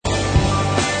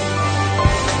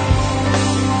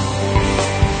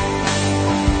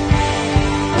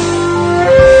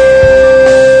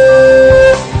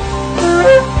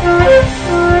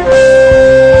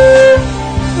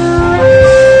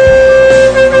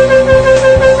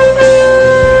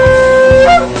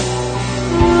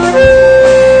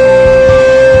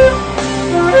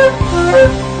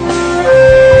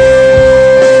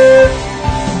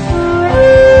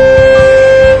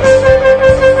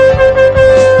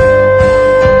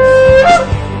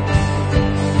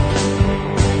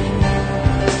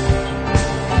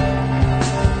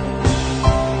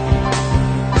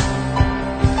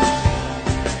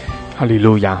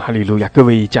路亚，哈利路亚！各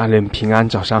位家人平安，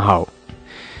早上好。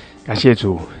感谢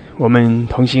主，我们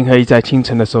同心合意在清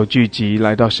晨的时候聚集，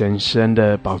来到神施恩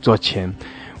的宝座前，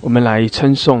我们来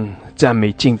称颂、赞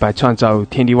美、敬拜创造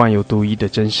天地万有独一的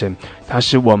真神。他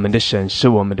是我们的神，是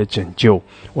我们的拯救，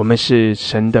我们是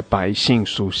神的百姓，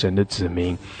属神的子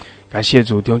民。感谢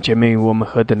主，弟兄姐妹，我们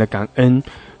何等的感恩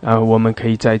我们可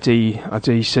以在这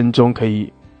一生中可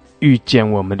以遇见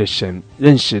我们的神，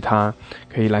认识他，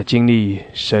可以来经历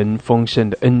神丰盛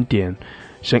的恩典。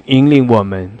神引领我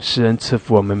们，施恩赐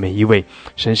福我们每一位。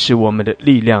神是我们的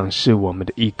力量，是我们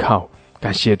的依靠。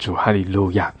感谢主，哈利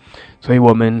路亚！所以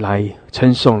我们来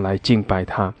称颂，来敬拜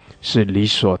他，是理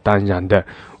所当然的。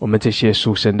我们这些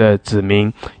属神的子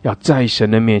民，要在神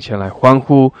的面前来欢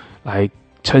呼，来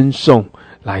称颂，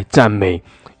来赞美，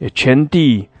全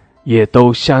地也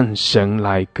都向神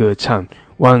来歌唱，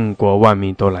万国万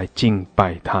民都来敬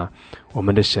拜他。我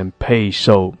们的神配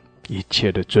受一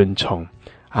切的尊崇。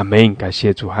阿们！感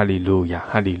谢主，哈利路亚，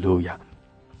哈利路亚！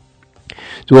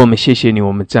主，我们谢谢你，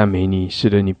我们赞美你，是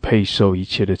的，你配受一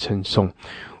切的称颂。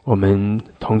我们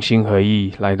同心合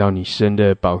意来到你施恩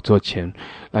的宝座前，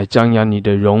来张扬你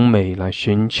的荣美，来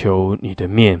寻求你的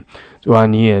面。主啊，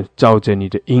你也照着你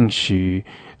的应许，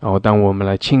然后当我们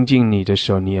来亲近你的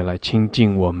时候，你也来亲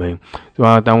近我们。主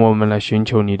啊，当我们来寻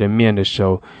求你的面的时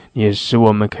候，你也使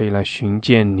我们可以来寻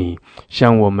见你，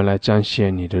向我们来彰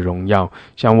显你的荣耀，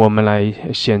向我们来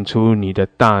显出你的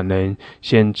大能，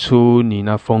显出你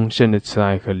那丰盛的慈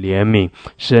爱和怜悯，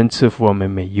施恩赐福我们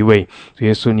每一位。主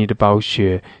耶稣，你的宝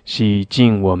血洗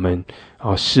净我们，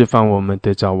释放我们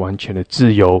得着完全的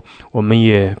自由。我们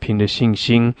也凭着信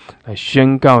心来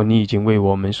宣告你已经为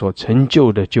我们所成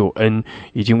就的救恩，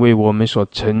已经为我们所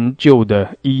成就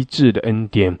的医治的恩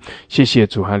典。谢谢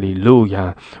主，哈利路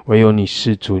亚！唯有你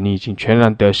是主，你已经全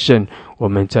然得胜，我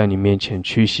们在你面前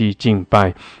屈膝敬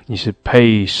拜，你是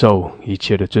配受一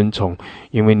切的尊崇，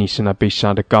因为你是那被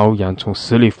杀的羔羊，从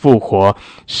死里复活，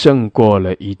胜过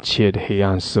了一切的黑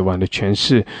暗死亡的权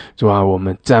势。主啊，我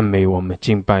们赞美，我们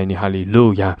敬拜你，哈利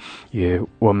路亚！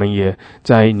我们也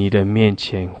在你的面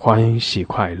前欢喜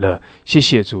快乐。谢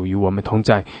谢主与我们同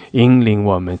在，引领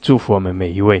我们，祝福我们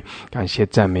每一位。感谢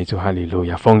赞美主，哈利路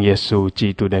亚！奉耶稣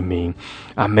基督的名，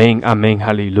阿们，阿们，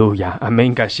哈利路亚，阿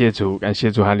们！感谢主，感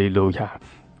谢主，哈利路亚！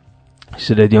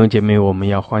是的，弟兄姐妹，我们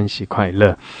要欢喜快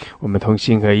乐，我们同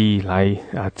心合意来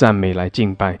赞美，来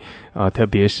敬拜特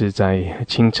别是在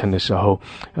清晨的时候，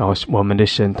然后我们的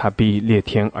神他必裂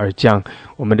天而降，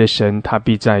我们的神他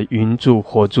必在云柱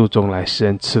火柱中来施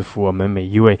恩赐福我们每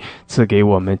一位，赐给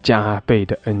我们加倍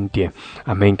的恩典。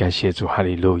阿们！感谢主，哈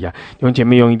利路亚！弟兄姐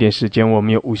妹，用一点时间，我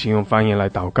们用无形用方言来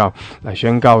祷告，来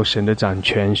宣告神的掌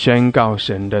权，宣告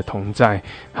神的同在。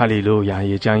哈利路亚！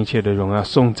也将一切的荣耀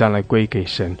颂赞来归给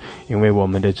神，因为我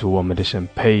们的主，我们的神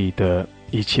配得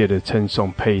一切的称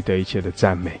颂，配得一切的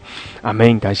赞美。阿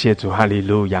们！感谢主，哈利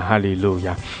路亚，哈利路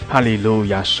亚，哈利路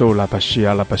亚！苏拉巴西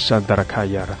亚拉巴山达拉卡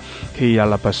亚拉，基亚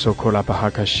拉巴索库拉巴哈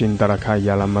卡辛达拉卡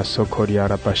亚拉马索库里亚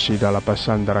拉巴西达拉巴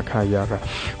山达拉卡亚拉，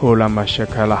乌拉马谢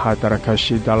卡拉哈达拉卡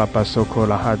西达拉巴索库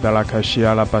拉哈达拉卡西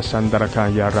亚拉巴山达拉卡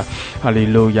亚拉，哈利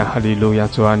路亚，哈利路亚！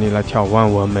主啊，你来眺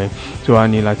望我们，主啊，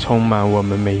你来充满我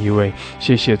们每一位。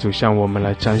谢谢主，向我们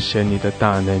来彰显你的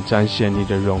大能，彰显你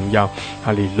的荣耀。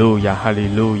哈利路亚，哈利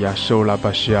路亚！苏拉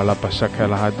巴西亚拉巴萨卡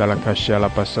拉哈达拉卡西亚拉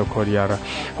巴索库里亚拉，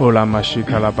乌拉马西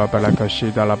卡拉巴巴拉卡西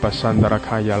达拉巴山达拉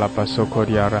卡亚拉巴索库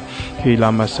里亚拉，基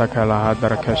拉马萨卡拉哈达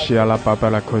拉卡西亚拉巴巴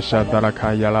拉库沙达拉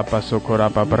卡亚拉巴索库拉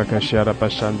巴巴拉卡西亚拉巴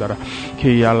山达拉，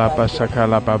基亚拉巴萨卡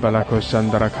拉巴巴拉库山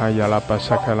达拉卡亚拉巴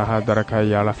萨卡拉哈达拉卡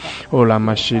亚拉，乌拉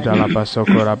马西达拉巴索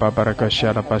库拉巴巴拉卡西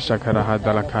亚拉巴萨卡拉哈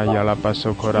达拉卡亚拉巴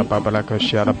索库拉巴巴拉卡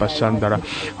西亚拉巴山达拉，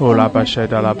乌拉巴西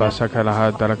达拉巴萨卡拉哈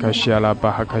达拉卡西亚拉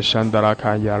巴哈卡山达拉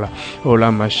卡亚拉，乌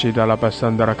拉马西达拉巴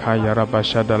山达拉卡亚拉巴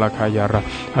沙达拉卡亚拉，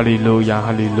哈利路亚，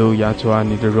哈利路亚！主啊，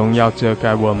你的荣耀遮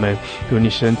盖我们，主你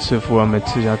神赐福我们，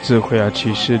赐下智慧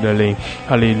启示的灵。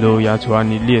哈利路亚！主啊，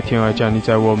你裂天而降，你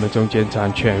在我们中间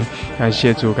掌权。感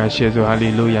谢主，感谢主！哈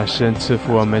利路亚！神赐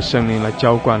福我们，圣灵来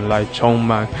浇灌，来充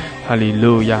满。哈利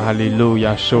路亚，哈利路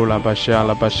亚！苏拉巴西亚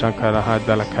拉巴沙卡拉哈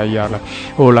达拉卡亚拉，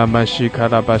乌拉马西卡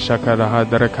拉巴沙卡拉哈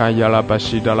达拉卡亚拉巴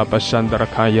西达拉巴山达拉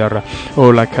卡亚拉，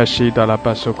乌拉卡西达拉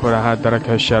巴苏库拉哈达拉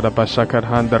卡西亚拉巴沙卡拉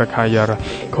哈达拉卡亚拉，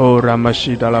库拉马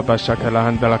西达拉巴沙卡拉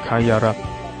哈达拉卡亚拉。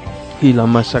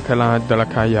Ilama sakala handala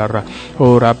kayara,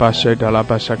 ora baseda la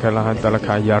basakala handala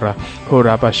kayara,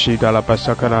 ora basida la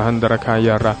basakala handala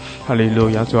kayara， 哈利路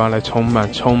亚，主啊，来充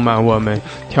满我们，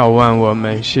眺望我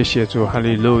们，谢谢主，哈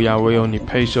利路亚，唯有你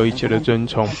配受一切的尊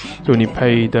崇，主你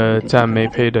配的赞美，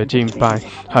配的敬拜，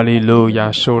哈利路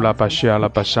亚，受la basya la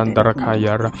basandara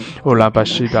kayara， ora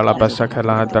basida la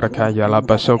basakala handala kayara，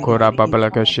 basokora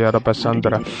babala kashya la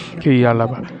basandara kiyala。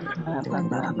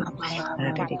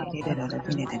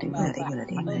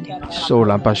受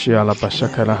拉巴西亚拉巴沙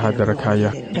卡拉哈德拉卡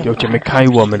亚，有姐妹开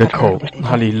我们的口，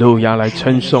哈利路亚，来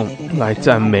称颂，来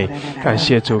赞美，感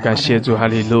谢主，感谢主，哈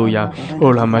利路亚。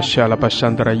欧拉玛西亚拉巴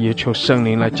桑德拉，也求圣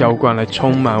灵来浇灌，来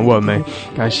充满我们，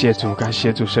感谢主，感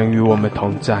谢主，神与我们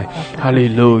同在，哈利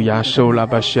路亚。受拉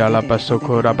巴西亚拉巴索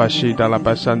科拉巴西达拉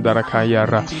巴桑德拉卡亚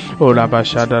拉，欧拉巴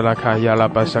沙德拉卡亚拉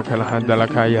巴沙卡拉哈德拉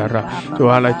卡亚拉，主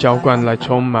啊，来浇灌，来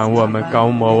充满我们，高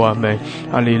摩我们，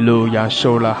哈利路亚。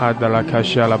受拉哈德拉卡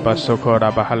西亚拉巴索科拉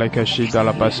巴哈莱克西达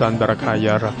拉巴桑德拉卡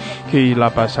亚拉，基拉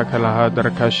巴萨卡拉哈德拉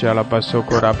卡西亚拉巴索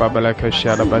科拉巴巴莱克西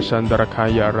亚拉巴桑德拉卡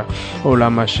亚拉，欧拉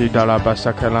玛西达拉巴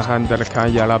萨卡拉哈德拉卡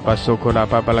亚拉巴索科拉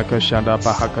巴巴莱克西亚拉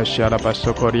巴哈克西亚拉巴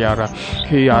索科亚拉，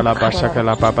基阿拉巴萨卡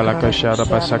拉巴巴莱克西亚拉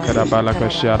巴萨卡拉巴莱克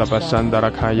西亚拉巴桑德拉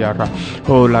卡亚拉，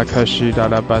欧拉克西达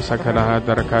拉巴萨卡拉哈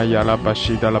德拉卡亚拉巴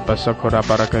西达拉巴索科拉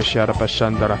巴莱克西亚拉巴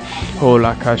桑德拉，欧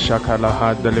拉卡沙卡拉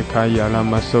哈德拉卡亚拉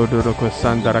马索杜鲁库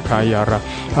桑德拉卡亚拉，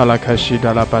阿拉卡西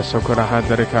达拉巴索科拉哈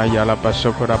德拉卡亚拉巴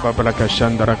索科拉巴巴莱克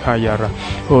桑德拉卡亚拉，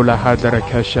欧拉哈德拉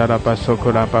卡西亚拉巴索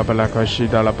科拉巴巴莱克西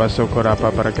达拉巴索科拉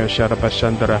巴巴莱克西亚拉巴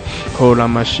桑德拉，欧拉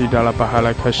玛西达拉巴哈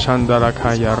莱克桑德拉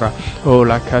卡亚拉，欧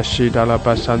拉卡西达拉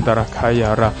巴桑德拉卡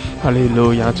亚拉，哈利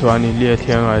路亚，主啊，你裂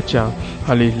天而降，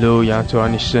哈利路亚，主啊，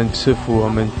你神赐福我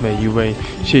们每一位，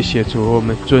谢谢主，我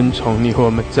们尊崇你，我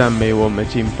们赞美，我们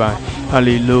敬拜，哈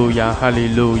利路亚，哈利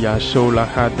路亚。受拉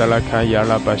哈德拉卡亚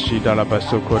拉巴西达拉巴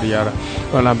索科亚拉，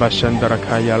阿拉巴山德拉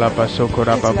卡亚拉巴索科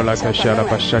拉巴巴拉卡西亚拉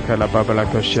巴沙卡拉巴巴拉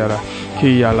卡西亚拉，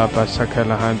基亚拉巴萨卡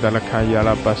拉哈德拉卡亚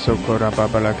拉巴索科拉巴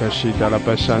巴拉卡西达拉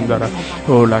巴山德拉，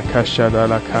欧拉卡西达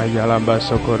拉卡亚拉巴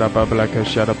索科拉巴巴拉卡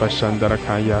西亚拉巴山德拉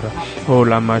卡亚拉，欧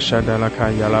拉玛沙达拉卡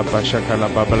亚拉巴沙卡拉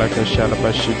巴巴拉卡西亚拉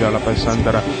巴西达拉巴山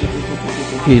德拉。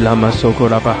伊拉玛索科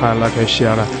拉巴哈拉克西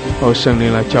亚拉，哦，圣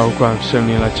灵来浇灌，圣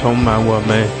灵来充满我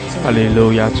们，哈利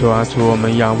路亚，主啊，主，我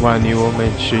们仰望你，我们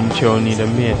寻求你的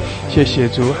面，谢谢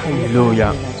主，哈利路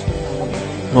亚。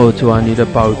哦，主啊，你的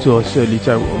宝座设立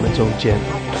在我们中间，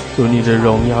主，你的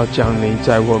荣耀降临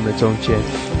在我们中间，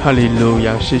哈利路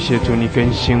亚，谢谢主，你更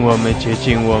新我们，洁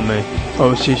净我们，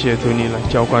哦，谢谢主，你来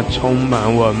浇灌，充满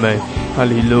我们，哈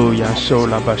利路亚。受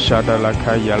拉巴沙达拉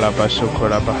卡亚拉巴索科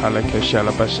拉巴哈拉克夏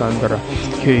拉巴桑德拉，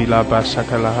基拉巴萨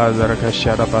卡拉哈德拉卡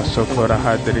夏拉巴索科拉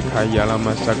哈德里卡亚拉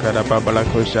马萨卡拉巴巴拉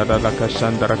科夏拉拉卡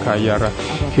桑德拉卡亚拉，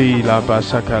基拉巴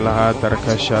萨卡拉哈德拉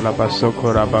卡夏拉巴索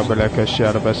科拉巴巴拉克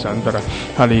夏拉巴桑德拉，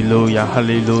哈利路亚，哈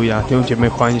利路亚，弟兄姐妹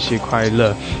欢喜快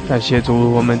乐，感谢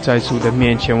主，我们在主的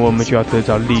面前，我们就要得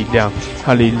着力量，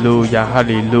哈利路亚，哈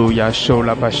利路亚。受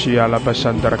拉巴西亚拉巴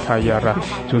桑德拉卡亚拉，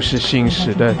主是信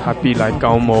实的，他必来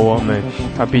高摩我们，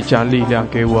他必将力量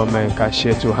给我们，感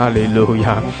谢主，哈利路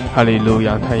亚，哈利路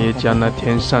亚，他也将那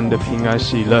天上的平安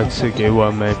喜乐赐给我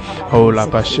们。哦，拉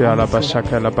巴西亚拉巴沙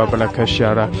卡拉巴巴拉克西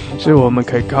亚拉，所以我们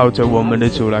可以靠着我们的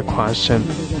主来夸胜。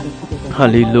哈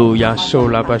利路亚，受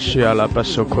拉巴西亚拉巴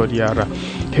索科亚拉，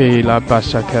基拉巴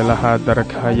萨卡拉哈德拉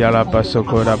卡亚拉巴索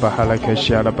科拉巴哈拉克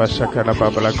西亚拉巴萨卡拉巴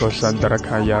巴拉科桑德拉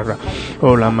卡亚拉，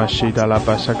欧拉玛西达拉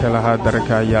巴萨卡拉哈德拉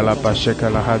卡亚拉巴沙卡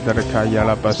拉哈德拉卡亚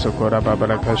拉巴索科拉巴巴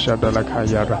拉克西亚拉卡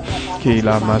亚拉，基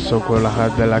拉玛索科拉哈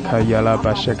德拉卡亚拉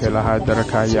巴沙卡拉哈德拉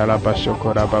卡亚拉巴索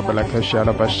科拉巴巴拉克西亚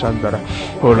拉巴桑德拉，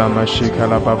欧拉玛西卡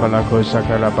拉巴巴拉科萨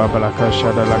卡拉巴巴拉克西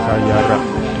亚拉卡亚拉，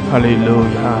哈利路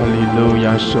亚，哈利路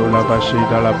亚，受拉巴西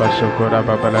达拉巴索科拉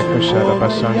巴巴拉克西亚拉巴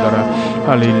桑德拉，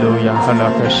哈利路亚，哈拉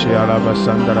克西亚拉巴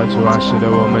桑德拉，主啊，是的，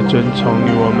我们尊崇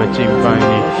你，我们敬拜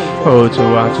你，哦，主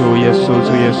啊，主耶稣，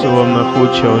主耶稣，我们呼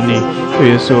求你，主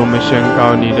耶稣，我们宣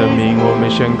告你的名，我们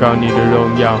宣告你的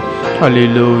荣耀，哈利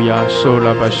路亚，受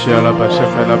拉巴西亚拉巴沙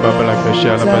卡拉巴巴拉克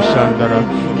西亚拉巴桑德拉，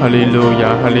哈利路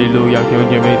亚，哈利路亚，弟兄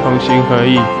姐妹同心合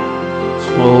意，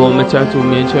哦，我们在主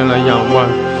面前来仰望，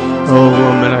哦，我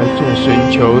们来做寻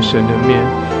求神的面，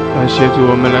感谢主，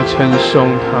我们来称颂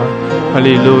他，哈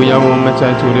利路亚，我们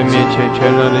在主的面前全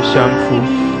然的降服，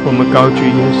我们高举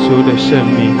耶稣的圣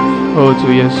名，哦，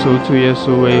主耶稣，主耶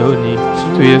稣，唯有你，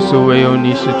主耶稣，唯有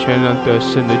你是全然得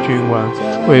胜的君王，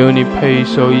唯有你配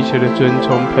受一切的尊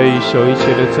崇，配受一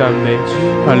切的赞美。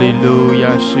哈利路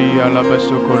亚，西亚拉巴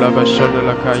索科拉巴沙德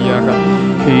拉卡亚拉，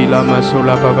伊拉马苏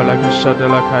拉巴巴拉卡沙德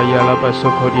拉卡亚拉巴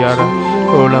索科迪亚拉，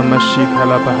哦拉马西卡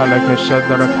拉巴哈拉卡沙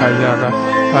德拉卡亚拉，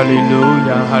哈利路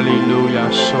亚，哈利路亚，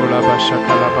苏拉巴沙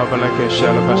卡拉巴巴拉卡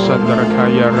沙拉巴沙德拉卡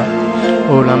亚拉，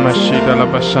哦拉马西达拉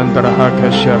巴沙德拉哈卡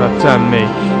沙拉，赞美，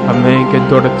阿门，更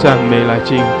多的赞美来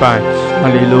敬拜，哈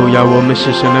利路亚，我们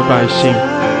是神的百姓。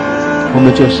我们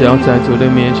就是要在主的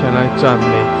面前来赞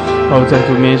美，在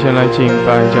主面前来敬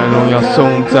拜，将荣耀颂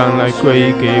赞来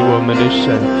归给我们的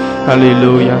神。哈利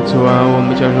路亚，主啊，我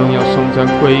们将荣耀颂赞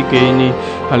归给你。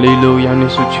哈利路亚，你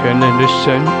是全能的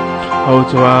神。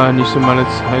主啊，你是满了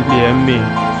慈怜悯。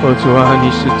主啊，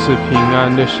你是赐平安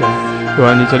的神。主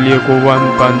啊，你在列国万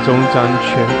邦中掌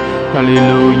权。哈利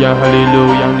路亚，哈利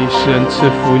路亚，你是恩赐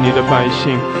福你的百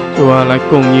姓。主啊，来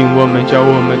供应我们，叫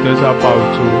我们得着饱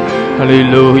足。哈利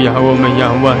路亚，我们仰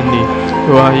望你。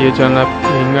主啊，也将那平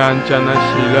安，将那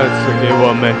喜乐赐给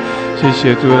我们。谢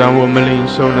谢主，让我们领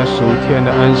受那属天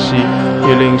的安息，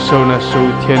也领受那属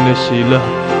天的喜乐。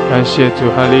感谢主，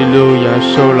哈利路亚，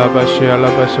受拉巴西亚拉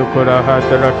巴苏库拉哈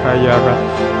德拉卡亚拉，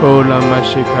哦拉玛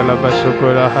西卡拉巴苏库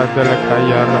拉哈德拉卡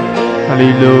亚拉，哈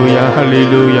利路亚，哈利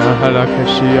路亚，哈拉卡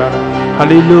西亚拉，哈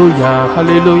利路亚，哈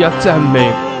利路亚，赞美。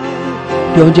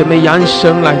弟兄姐妹，扬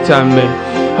声来赞美，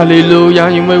哈利路亚！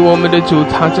因为我们的主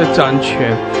他在掌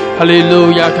权，哈利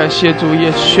路亚！感谢主，也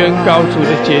宣告主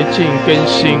的洁净更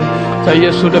新，在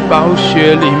耶稣的宝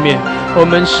血里面，我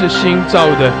们是新造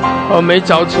的。每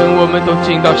早晨我们都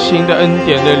进到新的恩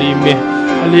典的里面，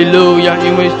哈利路亚！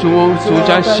因为主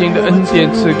将新的恩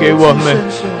典赐给我们，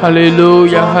哈利路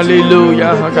亚，哈利路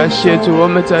亚！感谢主，我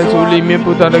们在主里面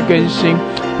不断的更新。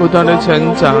不断的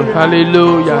成长，哈利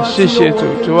路亚！谢谢主，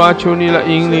主啊，求你来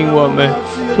引领我们，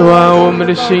主啊，我们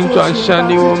的心转向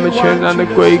你，我们全然的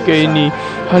归给你，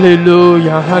哈利路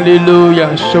亚，哈利路亚！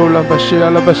收了吧，西亚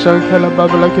了吧，上开了巴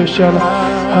布拉克夏了，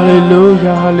哈利路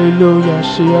亚，哈利路亚！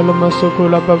西亚了嘛，苏库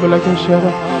拉巴布拉克夏了，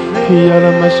西亚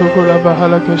了嘛，苏库拉巴哈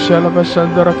拉克夏了吧，上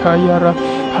德拉卡亚了，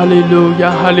哈利路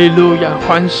亚，哈利路亚！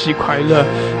欢喜快乐，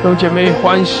弟兄姐妹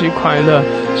欢喜快乐，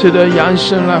是的，扬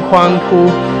声来欢呼，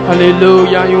哈利路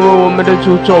亚！因为我们的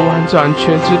主做完掌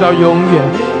权，直到永远。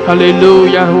哈利路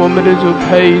亚！我们的主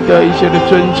配得一切的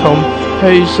尊崇，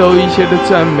配受一切的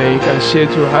赞美。感谢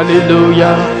主！哈利路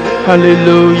亚！哈利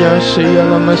路亚！西亚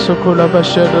拉玛苏库拉巴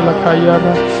谢德拉卡亚拉，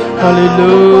哈利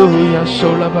路亚！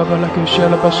苏拉巴巴拉克谢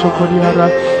拉巴苏库里亚拉，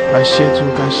感谢主！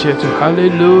感谢主！哈利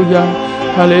路亚！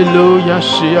哈利路亚！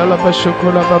西亚拉巴苏库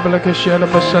拉巴巴拉克谢拉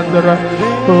巴桑德拉，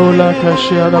乌拉卡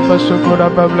西亚拉巴苏库拉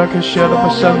巴巴拉克谢拉巴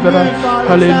桑德拉，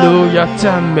哈利路亚！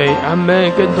赞美，阿门！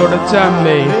更多的赞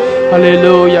美，哈利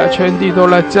路亚！全地都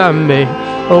来赞美，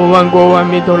万国万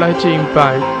民都来敬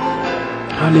拜，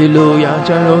哈利路亚！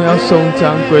将荣耀颂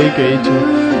赞归给主，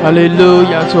哈利路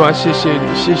亚！主啊，谢谢你，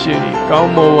谢谢你高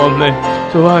摩我们，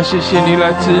主啊，谢谢你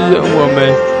来滋润我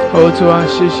们，主啊，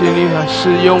谢谢你来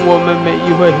使用我们每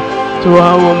一位，主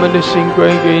啊，我们的心归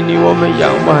给你，我们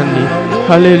仰望你，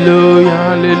哈利路亚，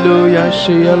哈利路亚！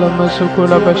西亚拉玛苏库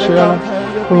拉巴西亚拉，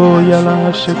亚拉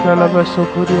哈西卡拉巴苏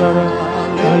库迪亚拉，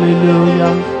哈利路亚，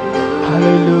哈利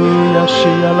路亚！西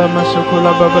亚拉玛苏库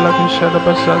拉巴巴拉克夏拉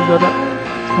巴桑德拉，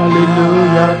哈利路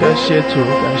亚！感谢主，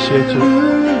感谢主，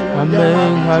阿门！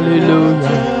哈利路亚，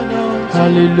哈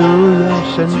利路亚！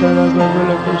圣达拉巴巴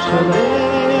拉克夏拉，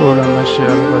乌拉玛西亚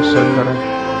拉巴桑德拉，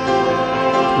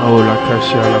乌拉卡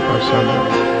西亚拉巴桑德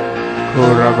拉，乌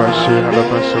拉巴西亚拉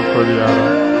巴苏库迪亚拉，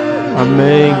阿门！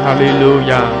哈利路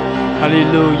亚，哈利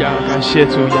路亚！感谢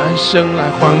主，扬声来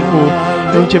欢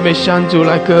呼，用姐妹向主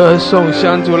来歌颂，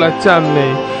向主来赞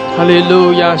美，哈利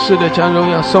路亚！是的，将荣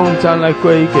耀颂赞来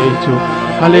归给主，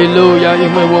哈利路亚！因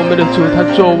为我们的主他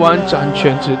做完掌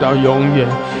权，直到永远，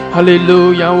哈利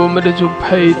路亚！我们的主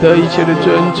配得一切的尊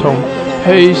崇，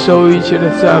配受一切的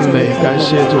赞美，感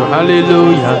谢主，哈利路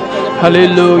亚，哈利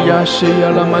路亚！西亚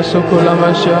拉玛苏库拉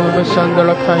玛西亚拉巴桑德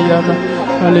拉卡亚拉，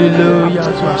哈利路亚！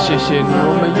主啊，谢谢你，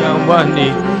我们仰望你，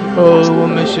我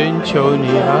们寻求你，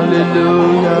哈利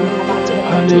路亚，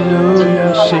哈利路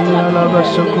亚！西亚拉巴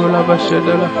苏库拉巴谢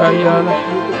德拉卡亚拉，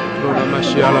乌拉玛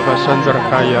西亚拉巴桑德拉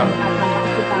卡亚拉，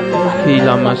伊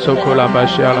拉玛苏库拉巴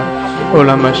西亚拉，乌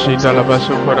拉玛西达拉巴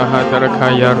苏库拉哈德拉卡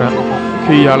亚拉，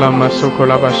伊亚拉玛苏库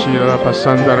拉巴西亚拉巴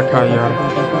桑德拉卡亚拉，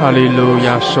哈利路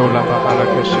亚！苏拉巴哈拉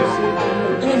克西。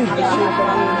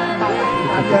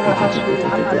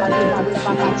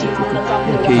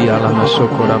Ki ala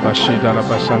masoko la bashida la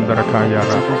basandra kaya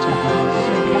la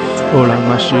哦拉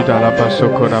玛西达拉巴索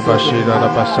科拉巴西达拉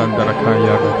巴桑达拉卡亚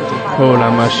拉，哦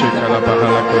拉玛西卡拉巴哈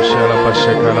拉科西拉巴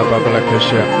西卡拉巴巴拉科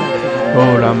西，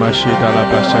哦拉玛西达拉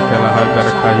巴萨卡拉哈达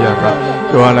拉卡亚拉，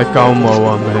主啊来高摩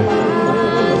我们，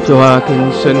主啊更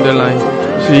深的来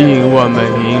指引我们，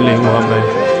引领我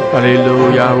们。哈利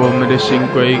路亚，我们的心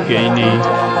归给你。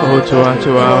哦，主啊，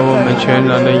主啊，我们全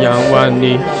然的仰望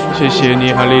你，谢谢你，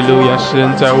哈利路亚，施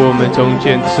恩在我们中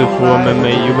间，赐福我们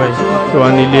每一位。主啊，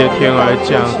你裂天而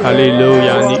降，哈利路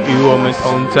亚，你与我们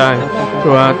同在。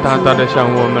主啊，大大的向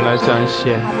我们来彰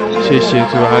显，谢谢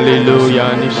主，哈利路亚，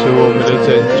你是我们的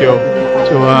拯救。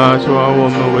主啊，主啊，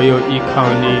我们唯有依靠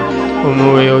你，我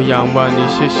们唯有仰望你。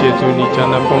谢谢主，你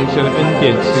将那丰盛的恩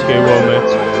典赐给我们。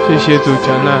谢谢主，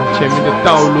将那前面的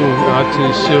道路然后指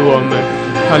示我们。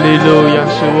哈利路亚，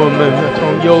使我们从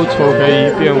忧愁可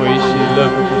以变为喜乐。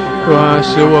主啊，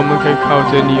使我们可以靠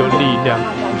着你有力量。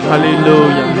哈利路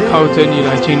亚，靠着你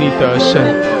来经历得胜。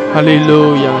哈利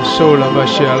路亚，受了吧，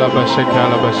谢了吧，谢开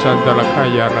了吧，上到了卡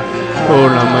亚了。哦，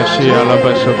了嘛，谢了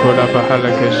吧，受过了吧，哈了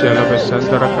个谢了吧，上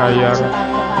到了卡亚了。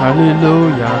哈利路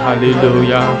亚，哈利路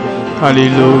亚。哈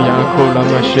利路亚，库拉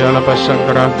玛西阿拉巴桑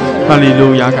格拉，哈利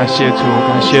路亚，感谢主，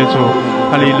感谢主，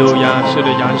哈利路亚，是的，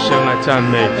扬声来赞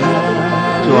美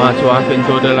主啊，主啊，更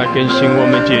多的来更新我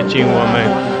们，洁净我们，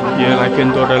也来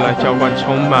更多的来浇灌，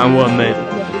充满我们，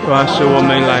主啊，使我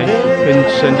们来更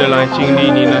深的来经历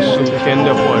你那属天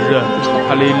的火热，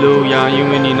哈利路亚，因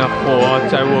为你那火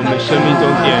在我们生命中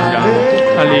点燃，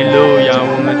哈利路亚，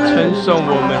我们称颂，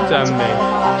我们赞美，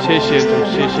谢谢主，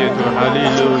谢谢主，哈利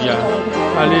路亚。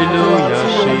哈利路亚，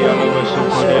西亚拉巴苏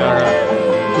库利亚拉，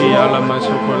伊亚拉玛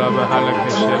苏库拉巴哈拉克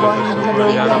西亚拉巴苏库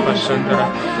利亚拉巴桑德拉，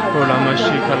乌拉玛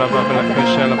西卡拉巴巴拉克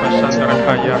西亚拉巴桑德拉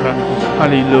卡亚拉，哈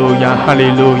利路亚，哈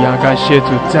利路亚，感谢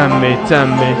主，赞美赞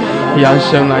美，扬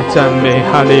声来赞美，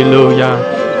哈利路亚。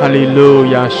哈利路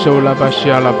亚，受拉巴西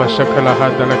亚拉巴沙克拉哈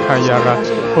达拉卡亚拉，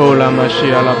哦拉玛西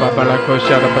亚拉巴巴拉克西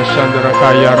亚拉巴桑德拉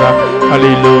卡亚拉，哈利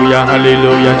路亚，哈利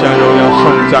路亚，将荣耀颂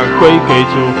赞归给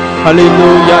主，哈利路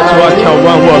亚，主啊眺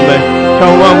望我们，眺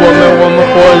望我们，我们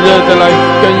火热的来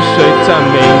跟随赞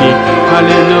美你，哈利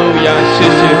路亚，谢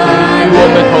谢主与我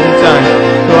们同在，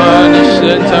主啊你施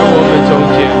恩在我们中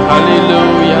间，哈利路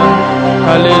亚，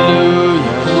哈利路亚，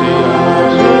是啊，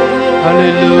哈利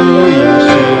路亚，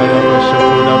是啊。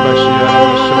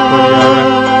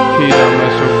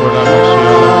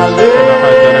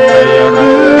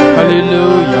哈利路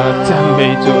亚，赞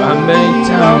美主，阿们，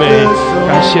赞美，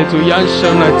感谢主，扬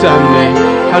声来赞美，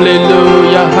哈利路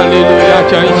亚，哈利路亚，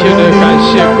将一切的感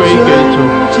谢归给主，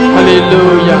哈利路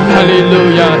亚，哈利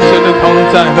路亚，神的同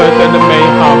在何等的美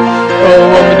好，哦，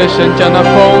我们的神将那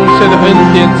丰盛的恩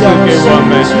典赐给我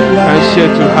们，感谢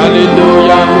主，哈利路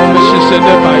亚，我们是神的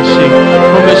百姓，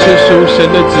我们是属神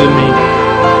的子民。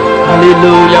哈利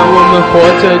路亚，我们活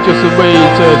着就是为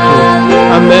着主，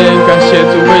阿们，感谢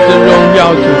主，为着荣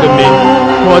耀主的名，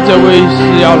活着为是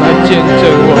要来见证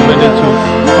我们的主，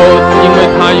哦，因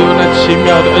为他有那奇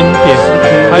妙的恩典，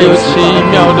他有奇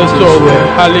妙的作为，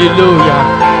哈利路亚，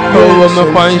哦，我们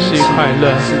欢喜快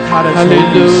乐，哈利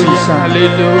路亚，哈利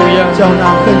路亚，叫那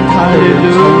恨他的人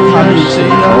从他面前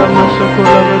逃跑，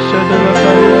哈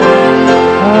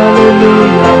利路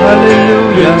亚，哈利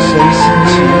路亚，神兴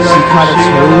起使他的仇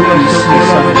敌四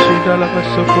散，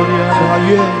他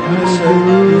愿神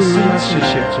兴起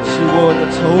使我的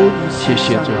仇敌四散。谢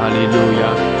谢主，哈利路亚，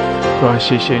主啊，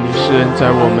谢谢你施恩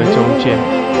在我们中间，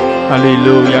哈利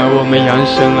路亚，我们扬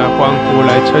声来欢呼，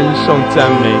来称颂赞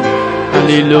美，哈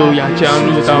利路亚，加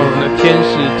入到我们的天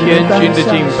使天君的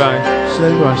敬拜，主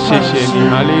啊，谢谢你，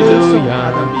哈利路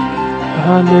亚。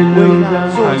哈利路亚，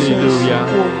哈利路亚，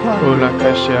乌拉卡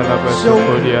西亚拉巴苏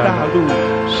库利亚，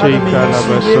西卡拉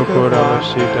巴苏库拉巴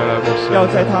西达拉巴萨，要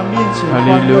在他面前欢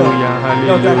乐，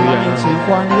要在他面前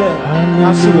欢乐，他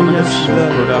是我们的喜乐，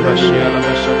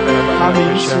他名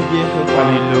是耶和华。哈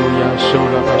利路亚，苏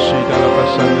拉巴西达拉巴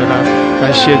萨德拉，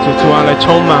感谢主，主啊来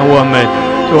充满我们，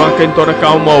主啊更多的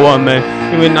高摩我们，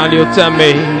因为哪里有赞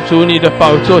美主，你的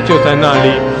宝座就在那里。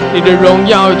你的荣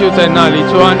耀就在那里，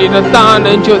主啊，你的大能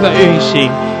就在运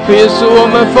行。主耶稣，我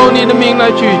们奉你的名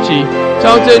来聚集，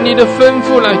照着你的吩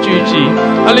咐来聚集。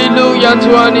哈利路亚，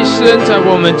主啊，你施恩在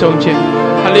我们中间。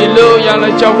哈利路亚，来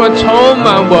浇灌充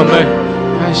满我们。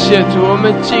感谢主，我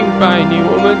们敬拜你，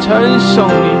我们称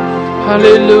颂你。哈利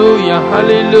路亚，哈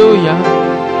利路亚，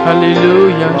哈利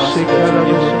路亚，谁看了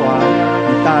耶和华？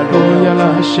大荣耀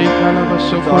了，谁看了吧？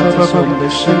受过了吧？我们的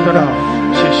圣道，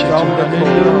谢谢主，哈利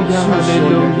路亚，哈利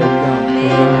路亚，哈利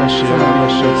路亚，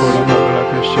受过了吧？拉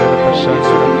克谢了吧？上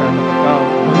到了看了吧？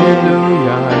哈利路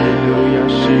亚，哈利路亚，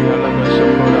谁看了吧？受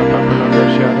过了吧？拉克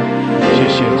谢了，谢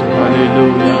谢主，哈利路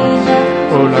亚，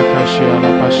哦，拉克谢了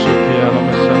吧？是。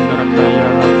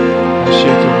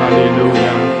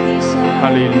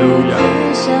路亚，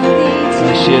感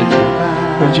谢主，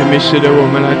用姐妹使得我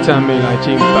们来赞美来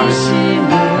敬拜，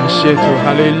感谢主，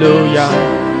哈利路亚，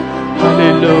哈利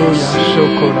路亚，受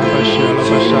苦了吧，学了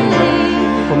吧，上了，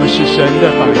我们是神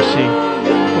的百姓，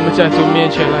我们在主面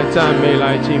前来赞美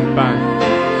来敬拜，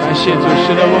感谢主，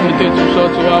使得我们对主说，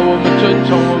主啊，我们尊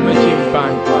崇，我们敬拜，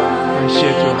感谢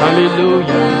主，哈利路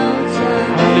亚，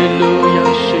哈利路亚，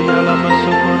是呀啦嘛，受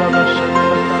苦了吧，上了，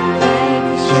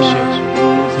谢谢主，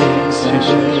谢谢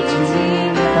主，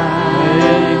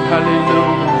哈利路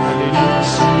亚，哈利路亚，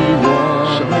上了吧，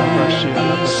是呀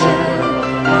啦吧，受苦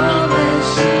了吧，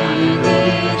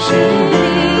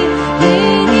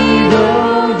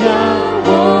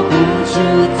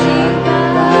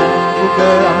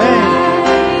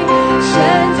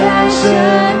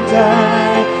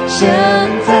神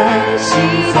在，喜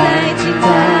在，今在，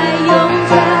永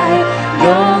在，荣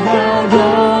耀，荣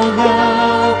耀，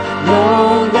荣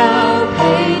耀，配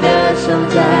得颂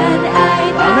赞，爱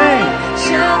戴，盛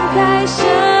开，盛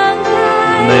开。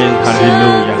阿们，哈利路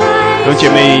亚！有姐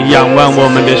妹仰望我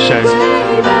们的神，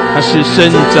他是圣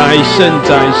哉，圣哉，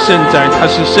圣哉，他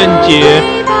是圣洁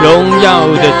荣耀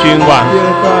的君王。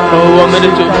我们的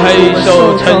主配受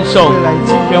称颂，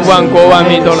愿万国万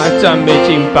民都来赞美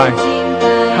敬拜。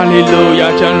哈利路亚，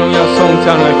将荣耀颂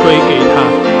赞来归给他。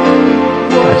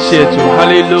感谢主，哈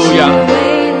利路亚，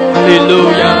哈利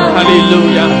路亚，哈利路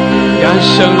亚，让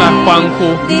神来欢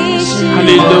呼，哈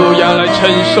利路亚，来称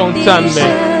颂赞美，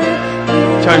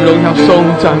将荣耀颂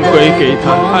赞归给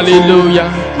他。哈利路亚，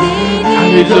哈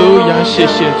利路亚，谢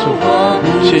谢主，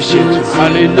谢谢主，哈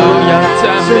利路亚，赞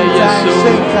美耶稣。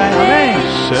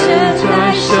神在，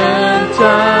神在，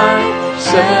神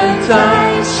在，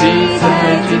喜在，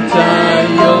今在，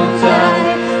永在，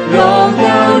荣耀，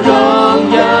荣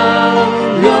耀，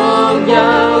荣耀，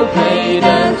配得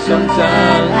颂赞，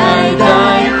爱戴。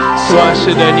主啊，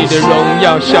是的，你的荣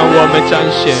耀向我们彰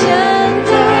显。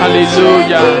哈利路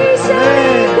亚，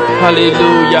哈利路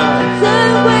亚，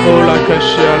哦拉克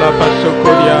西阿拉巴索库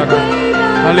利亚拉，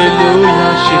哈利路亚，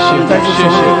谢谢主，谢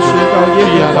谢主，基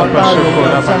阿拉巴索库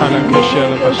拉巴哈拉克西阿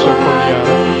拉巴索库利亚拉，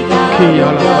基阿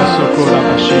拉巴索库拉巴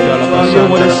西达拉巴萨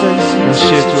达拉，感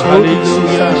谢主，哈利路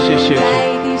亚，谢谢主，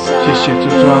谢谢主，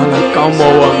主啊来高摩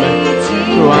我们，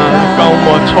主啊高摩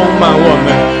充满我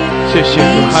们。谢谢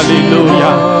主，哈利路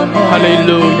亚，哈利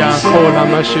路亚，哦拉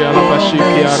玛西阿拉巴西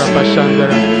基阿拉巴山德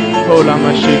拉，哦拉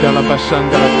玛西达拉巴山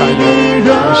德拉卡亚，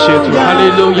感谢主，哈利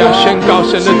路亚，宣告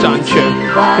神的掌权，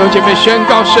有姐妹宣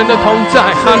告神的同在，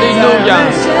哈利路亚，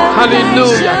哈利路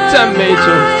亚，赞美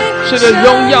主，是的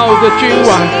荣耀的君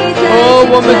王，哦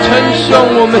我们称颂，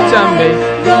我们赞美，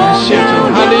感谢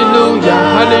主，哈利路亚，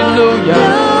哈利路亚。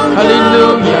哈利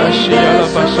路亚，西阿拉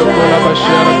巴索库拉巴西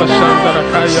阿拉巴山达拉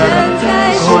卡亚拉，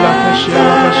哦拉克西阿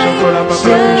拉巴索库拉巴布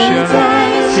拉克西阿拉，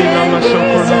基拉马索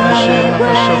库拉巴西阿拉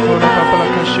巴索库拉巴布拉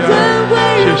克西阿拉，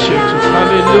谢谢主，哈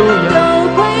利路亚，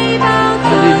哈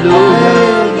利路亚，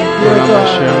哦拉巴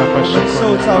西阿拉巴索库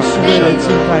拉巴布拉克西阿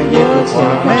拉，哦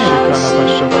拉巴西卡拉巴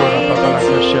索库拉巴布拉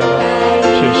克西阿拉，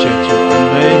谢谢主，阿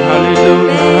门，哈利路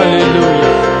亚，哈利路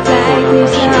亚，哦拉巴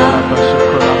西阿拉巴索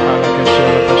库拉巴拉克西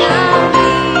阿拉巴山达拉。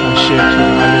谢主，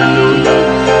哈利路亚，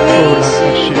哦拉克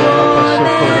西阿拉巴索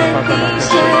库拉巴巴拉克西，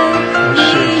感谢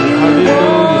主，哈利路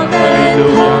亚，哈利路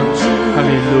亚，哈利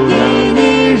路亚，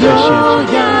谢谢主，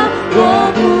阿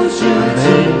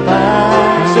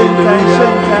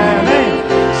门，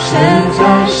圣在，圣在，圣在，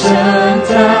圣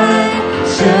在，圣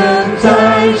在，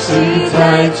喜在，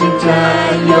今在，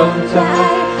永在，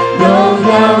荣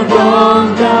耀，荣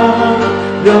耀，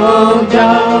荣耀，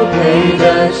配得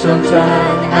颂赞，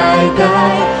爱戴。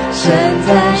神在，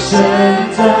神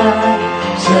在，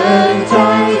神在，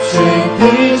全地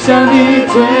向你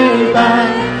跪拜，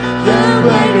尊贵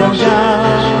荣耀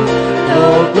都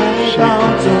归到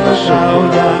做羔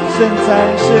羊。神在，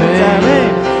神在，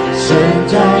神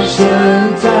在，神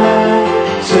在，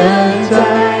神在，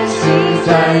喜在，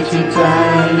今在，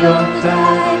永在，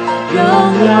荣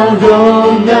耀，荣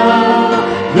耀，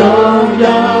荣耀，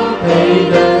配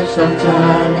得颂赞，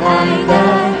爱戴。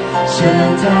神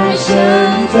在，神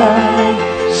在，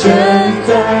神在，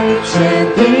全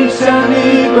地向你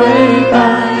跪拜，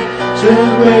尊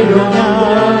贵荣耀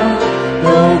都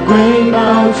归到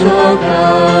做羔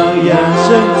羊。神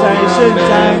在，神在，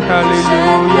哈利路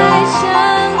亚，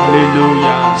哈利路亚，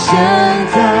神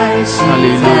在，哈利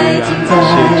路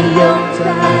亚，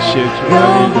谢主，哈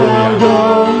利路亚，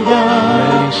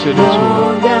荣是的主，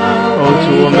哦主，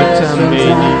我们赞美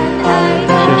你，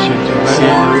谢谢主，哈利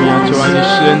路亚，主啊，你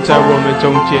是人在我们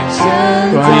中间，主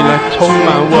啊，你来充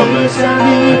满我们，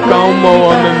来高摩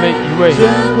我们每一位。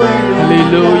哈利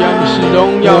路亚，你是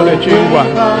荣耀的君王，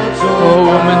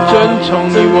我们尊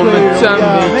崇你，我们赞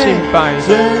美敬拜。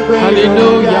哈利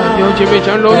路亚，弟兄姐妹，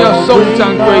将荣耀颂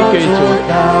赞归给主。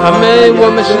阿们，我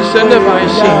们是神的百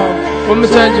姓，我们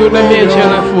在主的面前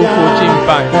来匍匐敬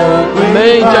拜。阿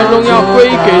们，将荣耀归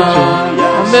给主。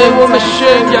阿们，我们宣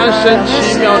扬神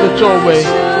奇妙的作为，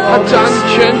他掌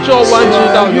权做完直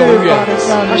到永远，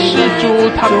他是主，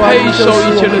他配受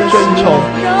一切的尊崇，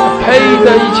他配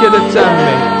得一切的赞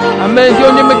美。阿们，弟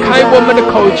兄姐妹，开我们的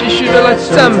口，继续的来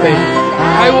赞美，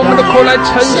开我们的口来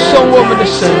称颂我们的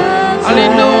神。哈利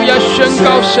路亚，宣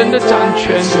告神的掌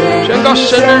权，宣告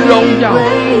神的荣耀。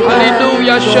哈利路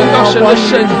亚，宣告神的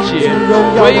圣洁，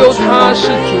唯有他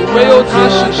是主，唯有他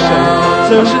是神，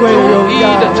他是独一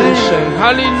的真神。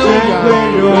哈利路亚，唯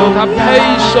有他配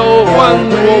受万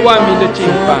国万民的敬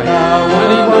拜。哈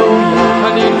利路亚，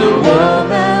哈利路亚，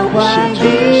感谢主，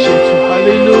感谢主，哈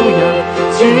利路亚。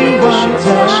主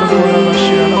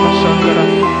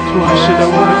啊，是的，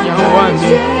我们仰望你，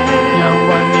仰望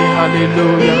你，哈利路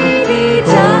亚。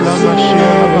哦，拉玛西亚，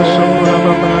拉玛松，拉玛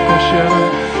巴拉克西亚，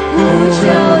呼求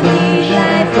你来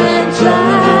翻转，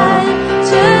震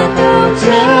动这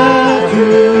土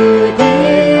地，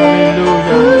复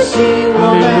兴我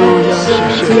们圣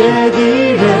洁的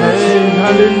热情。哈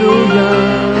利路亚，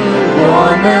我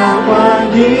们欢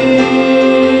迎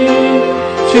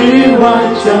君王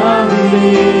降临，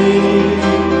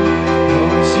同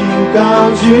心高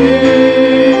举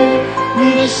你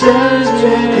圣洁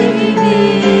的名，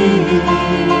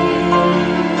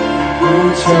呼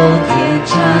求天窗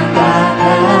打开，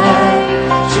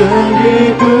春雨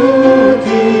不停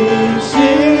息，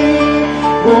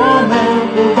我们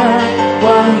不敢欢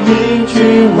迎君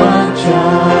王降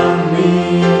临。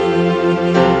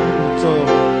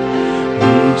宇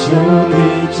宙里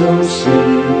就是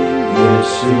耶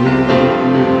稣，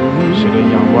是的，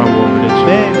仰望我们的主，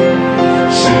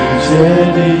世界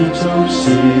里就是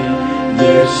耶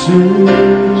稣，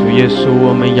主耶稣，我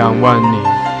们仰望你。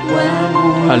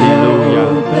哈利路亚，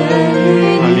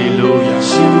哈利路亚，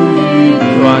主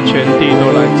啊，全地都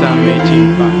来赞美敬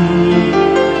拜，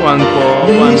万国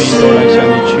万民都来向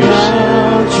你屈膝，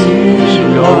是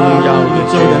荣耀的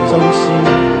君王。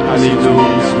哈利路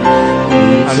亚，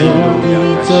哈利路亚，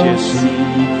感谢主，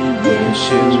感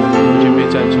谢主，我们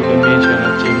在主的面前来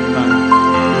敬拜。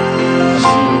哈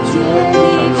利路亚，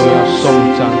将荣耀颂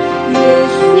赞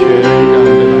全然的来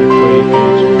归给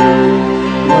主，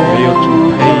唯有主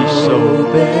配受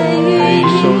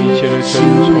一切的尊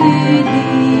崇，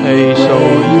配受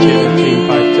一切的敬拜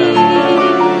赞美。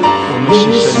我们是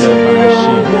神的百姓，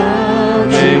阿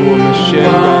们，我们宣扬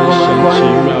神奇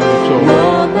妙的作为，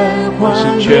我是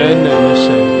全能的神，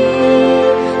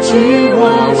主啊，我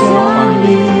们欢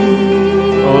迎，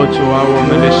哦，主啊，我们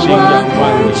的心仰望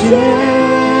你，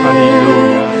哈利路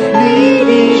亚，谢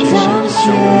谢主，向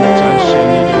我们展现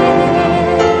你的荣耀，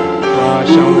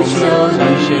主啊，向我们展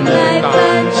现你的大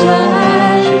能，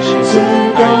谢谢主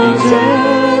带领我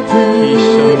们提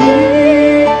升，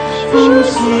复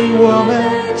兴我们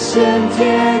圣洁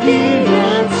的热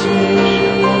情，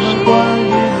我们欢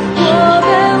迎，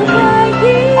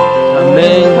阿门，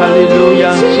哈利路亚，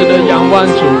是的，仰望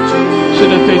主，是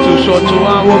的，对主说，主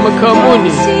啊，我们渴慕你，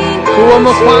主，我们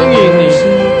欢迎你，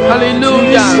哈利路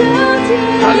亚，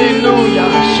哈利路亚，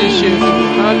谢谢主，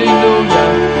哈利路亚，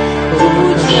我们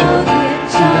感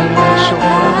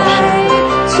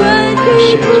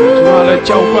谢主啊，来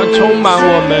浇灌充满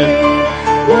我们。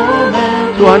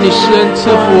主啊，你施恩赐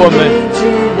福我们，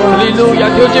哈利路亚！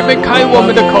弟兄姐妹，开我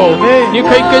们的口，你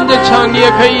可以跟着唱，你也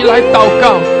可以来祷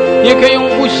告，你也可以用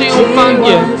悟性、用方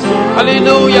言，哈利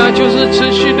路亚！就是持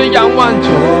续的仰望主，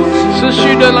持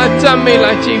续的来赞美、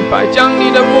来敬拜，将你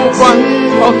的目光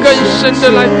更深的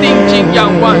来定睛仰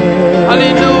望，哈利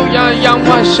路亚！仰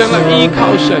望神，来依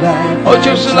靠神，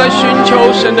就是来寻求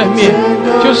神的面，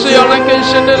就是要来更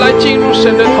深的来进入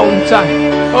神的同在。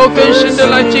更深的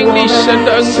来经历神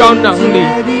的恩膏能力，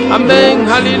阿们，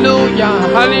哈利路亚，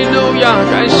哈利路亚，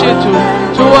感谢主，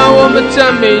主啊，我们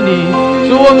赞美你，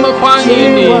主，我们欢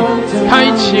迎你，开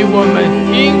启我们，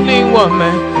引领我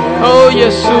们，耶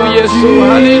稣，耶稣，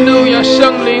哈利路亚，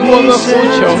圣灵，我们呼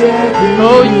求，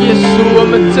耶稣，我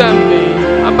们赞美，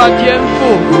阿阿爸天父，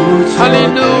哈利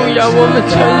路亚，我们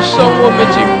称颂，我们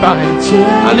敬拜，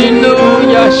哈利路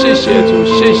亚，谢谢主，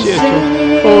谢谢主。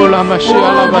哦，拉玛西亚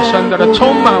拉巴山的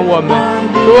充满我们，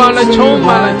主啊，来充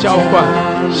满来浇灌，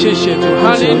谢谢主，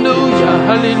哈利路亚，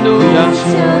哈利路亚。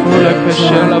哦，来克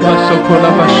西亚拉巴索库拉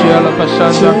巴西亚拉巴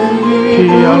山的，基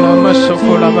亚拉玛索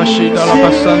库拉巴西达拉巴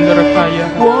山的卡亚，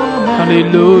哈利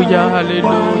路亚，哈利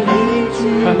路亚，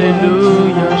哈利路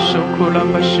亚，索库拉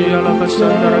巴西亚拉巴山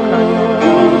的卡亚，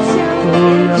哦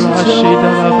呀拉西达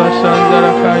拉巴山的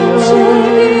卡亚，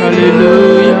哈利路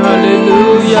亚，哈利路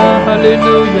亚，哈利路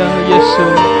亚，耶稣。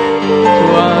主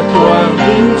啊，主啊，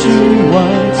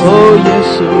哦，耶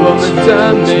稣，我们赞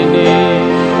美你。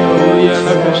哦呀，那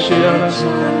个是呀，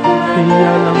哎呀，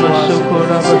那么受苦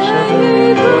了吧？是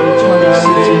的，哈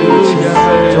利路亚，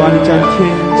主啊，你将天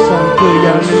上各样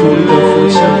属灵的福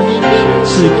气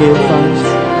赐给凡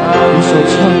你所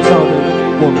创造的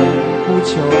我们，呼求。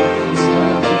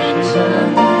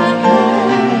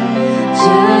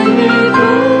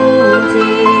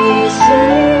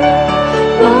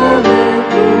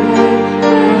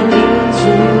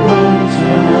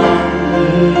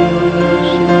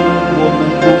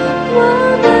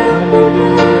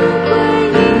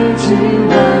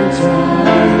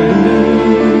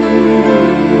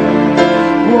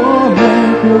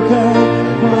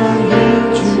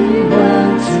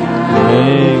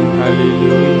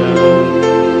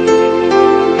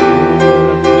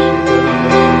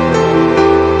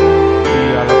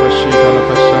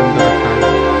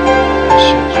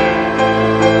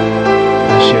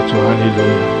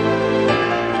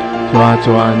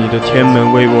主啊，你的天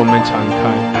门为我们敞开，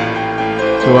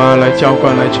主啊，来浇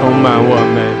灌，来充满我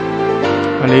们，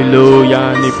哈利路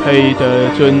亚，你配的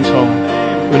尊崇，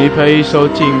你配受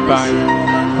敬拜，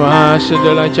哇，是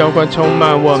的，来浇灌充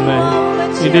满我们，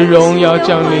你的荣耀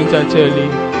降临在这里，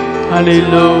哈利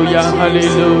路亚，哈利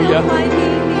路亚，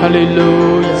哈利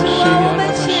路亚，是呀，拉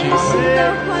巴西卡，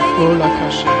哦，拉卡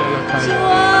西的拉卡呀，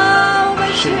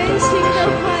是的，是的。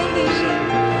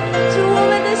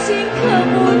渴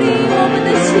慕你，我们的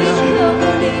心渴慕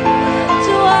你，主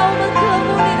啊，我们渴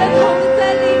慕你的同在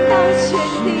领导全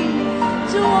地，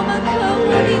主，我们渴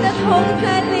慕你的同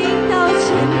在领导全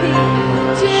地，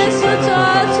主耶稣，主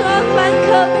啊，主啊，凡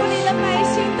渴慕你的百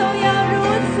姓都要如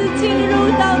此进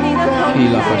入到你的同在。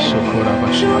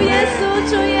主耶稣，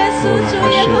主耶稣，主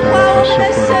耶和华，我们的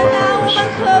神啊，我们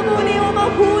渴慕你，我们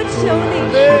呼求你，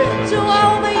主啊，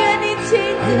我们愿你亲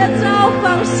自的造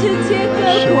访世界各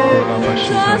国，主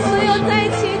啊，所有在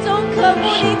其中渴慕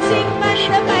你敬拜你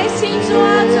的百姓，主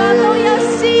啊，主啊，都要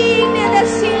吸引你的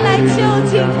心来就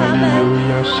近他们。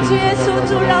主耶稣，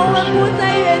主，让我们不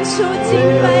在远处敬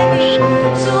拜你。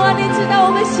主啊，你知道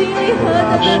我们心里何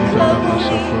等的渴慕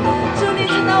你，主，你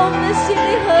知道我们的心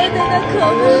里何等的渴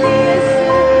慕你，耶稣。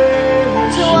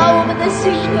主啊，我们的心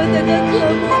何等的渴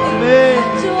慕你，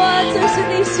主啊，这是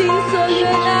你心所悦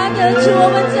纳的，主，我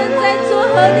们正在做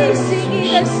合你心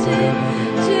意的事。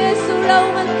主耶稣，让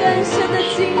我们更深的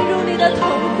进入你的同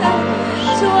在。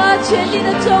主啊，全地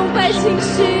的众百姓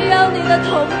需要你的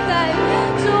同在。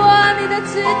主啊，你的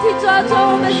肢体抓住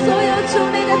我们所有主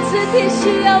你的肢体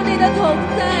需要你的同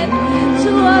在。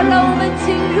主啊，让我们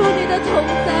进入你的同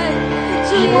在。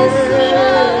主耶稣啊，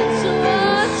主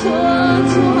啊，主啊，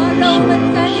主啊，让我们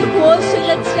在你活水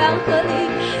的江河里。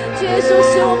主耶稣，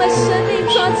使我们生命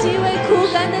抓极为枯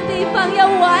干的地方要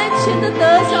完全的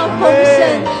得着丰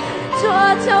盛。主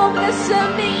啊，叫我们的生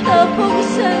命得丰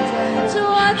盛，主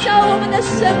啊，叫我们的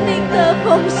生命得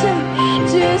丰盛。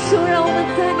主耶稣，让我们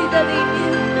在你的里面，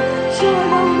主啊，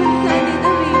让我们在你的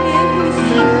里面呼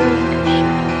吸，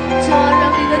主啊，让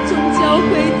你的众教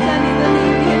会在你的里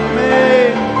面。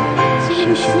主耶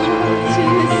稣，主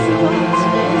耶稣，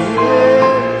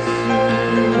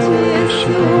主耶稣，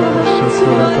主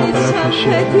啊，你敞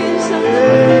开天上的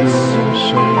门，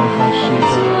主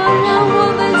啊，让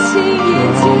我们亲眼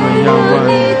见到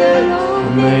你的荣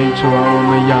美。主啊，我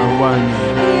们仰望你，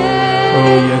哦，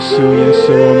耶稣，耶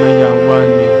稣，我们仰望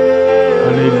你，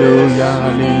哈利路亚，哈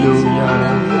利路亚，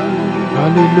哈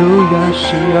利路亚，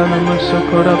是呀，那么索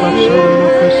科拉巴索拉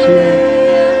克西，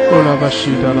欧拉巴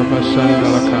西达拉巴山达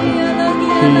拉卡，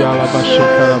伊亚拉巴索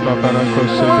卡拉巴巴拉科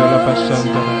西达拉巴山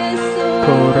达拉，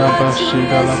科拉巴西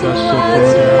达拉巴索科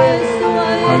拉，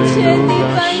哈利路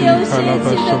亚，是卡拉巴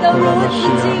索科拉巴西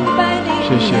亚。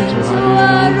谢谢主，哈利路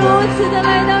亚，如此的来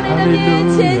到你的面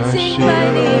前敬拜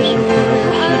你，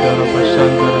哈利路亚，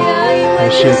因为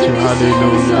这是你心里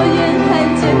所愿看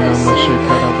见的事。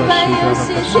凡有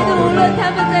信心的，无论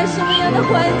他们在什么样的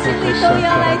环境里，都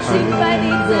要来敬拜你、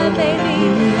赞美你。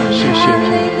谢谢主，哈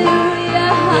利路亚，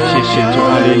谢谢主，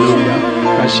哈利路亚，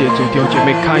感谢主，弟兄姐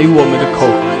妹开我们的口，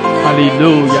哈利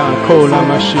路亚，库拉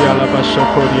玛西亚拉巴索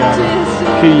库利亚拉，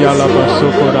基亚拉巴索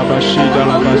库拉巴西达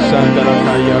拉巴山达拉卡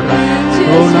亚拉，库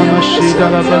拉玛西达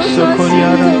拉巴索库利亚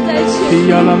拉，基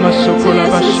亚拉玛索库拉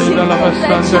巴西达拉巴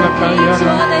山达拉卡亚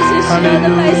拉，哈利路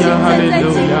亚，哈利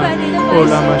路亚，库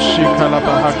拉玛西卡拉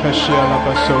巴哈卡西亚拉巴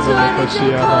索罗巴西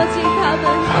亚拉，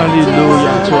哈利路亚，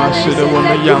主啊，是的，我们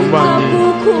仰望你，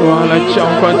主啊，来浇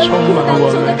灌充满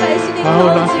我们，然后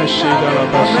拉卡西达拉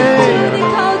巴索库利亚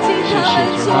拉。谢谢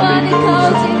主，哈利路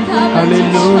亚，哈利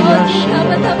路亚，西拉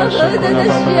拉巴索库拉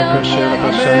巴巴拉克西拉巴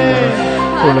山达，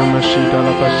库拉玛西达拉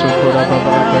巴索库拉巴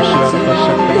巴拉克西拉巴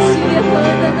山达，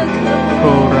库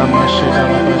拉玛西达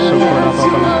拉巴索库拉巴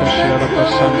巴拉克西拉巴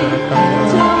山达卡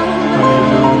亚，哈利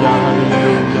路亚，哈利路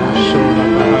亚，苏拉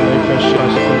巴哈雷克西拉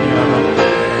斯库亚拉，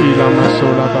伊拉玛苏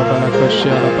拉巴巴拉克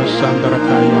西拉巴山达卡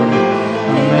亚，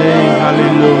阿门，哈利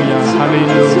路亚，哈利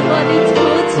路亚。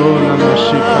哦，那么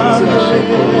是卡拉巴索库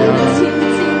利亚，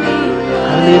哈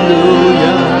利路亚，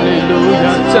哈利路亚，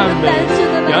赞美，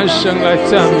扬声来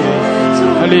赞美，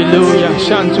哈利路亚，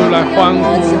向主来欢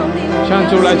呼，向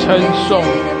主来称颂，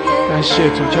感谢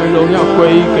主，将荣耀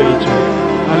归给主，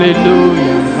哈利路亚，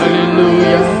哈利路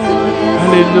亚，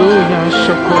哈利路亚，索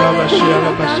库拉巴西亚拉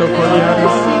巴索库利亚，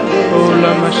哦，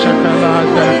那么沙卡拉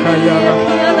达卡亚拉，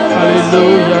哈利路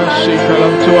亚，是卡拉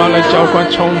主啊，来浇灌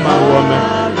充满我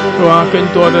们。主啊，更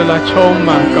多的来充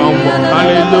满高摩，哈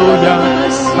利路亚，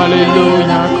哈利路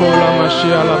亚，库拉玛西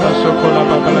亚拉巴索库拉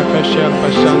巴巴拉克西亚拉巴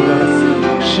山达，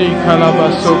西卡拉巴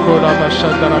索库拉巴山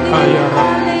达拉卡亚拉，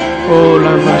哦拉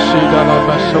玛西达拉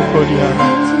巴索库利亚拉，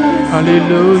哈利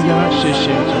路亚，谢谢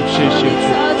主，谢谢主，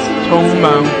充满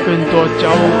更多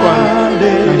浇灌，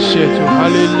感谢主，哈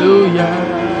利路亚，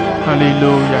哈利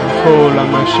路亚，哦拉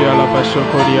玛西亚拉巴索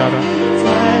库利亚拉。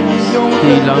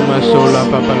伊拉玛索拉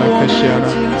巴巴拉克西亚拉，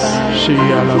西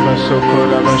亚拉巴索库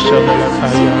拉巴沙达拉卡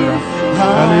亚拉，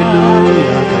哈利路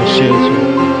亚，感谢主，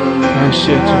感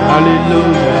谢主，哈利路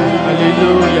亚，哈利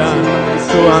路亚，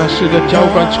主啊，是的，浇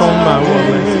灌充满我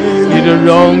们，你的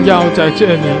荣耀在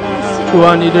这里，主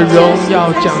啊，你的荣耀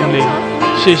降临，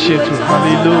谢谢主，哈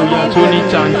利路亚，主你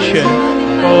掌权，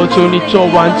哦，主你做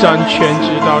完掌权直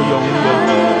到永远，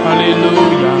哈利路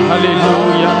亚，哈利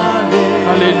路亚。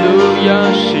哈利路亚，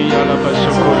西亚拉巴索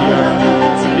库利亚，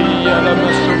伊亚拉巴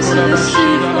索库拉巴西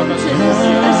亚拉巴索库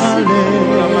利亚，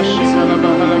乌拉玛西卡拉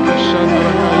巴哈拉克山达拉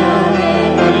卡亚，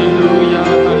哈利路亚，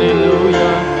哈利路亚，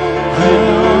哈利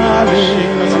路亚，西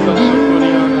卡拉巴索库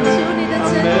利亚，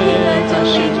阿门，感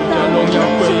谢主，将荣耀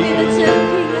归给主，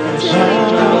感谢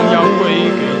主，将荣耀归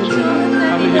给主，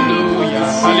哈利路亚，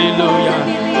哈利路亚，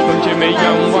弟兄姐妹仰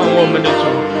望我们的主，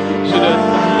是的，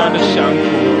大的降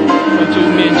服。在主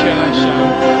面前来降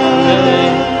服，阿门，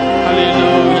哈利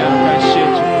路亚，感谢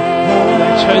主，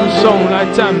来称颂，来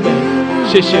赞美，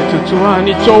谢谢主，主啊，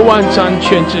你做万掌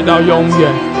权直到永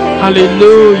远，哈利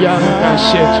路亚，感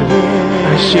谢主，感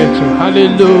谢主，哈利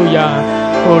路亚，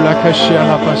哦，拉克西亚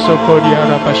拉巴索库利亚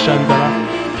拉巴山达拉，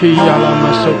提亚拉玛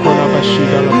索库拉巴西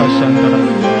达拉巴山达拉，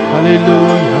哈利路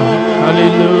亚，哈利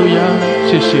路亚，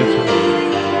谢谢主，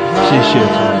谢谢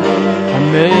主，阿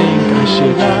门，感谢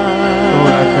主。哦，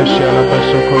拉克西亚拉巴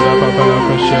索库拉巴巴拉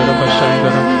克西亚拉巴山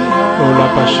达拉，哦，拉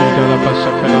巴西达拉巴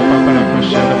萨卡拉巴巴拉克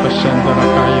西亚拉巴山达拉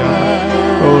卡亚拉，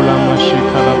哦，拉玛西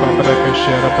卡拉巴巴拉克西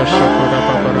亚拉巴索库拉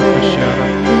巴巴拉克西亚拉，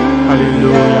哈利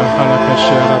路亚，哈拉克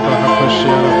西亚拉巴哈克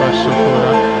西亚拉巴索库拉，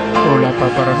哦，拉巴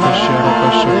巴拉克西亚拉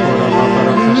巴索库拉巴巴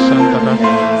拉克山达拉，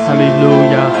哈利路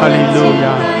亚，哈利路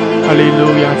亚，哈利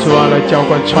路亚，主啊，来浇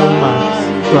灌充满，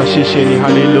主啊，谢谢你，哈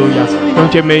利路亚，用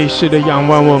姐妹式的仰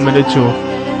望我们的主。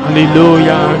哈利路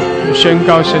亚！宣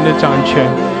告神的掌权，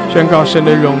宣告神的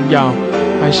荣耀。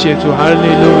感谢主，哈利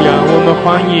路亚！我们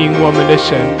欢迎我们的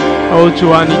神。哦，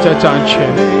主啊，你在掌权，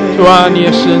主啊，你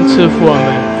也施恩赐福我们。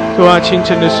主啊，清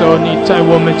晨的时候，你在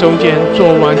我们中间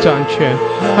做完掌权。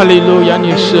哈利路亚！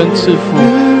你也施恩赐福。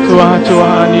主啊，主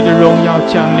啊，你的荣耀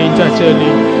降临在这里。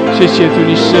谢谢主，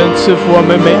你施恩赐福我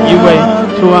们每一位。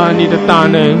主啊，你的大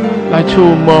能来触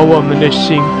摸我们的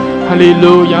心。哈利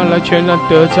路亚！来全然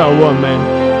得着我们。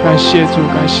感谢主，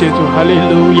感谢主，哈利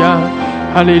路亚，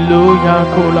哈利路亚，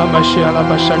库拉玛西亚拉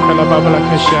巴沙卡拉巴巴拉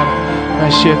克西亚，感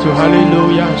谢主，哈利路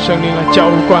亚，圣灵来浇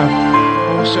灌，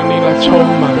圣灵来充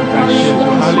满，感谢主，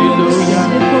哈利路亚，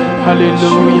哈利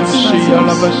路亚，西亚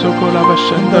拉巴索库拉巴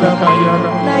山达拉卡亚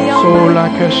拉，哦拉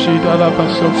克西达拉巴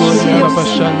索库亚拉巴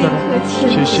山达拉，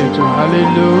谢谢主，哈利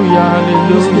路亚，哈利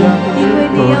路亚，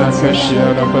哦拉克西亚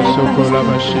拉巴索库拉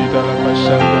巴西达拉巴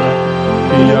山达拉。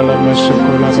伊亚拉玛苏库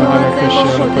拉巴哈拉克西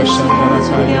亚拉巴山达拉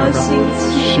卡亚拉，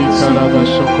西卡拉巴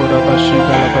苏库拉巴西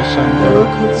达拉巴山达拉，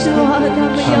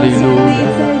哈利路亚。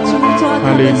主啊，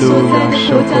他们所在的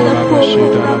国家的破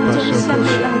口当中向你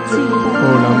来敬拜。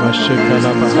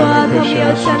主啊，他们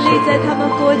要站立在他们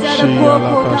国家的破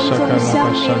口当中向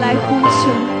你来呼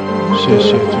求。主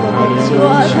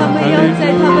啊，他们要在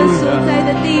他们所在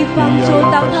的地方，主，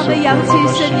当他们扬起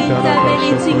声音赞美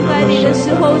你、敬拜你的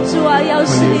时候，主啊，要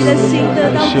使你的心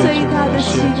得到最大的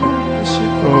喜乐。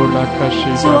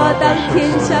主啊，当天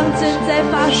上正在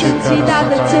发生极大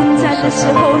的征战的时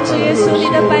候，主耶稣，你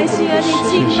的百姓啊，你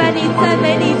敬拜你、赞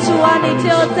美你，主啊，你就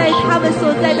要在他们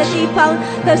所在的地方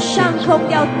的上空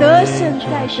要得胜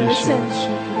再得胜。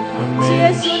主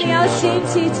耶稣，你要兴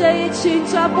起这一群，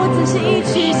主啊，不只是一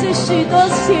群，是许多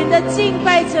群的敬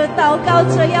拜者、祷告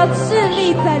者，要致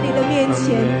力在你的面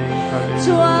前。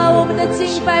主啊，我们的敬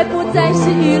拜不再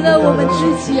是娱乐我们自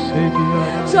己，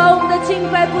主啊，我们的敬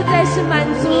拜不再是满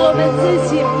足我们自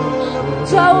己，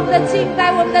主啊，我们的敬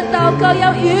拜、我们的祷告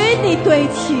要与你对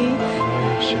齐。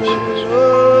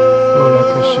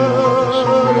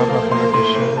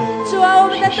主啊，我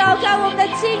们的祷告、我们的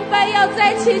敬拜要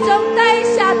在其中带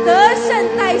下得胜、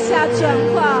带下转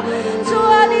化。主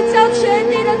啊，你叫全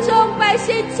地的众百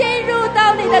姓进入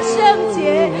到你的圣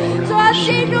洁，主啊，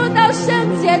进入到圣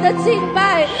洁的敬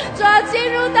拜，主啊，进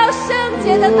入到圣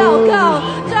洁的祷告，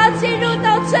主啊，进入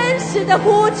到真实的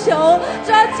呼求，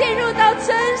主啊，进入到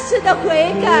真实的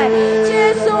悔改。主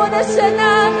耶稣，我的神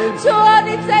啊，主啊，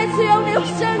你再次用你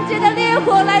圣洁的烈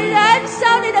火来燃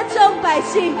烧你的众百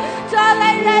姓，主啊，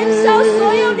来燃烧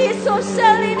所有你所设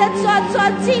立的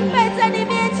敬拜在你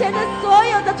面前的所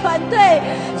有的团队。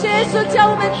主耶稣，叫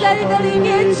我们在你的里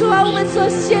面，主啊，我们所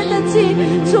献的祭，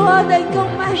主啊，能够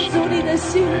满足你的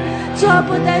心，主啊，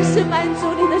不但是满足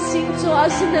你的心，主啊，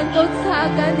是能够擦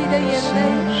干你的眼泪，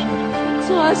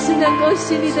主啊，是能够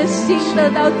使你的心得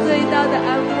到最大的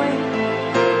安慰。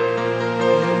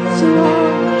主啊，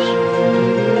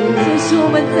这是我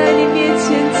们在你面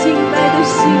前敬拜的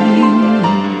心意，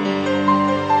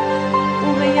我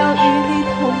们要与你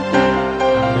同在。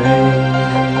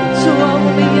主啊，我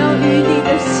们要与你的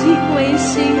心为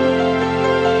心。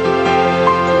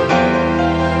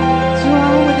主啊，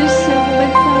我的神，我们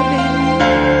赞美你。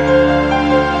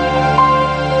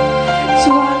主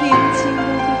啊，炼净我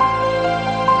们，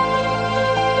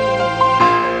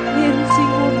炼净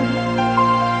我们，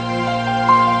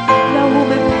让我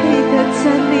们配得站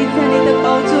立在你的宝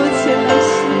座前来侍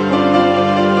奉你。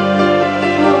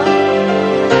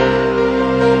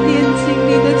炼净你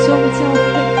的众教会，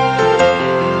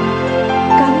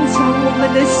我们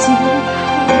的心，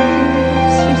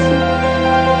谢谢，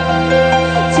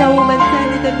叫我们在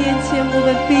你的面前，我们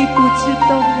必不致动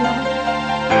摇，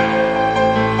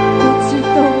不致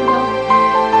动摇，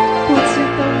不致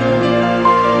动摇。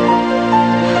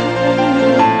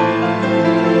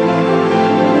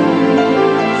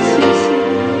谢谢，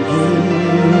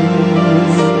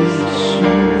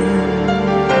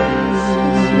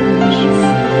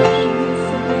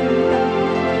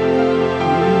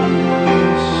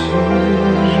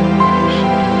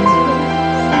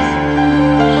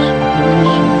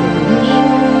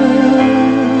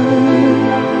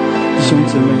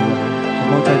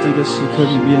这个时刻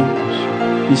里面，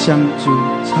你向主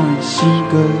唱新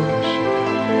歌，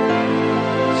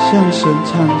向神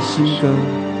唱新歌，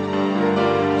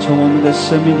从我们的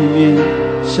生命里面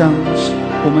向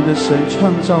我们的神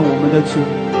创造我们的主，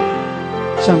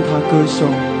向他歌颂。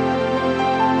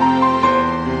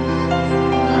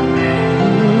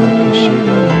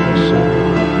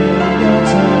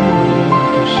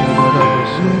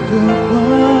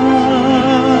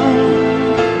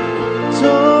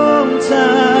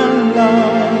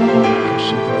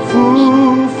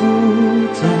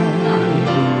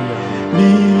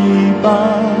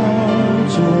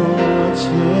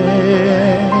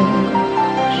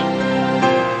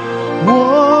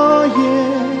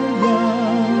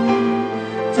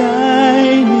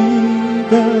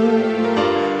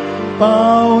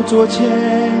做前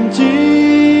进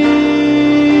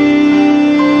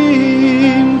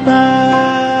拜，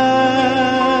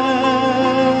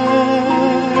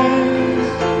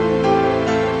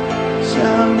向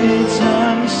你唱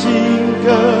新歌，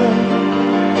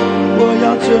我要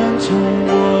尊崇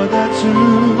我的主。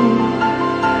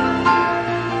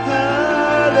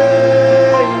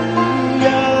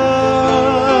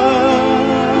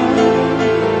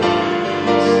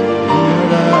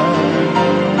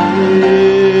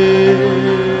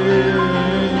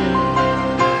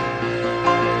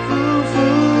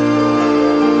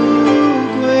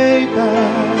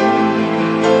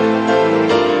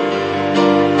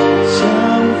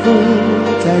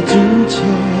主前，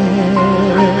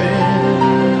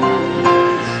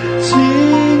亲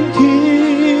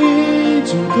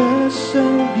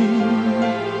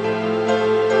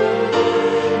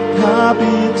他必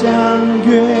将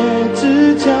约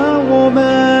指教我们，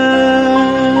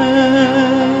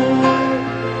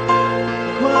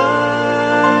快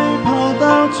跑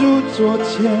到主座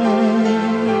前，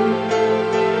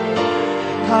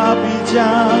他必将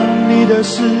你的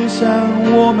事向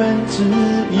我们指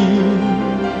引，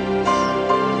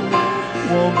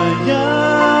我们要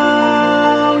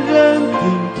认定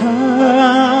他，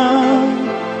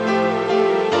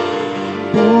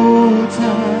不再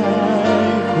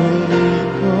回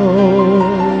头。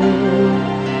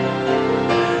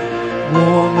我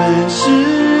们是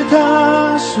他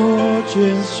所拣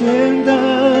选的，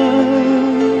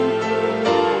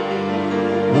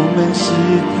我们是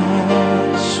他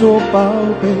所宝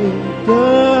贝的。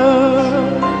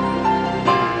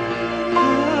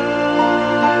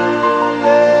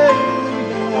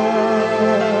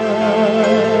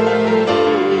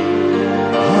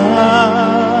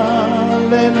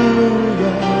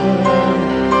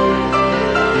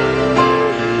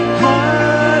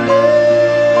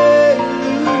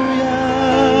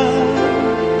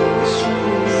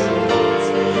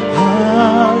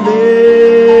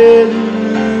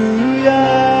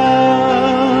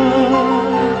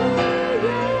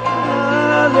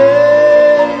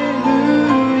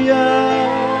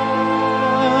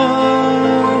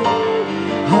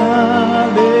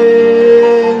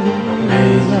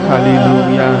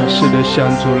是的，向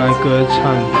主来歌唱，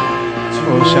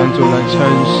向主来称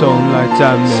颂，来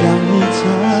赞美。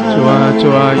主啊，主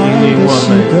啊，引领我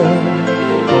们，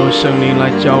圣灵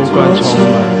来浇灌充满。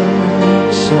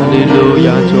哈利路亚，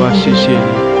主啊，谢谢你，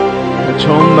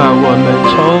充满我们，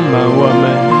充满我们。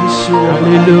哈利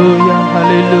路亚，哈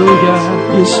利路亚，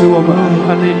也是我们爱，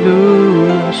哈利路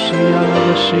亚，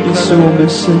也是我们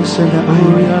深深的爱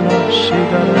你。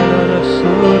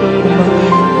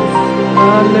哈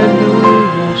利路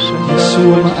亚。也是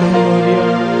我们爱你，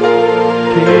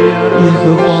耶和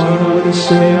华我的神，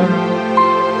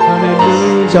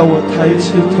叫我抬起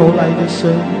头来的神，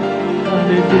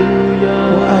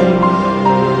我爱你。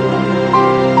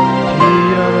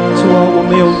主啊，我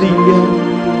没有力量，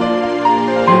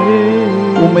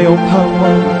我没有盼望，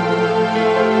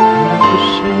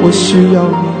我需要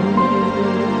你，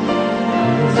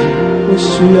我需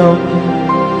要你。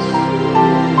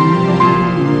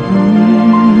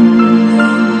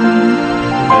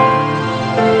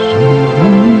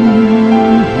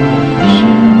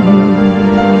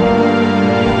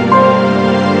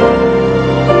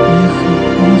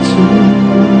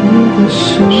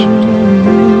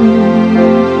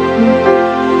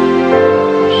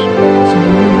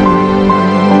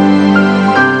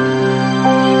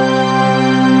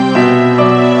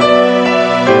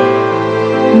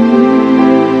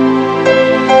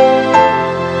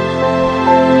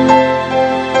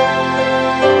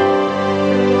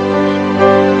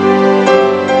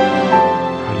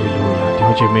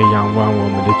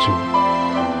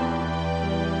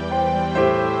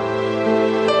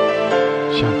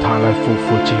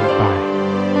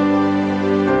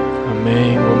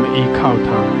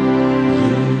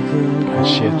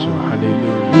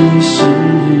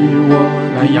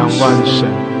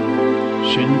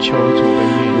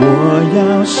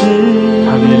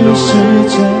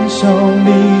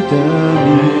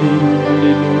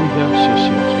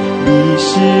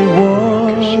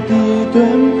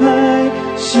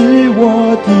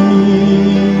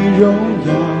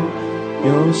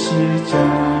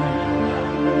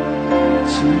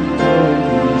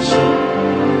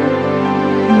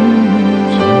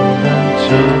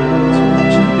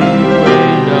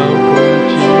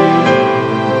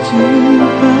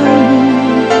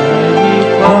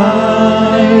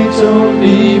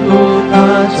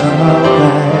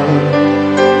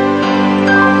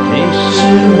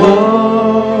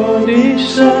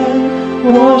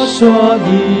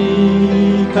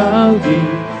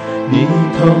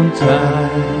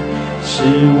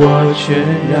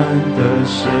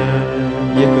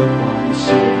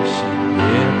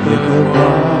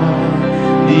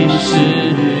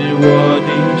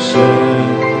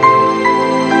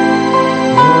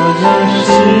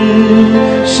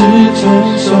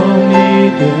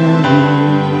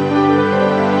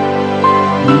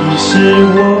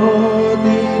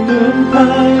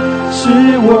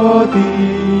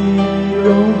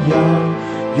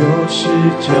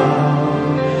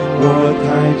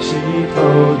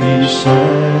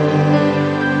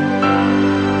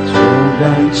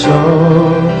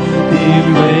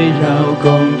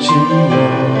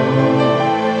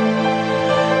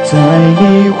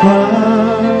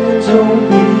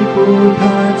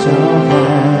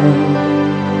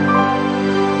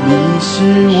是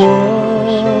我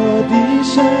的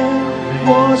神，我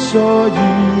所依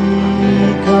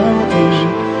靠的，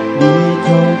你同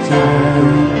在，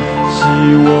是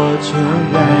我全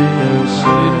然的神。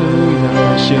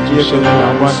感谢主，神的仰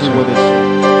望是我的神。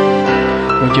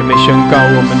弟兄姐妹宣告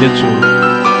我们的主，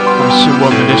他是我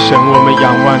们的神，我们仰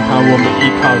望他，我们依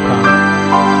靠他。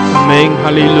阿门，哈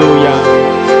利路亚，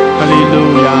哈利路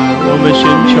亚，我们寻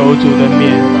求主的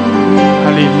面，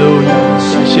哈利路亚，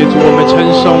感谢主，我们称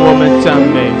颂，我们赞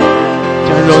美，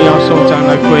将荣耀颂赞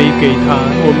来归给他，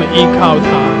我们依靠他。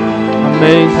阿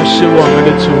门，他是我们的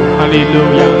主，哈利路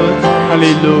亚，哈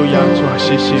利路亚，主啊，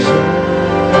谢谢你，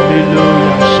哈利路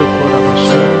亚，是我的神，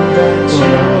我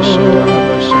要是的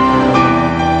神，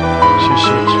谢谢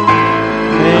主，哈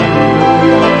利路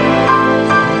亚。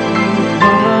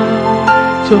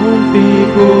总比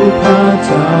不怕遭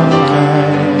害，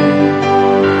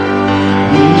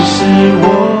你是我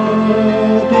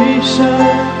的神，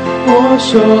我所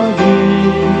依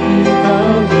靠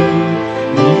的，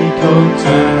你同在，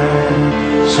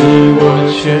是我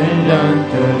全然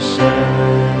的神。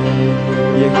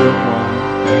耶和华，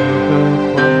耶和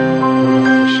华，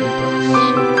是的，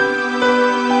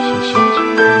谢谢主，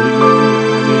哈利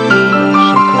路亚，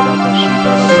是的，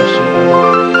是的，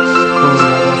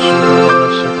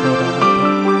是的。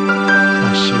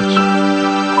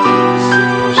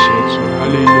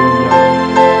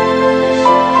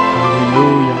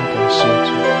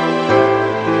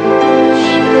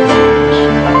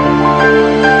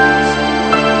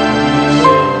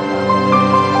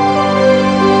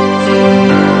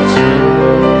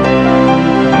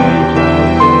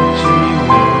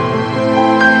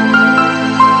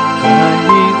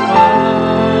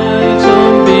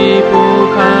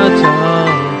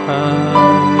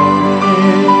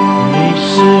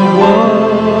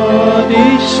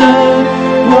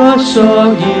所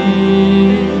依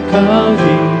靠的，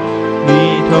你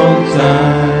同在，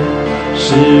是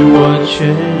我全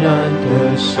然的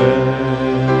神。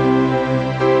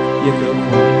耶和华，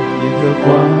耶和华，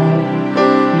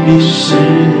你是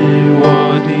我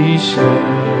的神，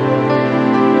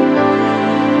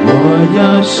我要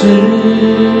时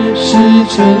时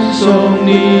称颂你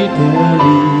的名。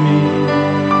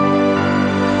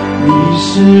你是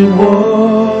我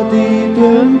的盾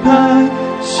牌，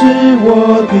是我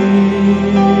的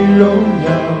荣耀，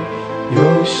有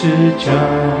时叫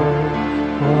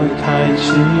我抬起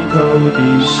头的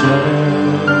神。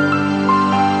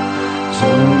纵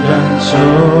然仇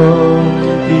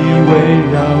敌围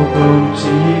绕攻击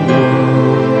我，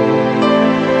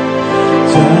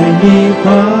在你怀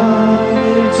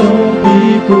中必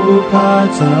不怕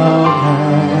遭害。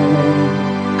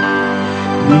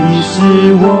你是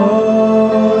我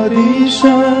的神，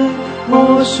我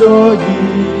所依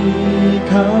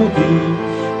靠的，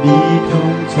你同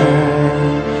在，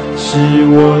是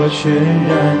我全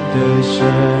然的神。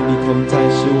你同在，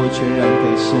是我全然的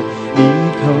神。你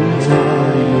同在，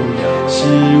是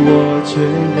我全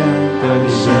然的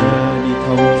神。你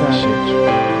同在，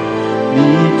你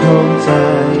同在，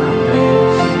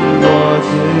是我全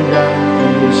然的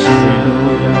神。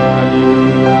哈利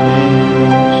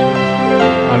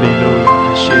路亚，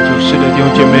感谢主，是的，弟兄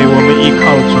姐妹，我们依靠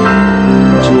主，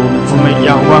我们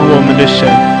仰望我们的神。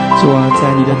主啊，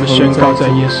在你的我们宣告在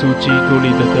耶稣基督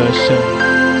里的得胜。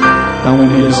当我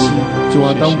们的心，主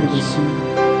啊，当我们的心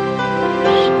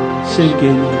献给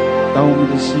你，当我们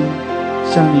的心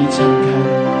向你敞开，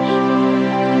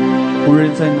无论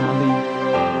在哪里，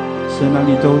神啊，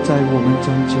你都在我们中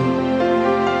间。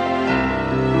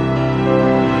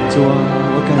主啊，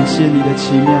我感谢你的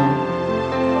奇妙，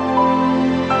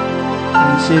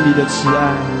感谢你的慈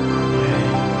爱。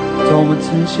主啊，我们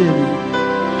称谢你。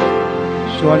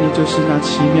主啊，你就是那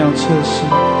奇妙测试，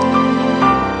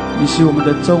你是我们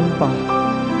的中保，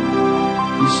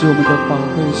你是我们的保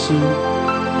惠师。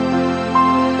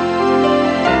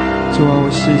主啊，我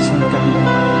时常感恩。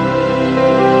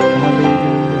哈利路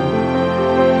亚，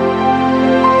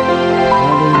哈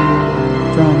利路亚，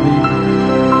赞美你。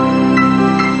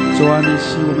主啊，你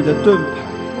是我们的盾牌。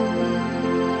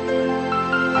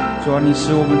主啊，你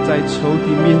使我们在仇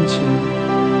敌面前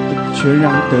全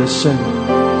然得胜。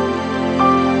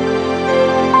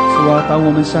主啊，当我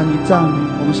们向你赞美，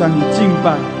我们向你敬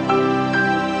拜，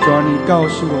主啊，你告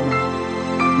诉我们，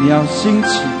你要兴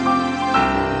起，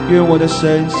愿我的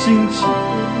神兴起。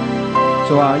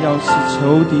主啊，要使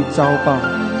仇敌遭报。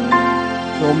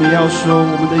主，我们要说，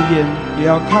我们的眼也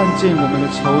要看见我们的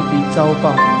仇敌遭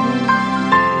报。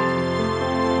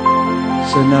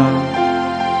神啊，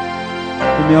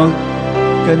我们要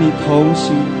跟你同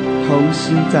行，同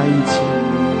心在一起。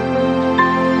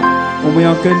我们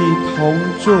要跟你同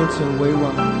作者为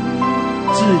王，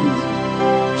治理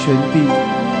全地。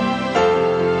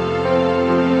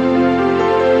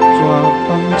主啊，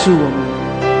助我们，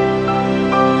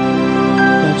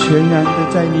要全然的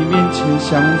在你面前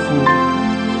降服。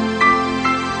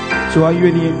主啊，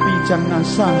愿你也必将那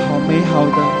上好美好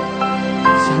的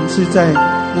赏赐在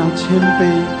那谦卑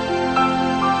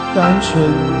单纯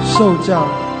受教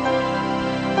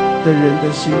的人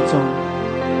的心中。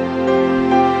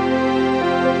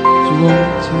主啊，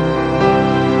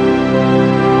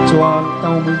主啊，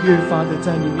当我们越发的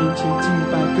在你面前敬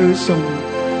拜歌颂你，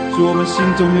主，我们心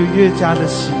中就越加的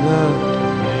喜乐。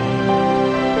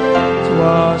主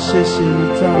啊，谢谢你，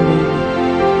赞美你，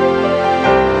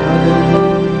哈利路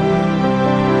亚。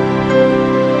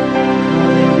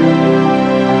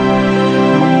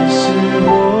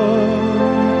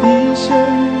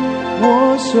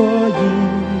所依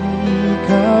靠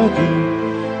的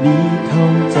你同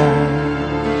在，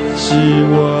是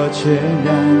我全然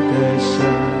的神。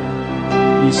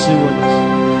你是我的神，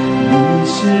你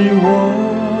是我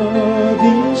的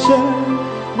神，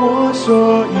我所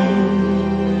依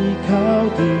靠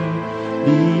的你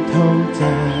同在，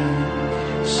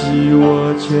是我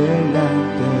全然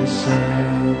的神。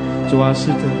主啊，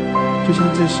是的，就像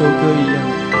这首歌一样，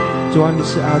主啊，你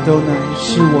是阿多乃，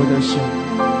是我的神。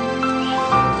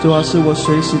主啊，是我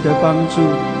随时的帮助，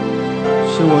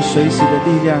是我随时的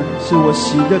力量，是我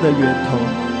喜乐的源头。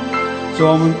主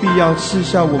啊，我们必要斥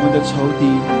笑我们的仇敌，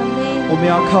我们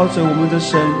要靠着我们的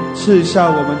神斥笑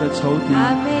我们的仇敌。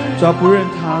主啊，不论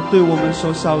他对我们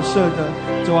所扫射的，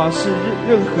主啊，是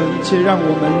任何一切让我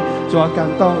们主啊感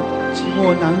到寂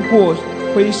寞、难过、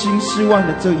灰心、失望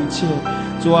的这一切，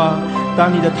主啊，当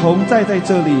你的同在在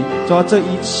这里，主啊，这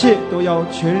一切都要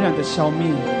全然的消灭，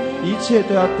一切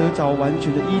都要得着完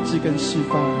全的医治跟释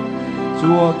放。主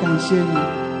啊，感谢你。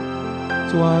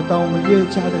主啊，当我们越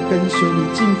加的跟随你、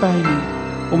敬拜你，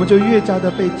我们就越加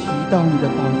的被提到你的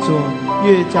宝座，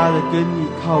越加的跟你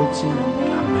靠近。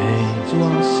主啊，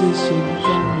谢谢你，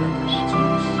赞美你。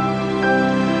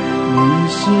你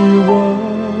是我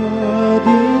的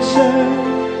神，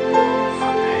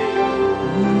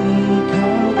依靠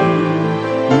的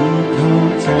你同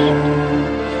在，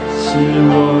是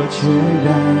我全然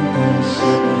的神。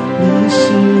你是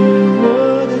我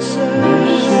的神，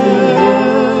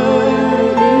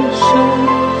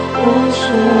我所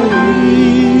依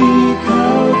靠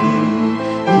的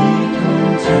你同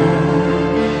在，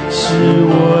是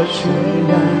我全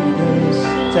然的神。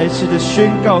再次的宣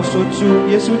告说，主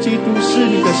耶稣基督是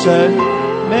你的神。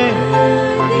阿们。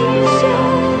哈利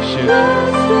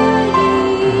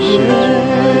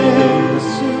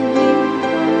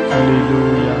路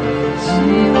亚。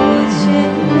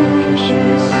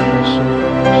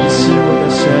你是我的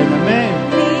神，阿们。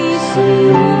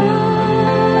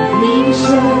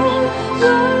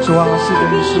主啊，是的，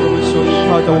你是我们所依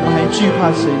靠的，我们还惧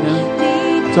怕谁呢？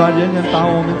主啊，人能把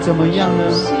我们怎么样呢？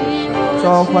主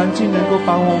啊，环境能够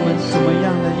把我们怎么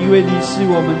样呢？因为你是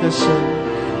我们的神。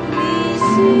你是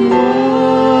我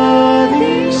的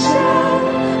神，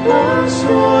我所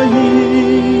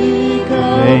依靠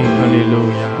的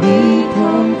你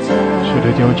同在，是的，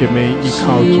弟兄姐妹，依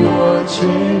靠主，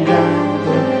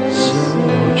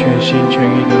全心全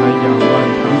意的来仰望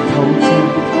他，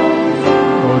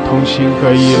同心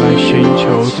合意来寻求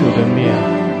主的面。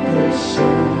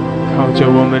靠着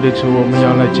我们的主，我们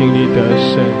要来经历得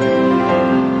胜。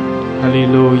哈利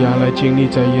路亚，来经历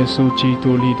在耶稣基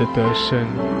督里的得胜，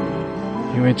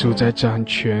因为主在掌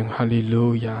权。哈利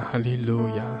路亚，哈利路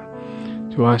亚。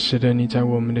主啊，是的，你在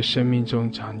我们的生命中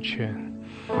掌权。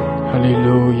哈利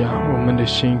路亚，我们的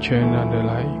心全然的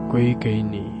来归给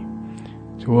你。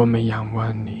主，我们仰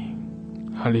望你。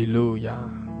哈利路亚，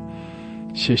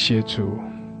谢谢主。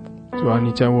主啊，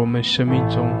你在我们生命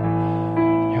中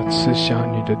要赐下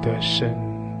你的得胜。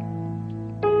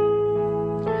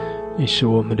你是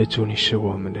我们的主，你是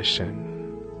我们的神。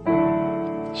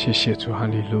谢谢主，哈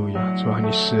利路亚。主啊，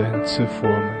你施恩赐福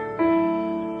我们，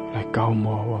来膏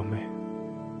抹我们，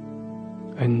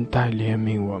恩待怜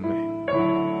悯我们。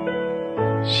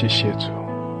谢谢主，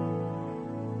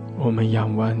我们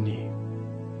仰望你，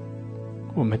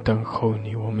我们等候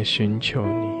你，我们寻求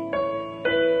你。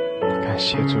感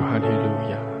谢主，哈利路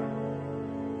亚，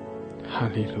哈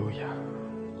利路亚。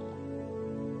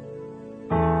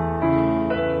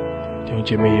弟兄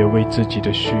姐妹也为自己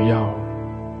的需要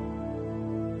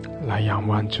来仰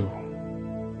望主，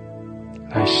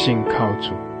来信靠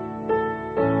主。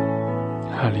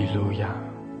哈利路亚，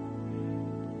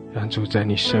让主在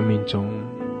你生命中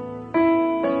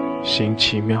行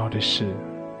奇妙的事，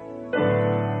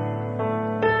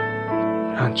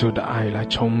让主的爱来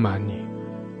充满你，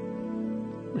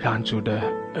让主的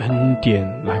恩典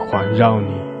来环绕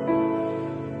你。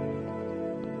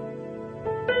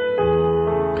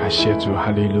感谢主，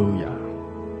哈利路亚，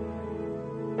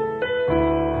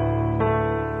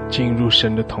进入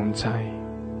神的同在，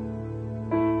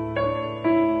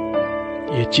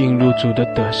也进入主的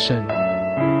得胜。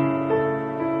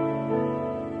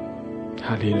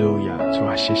哈利路亚，主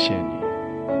啊，谢谢你，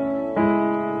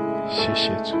谢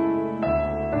谢主。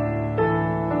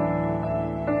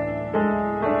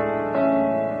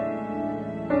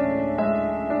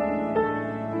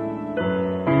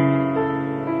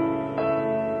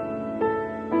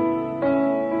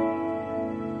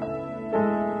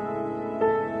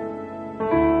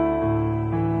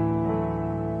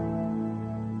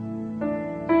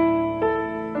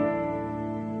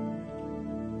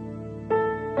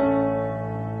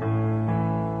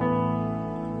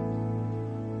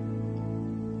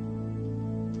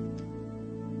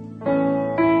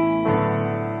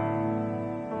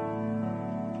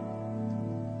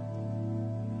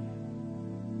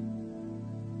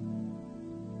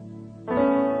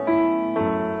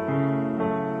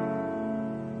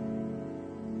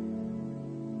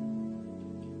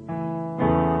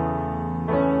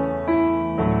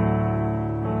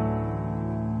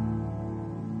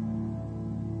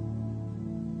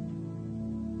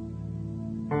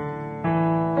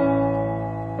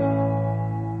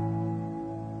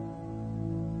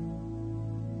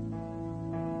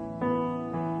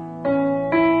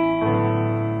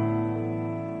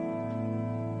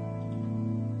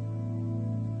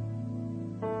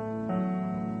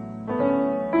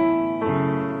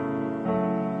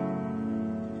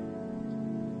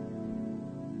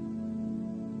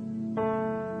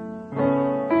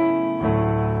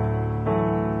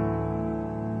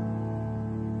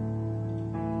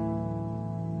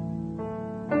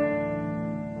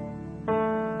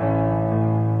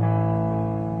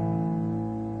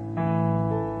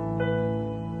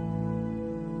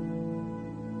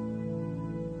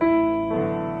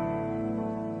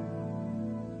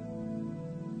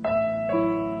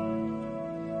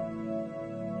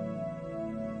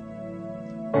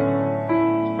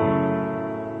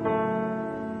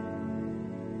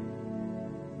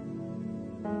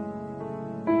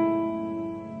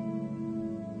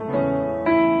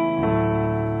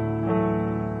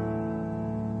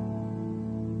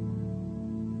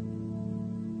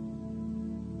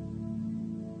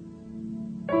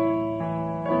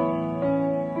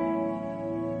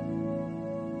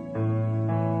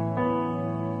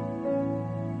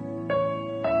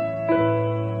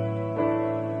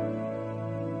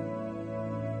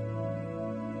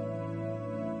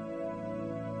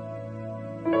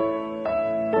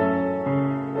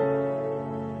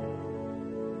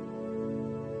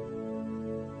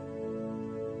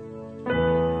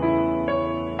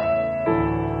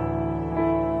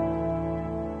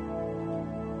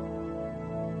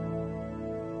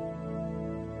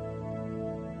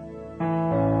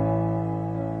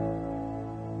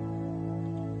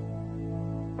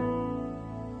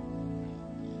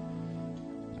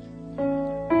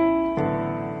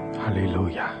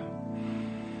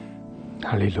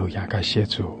哈利路亚，感谢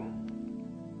主。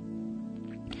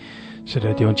是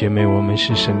的，弟兄姐妹，我们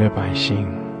是神的百姓，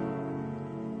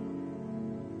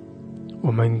我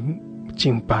们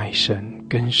敬拜神，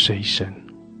跟随神，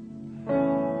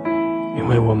因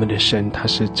为我们的神他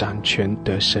是掌权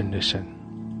得胜的神，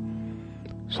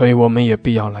所以我们也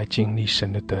必要来经历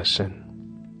神的得胜，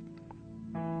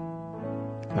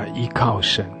来依靠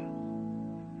神，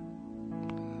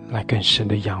来更深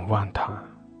的仰望他，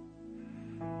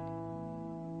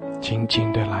紧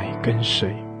紧的来跟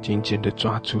随，紧紧的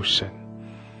抓住神。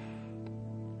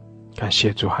感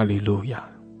谢主，哈利路亚！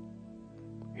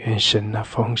愿神那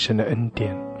丰盛的恩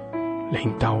典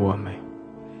领导我们，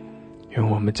愿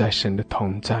我们在神的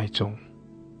同在中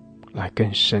来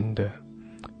更深的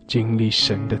经历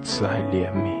神的慈爱怜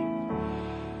悯。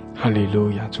哈利路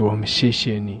亚！主，我们谢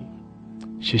谢你，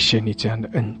谢谢你这样的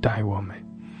恩待我们。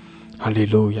哈利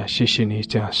路亚！谢谢你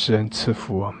这样施恩赐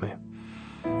福我们。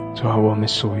主啊，我们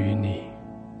属于你，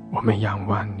我们仰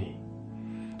望你，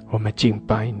我们敬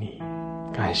拜你。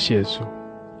感谢主，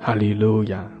哈利路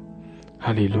亚，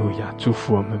哈利路亚！祝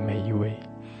福我们每一位，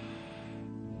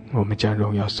我们将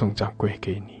荣耀颂赞归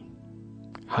给你。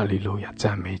哈利路亚，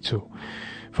赞美主，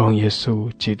奉耶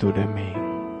稣基督的名，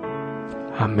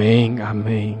阿们，阿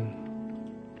们，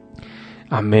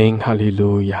阿们！哈利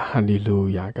路亚，哈利路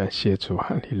亚！感谢主，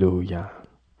哈利路亚，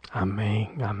阿们，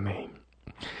阿们！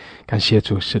感谢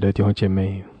主，是的，弟兄姐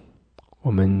妹，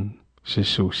我们是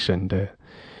属神的，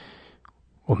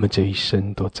我们这一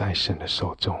生都在神的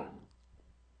手中，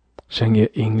神也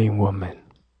引领我们，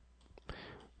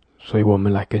所以我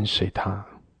们来跟随他，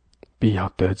必要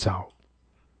得着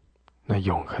那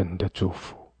永恒的祝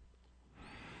福。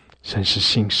神是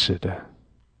信实的，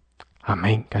阿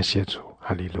们！感谢主，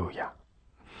哈利路亚。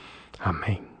阿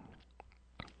们。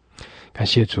感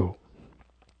谢主。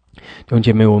弟兄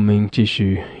姐妹，我们继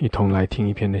续一同来听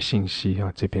一篇的信息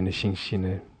啊。这篇的信息呢，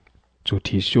主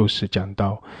题就是讲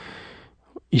到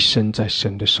一生在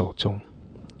神的手中，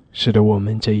使得我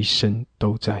们这一生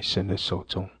都在神的手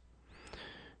中。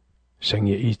神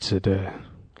也一直的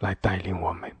来带领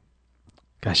我们。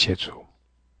感谢主，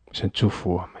神祝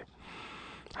福我们。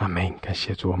阿们。感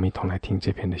谢主，我们一同来听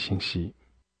这篇的信息。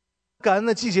感恩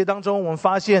的季节当中，我们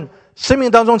发现生命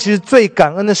当中其实最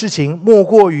感恩的事情，莫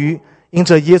过于因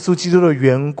着耶稣基督的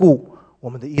缘故，我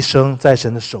们的一生在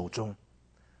神的手中。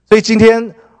所以今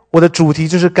天我的主题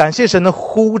就是感谢神的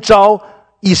呼召，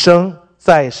一生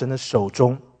在神的手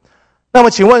中。那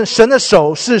么请问神的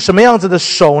手是什么样子的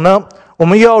手呢？我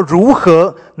们又要如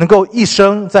何能够一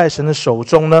生在神的手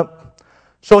中呢？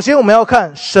首先我们要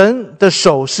看神的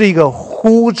手是一个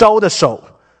呼召的手，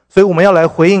所以我们要来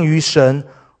回应于神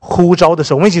呼召的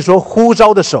手。我们一起说呼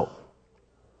召的手。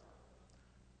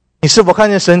你是否看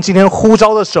见神今天呼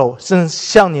召的手正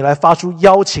向你来发出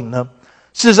邀请呢？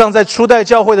事实上在初代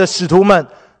教会的使徒们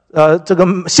这个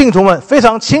信徒们非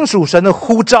常清楚神的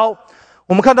呼召。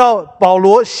我们看到保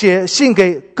罗写信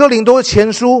给哥林多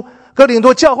前书哥林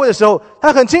多教会的时候，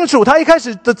他很清楚，他一开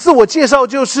始的自我介绍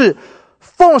就是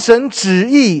奉神旨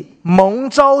意蒙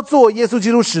召做耶稣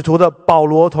基督使徒的保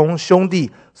罗同兄弟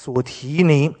所提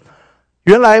尼。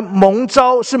原来蒙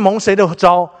召是蒙谁的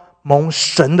召？蒙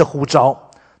神的呼召。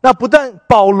那不但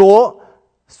保罗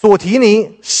所提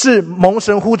尼是蒙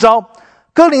神呼召，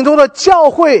哥林多的教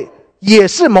会也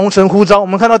是蒙神呼召。我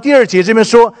们看到第2节这边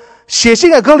说，写信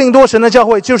给哥林多神的教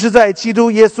会，就是在基督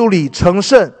耶稣里成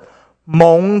圣，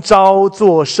蒙召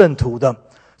做圣徒的。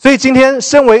所以今天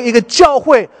身为一个教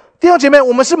会，弟兄姐妹，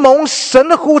我们是蒙神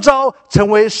的呼召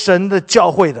成为神的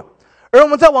教会的。而我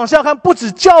们再往下看，不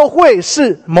止教会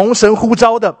是蒙神呼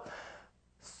召的，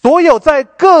所有在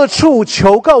各处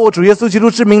求告我主耶稣基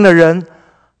督之名的人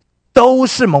都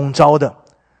是蒙召的。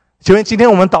请问今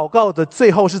天我们祷告的最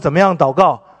后是怎么样祷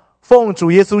告？奉主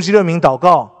耶稣基督的名祷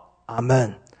告，阿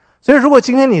们。所以如果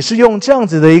今天你是用这样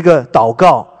子的一个祷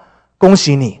告，恭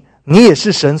喜你，你也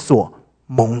是神所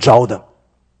蒙召的，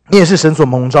你也是神所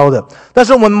蒙召的。但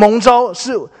是我们蒙召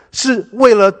是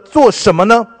为了做什么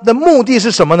呢？的目的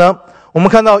是什么呢？我们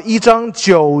看到1章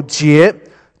9节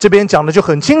这边讲的就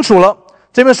很清楚了。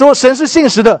这边说，神是信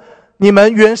实的，你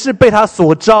们原是被他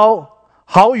所召，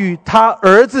好与他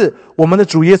儿子我们的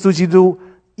主耶稣基督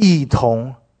一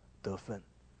同得分。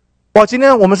哇，今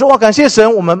天我们说，哇，感谢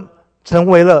神，我们成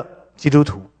为了基督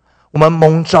徒，我们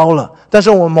蒙召了。但是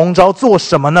我们蒙召做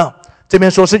什么呢？这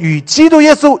边说是与基督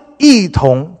耶稣一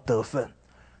同得分。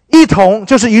一同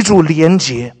就是与主连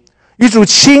结，与主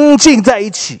亲近在一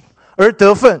起，而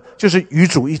得分就是与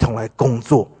主一同来工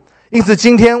作。因此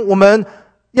今天我们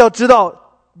要知道，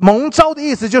蒙召的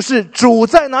意思就是主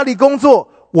在哪里工作，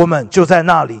我们就在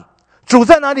那里；主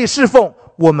在哪里侍奉，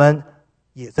我们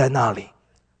也在那里。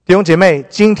弟兄姐妹，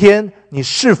今天你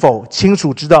是否清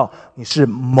楚知道你是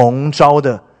蒙召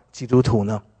的基督徒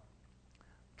呢？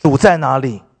主在哪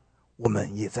里，我们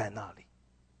也在那里，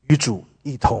与主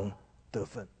一同得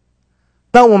分。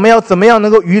那我们要怎么样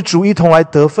能够与主一同来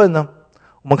得分呢？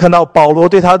我们看到保罗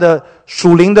对他的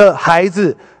属灵的孩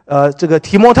子这个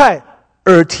提摩太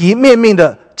耳提面命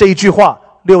的这一句话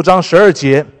，6章12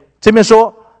节这边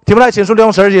说，提摩太前书6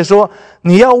章12节说，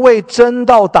你要为真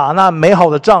道打那美好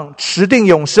的仗，持定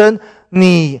永生，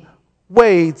你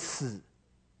为此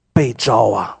被召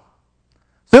啊。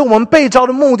所以我们被召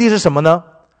的目的是什么呢？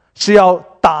是要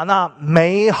打那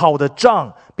美好的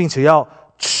仗，并且要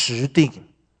持定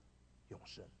永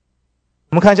生。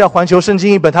我们看一下环球圣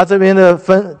经译本，他们这边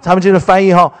的翻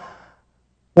译哈，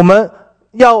我们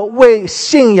要为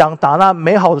信仰打那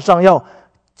美好的仗，要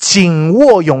紧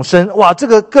握永生。哇，这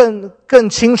个更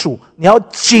清楚，你要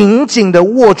紧紧的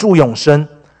握住永生。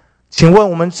请问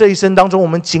我们这一生当中，我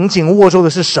们紧紧握住的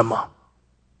是什么？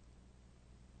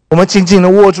我们紧紧的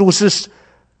握住是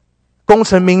功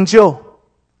成名就，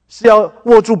是要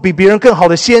握住比别人更好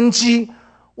的先机，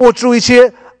握住一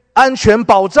些安全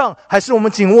保障，还是我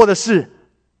们紧握的是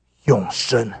永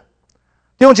生？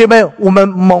弟兄姐妹，我们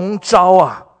蒙召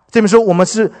啊，这边说我们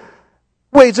是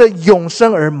为这永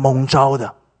生而蒙召的。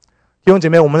弟兄姐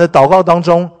妹，我们的祷告当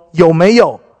中有没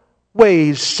有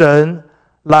为神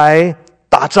来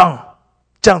打仗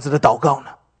这样子的祷告呢？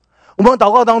我们的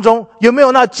祷告当中有没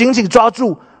有那紧紧抓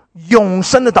住永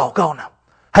生的祷告呢？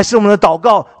还是我们的祷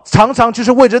告常常就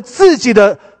是为着自己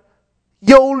的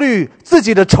忧虑、自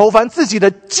己的愁烦、自己的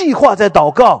计划在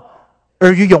祷告，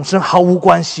而与永生毫无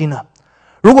关系呢？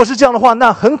如果是这样的话，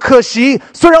那很可惜，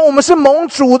虽然我们是蒙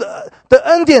主的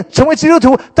恩典成为基督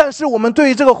徒，但是我们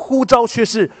对于这个呼召却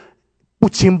是不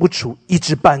清不楚，一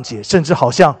知半解，甚至好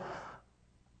像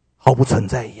毫不存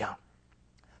在一样。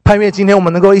盼愿今天我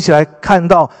们能够一起来看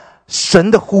到神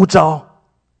的呼召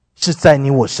是在你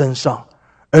我身上，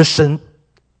而神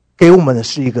给我们的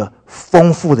是一个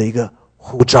丰富的一个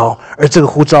呼召，而这个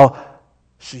呼召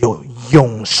是有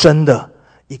永生的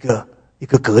一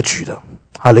个格局的。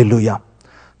哈利路亚。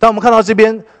当我们看到这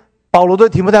边保罗对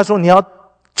提摩太说，你要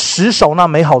持守那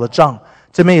美好的仗，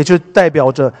这边也就代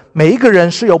表着每一个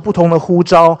人是有不同的呼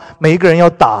召，每一个人要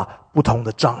打不同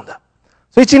的仗的。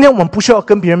所以今天我们不需要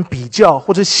跟别人比较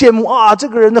或者羡慕啊，这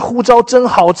个人的呼召真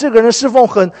好，这个人的侍奉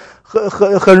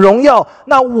很荣耀，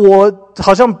那我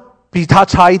好像比他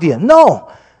差一点。 No，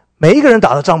 每一个人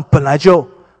打的仗本来就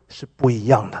是不一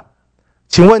样的。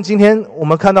请问今天我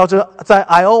们看到这在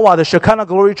Iowa 的 Shekinah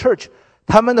Glory Church，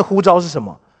 他们的呼召是什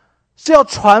么？是要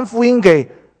传福音给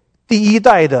第一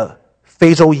代的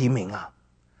非洲移民啊。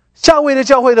夏威夷的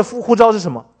教会的呼召是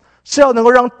什么？是要能够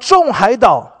让众海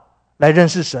岛来认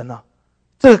识神啊。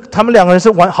这他们两个人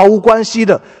是毫无关系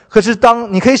的。可是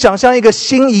当你可以想象一个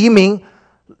新移民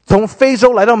从非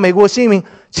洲来到美国，新移民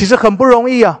其实很不容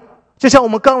易啊。就像我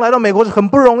们刚来到美国是很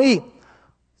不容易。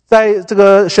在这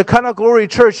个 Shekinah Glory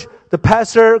Church 的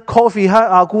Pastor Coffee 和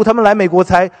阿姑他们来美国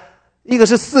才一个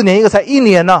是4年，一个才1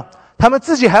年啊，他们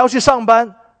自己还要去上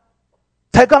班，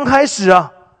才刚开始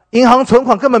啊，银行存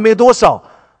款根本没多少。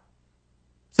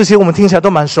这些我们听起来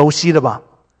都蛮熟悉的吧？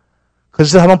可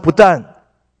是他们不但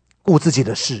顾自己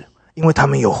的事，因为他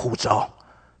们有呼召，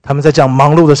他们在这样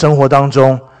忙碌的生活当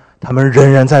中，他们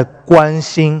仍然在关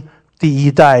心第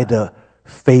一代的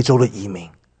非洲的移民。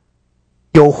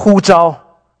有呼召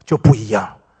就不一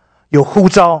样，有呼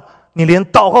召你连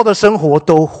祷告的生活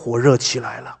都火热起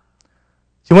来了。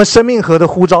请问生命河的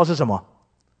呼召是什么？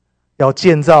要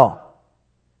建造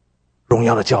荣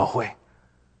耀的教会。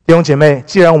弟兄姐妹，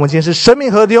既然我们今天是生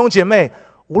命河的弟兄姐妹，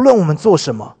无论我们做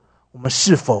什么，我们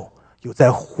是否有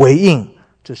在回应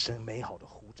这神美好的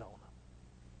呼召呢？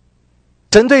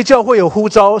神对教会有呼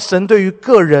召，神对于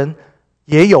个人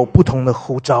也有不同的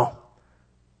呼召。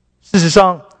事实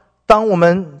上，当我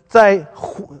们在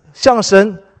向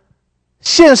神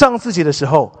献上自己的时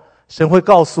候，神会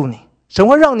告诉你，神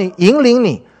会让你引领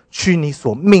你去你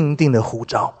所命定的呼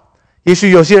召。也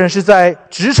许有些人是在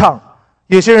职场，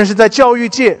有些人是在教育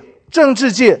界、政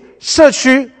治界、社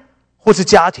区或是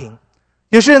家庭，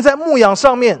有些人在牧养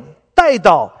上面代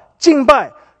祷、敬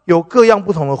拜，有各样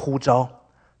不同的呼召。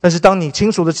但是当你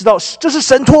清楚的知道这是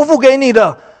神托付给你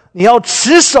的，你要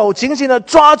持守紧紧的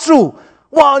抓住，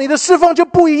哇，你的侍奉就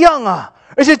不一样啊！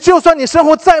而且就算你生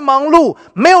活再忙碌，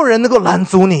没有人能够拦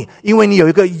阻你，因为你有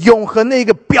一个永恒的一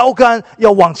个标杆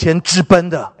要往前直奔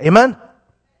的。 Amen。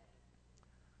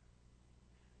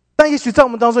 但也许在我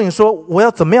们当中，你说我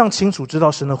要怎么样清楚知道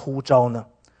神的呼召呢？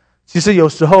其实有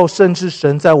时候甚至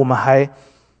神在我们还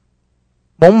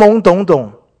懵懵懂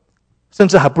懂，甚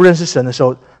至还不认识神的时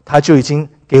候，他就已经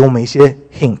给我们一些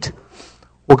hint。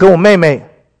 我跟我妹妹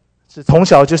是从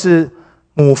小就是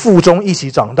母腹中一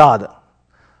起长大的，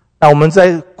那我们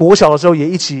在国小的时候也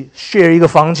一起 share 一个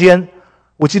房间。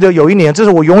我记得有一年，这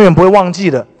是我永远不会忘记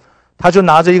的，他就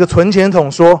拿着一个存钱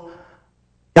筒说，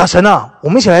亚神啊，我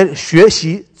们一起来学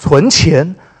习存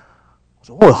钱。我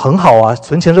说哦，很好啊，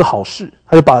存钱是好事。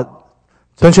他就把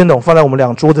存钱筒放在我们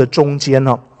两桌子的中间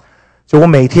呢。就我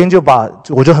每天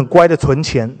我就很乖的存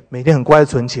钱，每天很乖的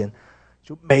存钱。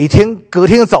就每天隔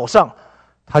天的早上，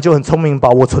他就很聪明，把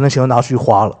我存的钱都拿去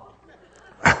花了。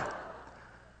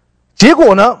结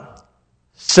果呢，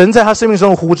神在他生命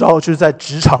中的呼召就是在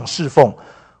职场侍奉，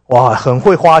哇，很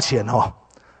会花钱哦。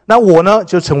那我呢，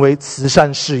就成为慈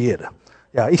善事业的。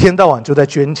呀，一天到晚就在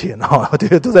捐钱哈，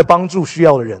对，都在帮助需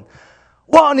要的人。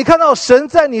哇，你看到神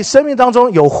在你生命当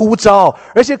中有呼召，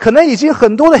而且可能已经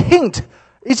很多的 hint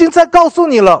已经在告诉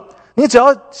你了，你只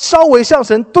要稍微向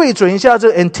神对准一下这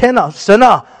个 antenna， 神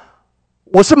啊，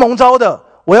我是蒙召的，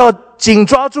我要紧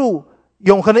抓住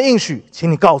永恒的应许，请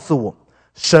你告诉我，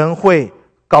神会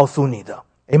告诉你的。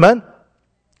 Amen。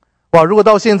 哇，如果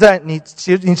到现在你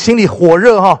心里火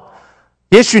热哈，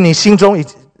也许你心中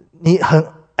你很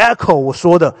echo 我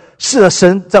说的，是的，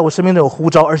神在我身边都有呼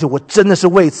召，而且我真的是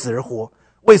为此而活，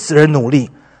为此而努力。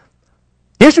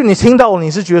也许你听到了，你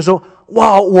是觉得说，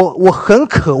哇，我很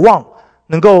渴望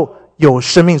能够有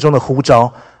生命中的呼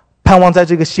召，盼望在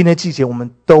这个新的季节，我们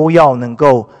都要能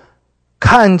够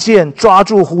看见、抓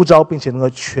住呼召，并且能够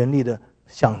全力的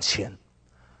向前。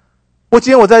今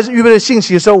天我在预备的信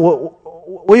息的时候，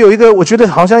我有一个我觉得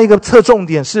好像一个侧重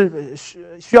点是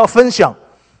需要分享。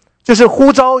就是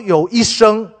呼召有一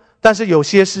生，但是有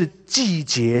些是季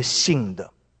节性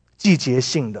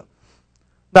的。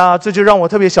那这就让我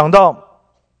特别想到，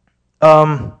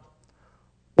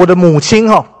我的母亲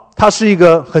她是一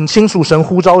个很清楚神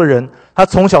呼召的人，她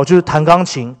从小就是弹钢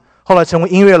琴，后来成为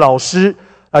音乐老师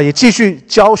也继续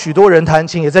教许多人弹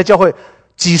琴，也在教会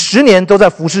几十年都在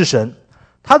服侍神。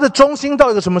她的忠心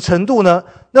到一个什么程度呢？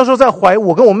那时候在怀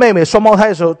我跟我妹妹双胞胎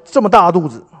的时候，这么大的肚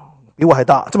子，比我还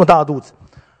大，这么大的肚子。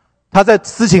她在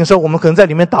私情的时候，我们可能在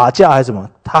里面打架还是什么，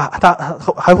她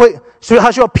还会，所以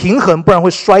她需要平衡，不然会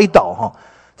摔倒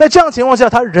在这样的情况下，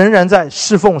她仍然在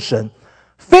侍奉神，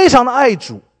非常的爱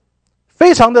主，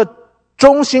非常的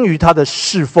忠心于她的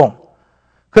侍奉。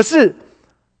可是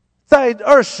在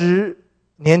20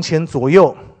年前左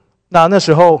右，那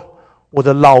时候我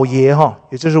的老爷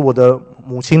也就是我的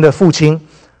母亲的父亲，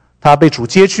他被主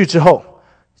接去之后，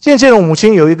渐渐的我母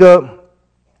亲有一个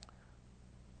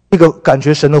感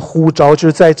觉神的呼召，就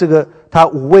是在这个他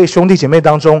5位兄弟姐妹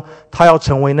当中，他要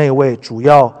成为那位主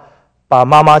要把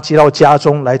妈妈接到家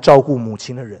中来照顾母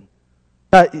亲的人。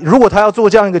那如果他要做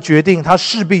这样一个决定，他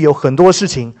势必有很多事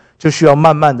情就需要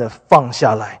慢慢的放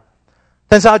下来。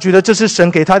但是他觉得这是神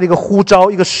给他的一个呼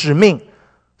召，一个使命，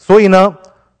所以呢，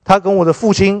他跟我的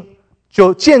父亲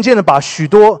就渐渐的把许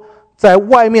多在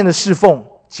外面的侍奉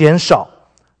减少，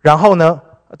然后呢，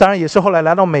当然也是后来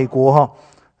来到美国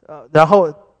然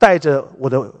后带着我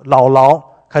的姥姥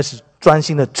开始专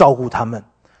心的照顾他们。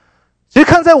其实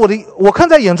我看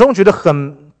在眼中觉得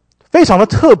非常的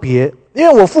特别，因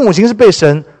为我父母亲是被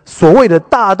神所谓的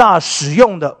大使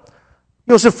用的，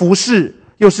又是服侍，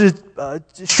又是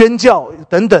宣教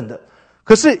等等的，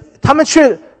可是他们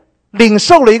却领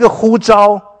受了一个呼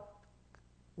召，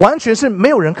完全是没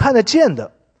有人看得见的。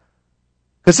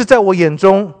可是在我眼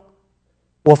中，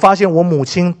我发现我母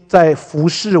亲在服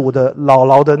侍我的姥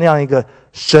姥的那样一个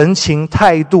神情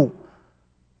态度，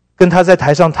跟她在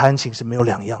台上弹琴是没有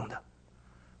两样的。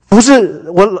服侍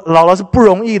我姥姥是不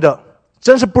容易的，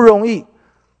真是不容易，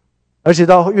而且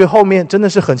到越后面真的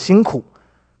是很辛苦。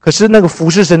可是那个服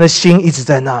侍神的心一直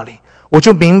在那里，我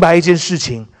就明白一件事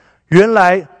情，原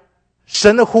来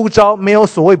神的呼召没有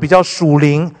所谓比较属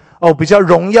灵比较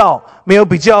荣耀，没有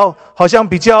比较好像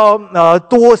比较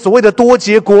多所谓的多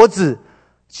结果子，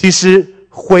其实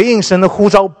回应神的呼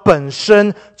召本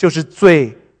身就是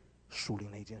最属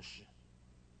灵的一件事。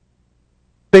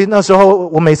所以那时候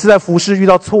我每次在服侍遇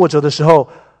到挫折的时候，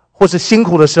或是辛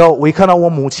苦的时候，我一看到我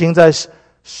母亲在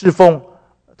侍奉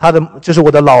她的就是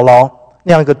我的姥姥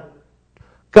那样一个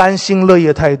甘心乐意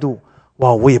的态度，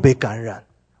哇，我也被感染，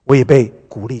我也被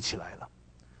鼓励起来了。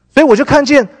所以我就看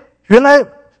见原来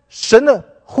神的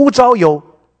呼召有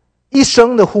一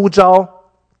生的呼召，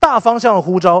大方向的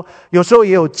呼召，有时候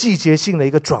也有季节性的一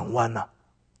个转弯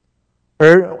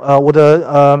而我的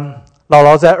姥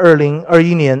姥在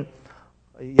2021年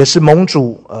也是蒙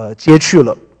主接去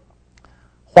了，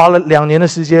花了2年的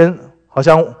时间，好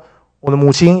像我的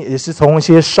母亲也是从一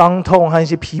些伤痛和一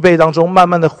些疲惫当中慢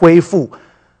慢的恢复。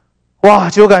哇，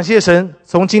就感谢神，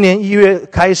从今年1月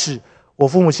开始，我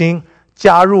父母亲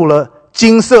加入了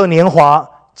金色年华，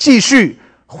继续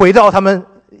回到他们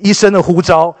一生的呼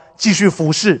召，继续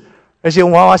服侍。而且我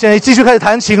妈妈现在继续开始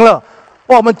弹琴了，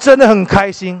哇，我们真的很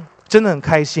开心，真的很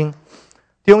开心。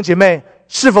弟兄姐妹，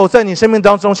是否在你生命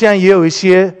当中现在也有一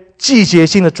些季节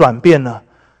性的转变呢？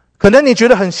可能你觉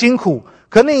得很辛苦，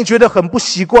可能你觉得很不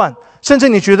习惯，甚至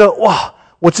你觉得哇，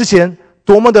我之前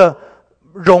多么的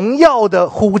荣耀的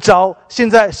呼召，现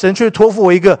在神却托付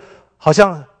我一个好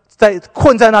像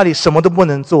困在那里什么都不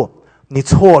能做。你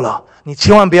错了，你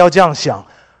千万不要这样想。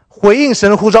回应神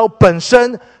的呼召本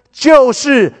身就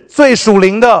是最属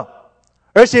灵的，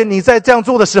而且你在这样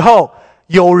做的时候，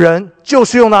有人就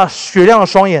是用那雪亮的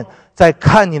双眼在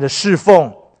看你的侍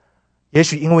奉，也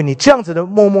许因为你这样子的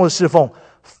默默的侍奉，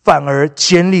反而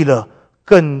建立了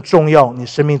更重要，你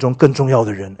生命中更重要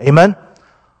的人。 Amen。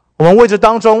 我们为着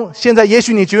当中现在也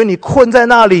许你觉得你困在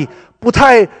那里，不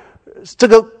太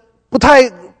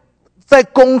在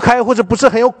公开或者不是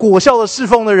很有果效的侍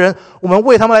奉的人，我们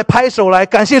为他们来拍手，来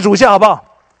感谢主一下好不好？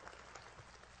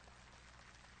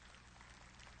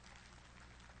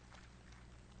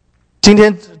今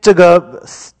天这个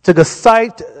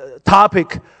side topic，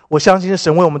 我相信是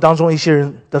神为我们当中一些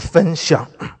人的分享。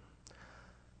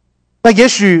那也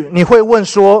许你会问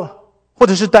说，或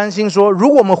者是担心说，如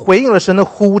果我们回应了神的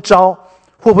呼召，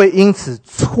会不会因此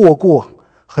错过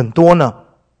很多呢？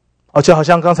就好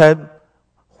像刚才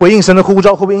回应神的呼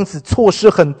召，会不会因此错失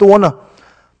很多呢？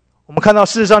我们看到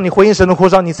事实上你回应神的呼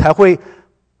召，你才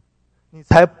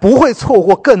不会错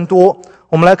过更多。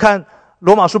我们来看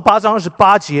罗马书8章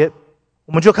28节，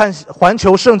我们就看环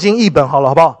球圣经译本好了，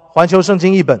好不好？环球圣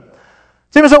经译本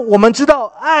这边说，我们知道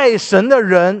爱神的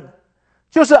人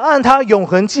就是按他永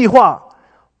恒计划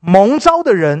蒙召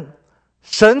的人，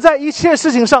神在一切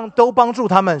事情上都帮助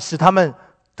他们，使他们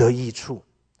得益处。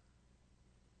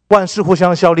万事互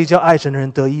相效力，叫爱神的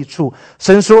人得益处。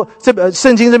神说，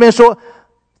圣经这边说，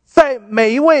在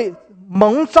每一位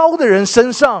蒙召的人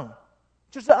身上，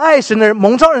就是爱神的人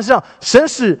蒙召人身上，神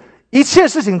使一切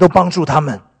事情都帮助他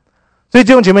们。所以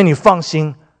弟兄姐妹，你放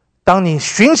心，当你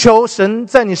寻求神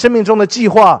在你生命中的计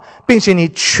划，并且你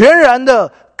全然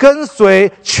的跟随，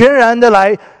全然的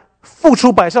来付出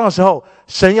摆上的时候，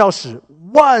神要使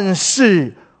万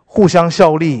事互相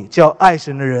效力，叫爱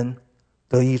神的人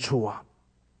得益处啊！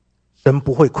神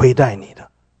不会亏待你的，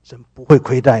神不会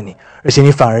亏待你，而且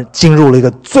你反而进入了一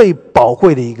个最宝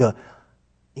贵的一个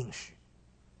应许。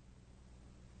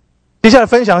接下来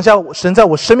分享一下神在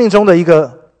我生命中的一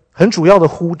个很主要的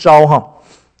呼召哈。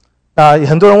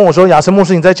很多人问我说，亚森牧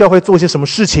师你在教会做些什么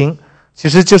事情？其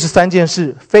实就是3件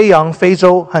事：飞扬、非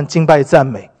洲和敬拜赞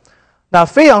美。那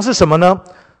飞扬是什么呢？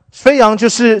飞扬就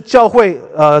是教会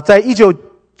在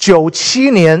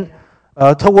1997年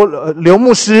透过刘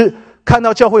牧师看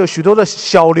到教会有许多的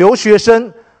小留学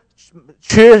生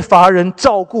缺乏人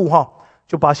照顾哈，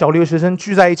就把小留学生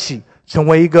聚在一起，成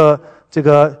为一个这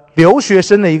个留学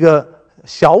生的一个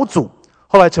小组，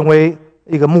后来成为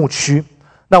一个牧区。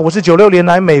那我是96年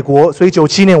来美国，所以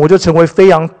97年我就成为飞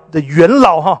扬的元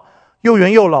老哈，又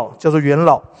元又老，叫做元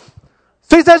老。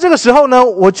所以在这个时候呢，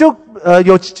我就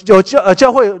有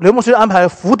教会刘牧师安排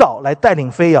辅导来带领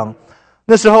飞扬。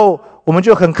那时候我们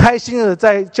就很开心的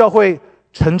在教会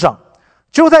成长。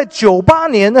就在98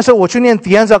年，那时候我去念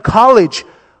De Anza College，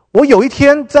 我有一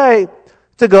天在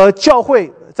这个教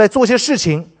会在做些事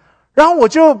情，然后我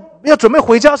就要准备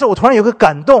回家的时候，我突然有个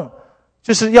感动，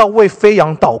就是要为飞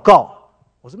扬祷告。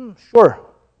我说sure，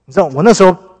 你知道我那时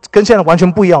候跟现在完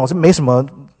全不一样，我是没什么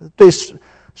对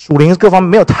属灵各方面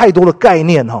没有太多的概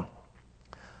念哈。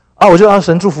我就让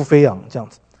神祝福飞扬这样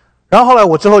子。然后后来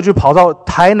我之后就跑到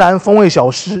台南风味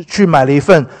小吃去买了一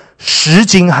份10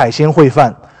斤海鲜烩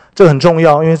饭，这个很重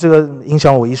要，因为这个影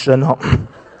响我一生哈。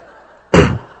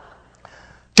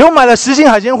结果买了10斤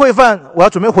海鲜烩饭，我要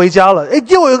准备回家了。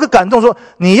又有一个感动说，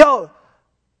你要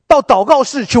到祷告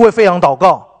室去为飞扬祷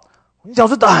告。你想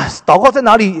说祷告在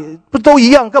哪里？不都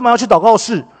一样？干嘛要去祷告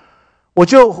室？我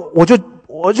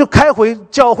就开回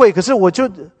教会，可是我就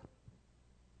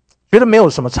觉得没有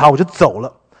什么差，我就走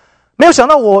了。没有想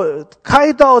到我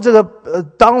开到这个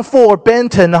Downford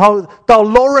Benton， 然后到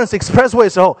Lawrence Expressway 的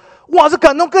时候，哇，这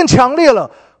感动更强烈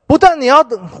了。不但你要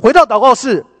回到祷告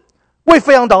室为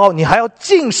飞扬祷告，你还要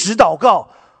禁食祷告。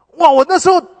哇，我那时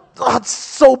候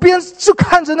手边就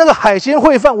看着那个海鲜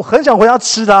烩饭，我很想回家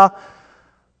吃它。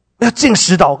要禁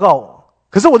食祷告，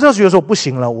可是我这时候觉得说不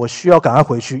行了，我需要赶快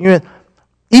回去，因为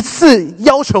一次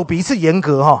要求比一次严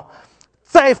格哈，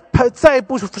再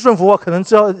不顺服我，可能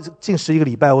只要禁食1个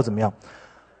礼拜或怎么样。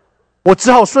我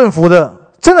只好顺服的，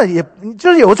真的也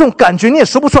就是有这种感觉，你也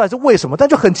说不出来是为什么，但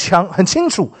就很强很清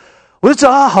楚。我就知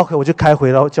道好，我就开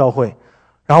回到教会，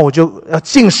然后我就要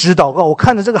禁食祷告。我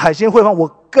看着这个海鲜烩饭，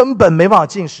我根本没办法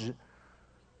禁食，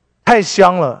太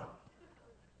香了，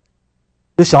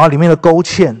就想到里面的勾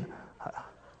芡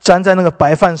沾在那个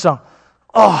白饭上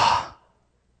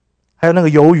还有那个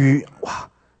鱿鱼，哇！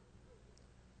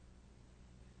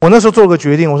我那时候做了个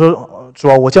决定，我说主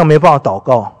啊，我这样没办法祷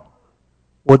告，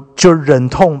我就忍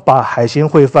痛把海鲜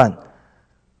烩饭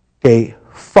给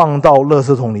放到垃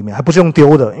圾桶里面，还不是用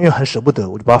丢的，因为很舍不得，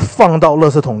我就把它放到垃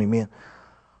圾桶里面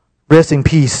 ，rest in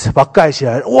peace， 把它盖起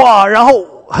来。哇！然后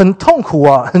很痛苦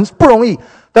啊，很不容易，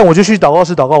但我就去祷告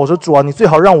室祷告，我说主啊，你最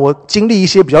好让我经历一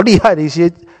些比较厉害的一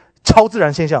些超自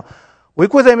然现象。我一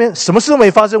跪在那边，什么事都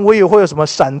没发生，我以为会有什么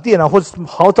闪电啊，或者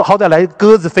好歹来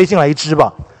鸽子飞进来一只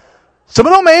吧，什么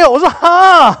都没有。我说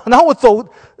然后我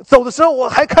走的时候，我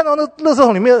还看到那垃圾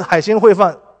桶里面的海鲜烩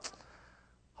饭，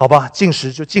好吧，禁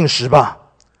食就禁食吧。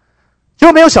结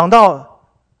果没有想到，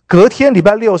隔天礼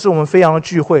拜6是我们飞扬的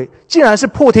聚会，竟然是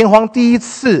破天荒第一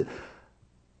次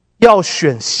要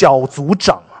选小组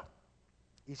长。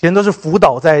以前都是辅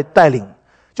导在带领，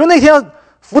就那天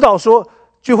辅导说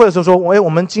聚会的时候说，我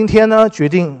们今天呢决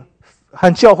定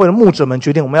和教会的牧者们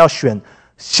决定，我们要选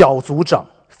小组长，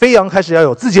飞扬开始要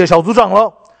有自己的小组长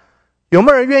了。有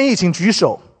没有人愿意？请举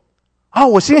手。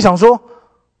我心里想说，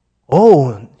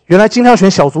原来今天要选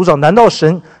小组长，难道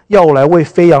神要我来为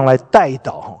飞扬来代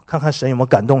祷，看看神有没有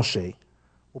感动谁？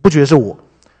我不觉得是我。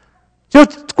就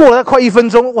过了快1分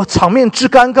钟，哇，场面之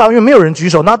尴尬，因为没有人举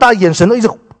手，那大家眼神都一直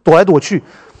躲来躲去。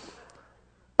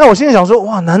那我心里想说，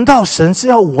哇，难道神是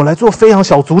要我来做飞扬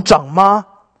小组长吗？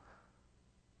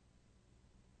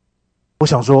我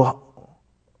想说，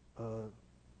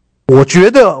我觉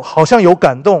得好像有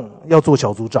感动要做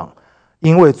小组长，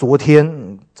因为昨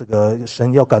天这个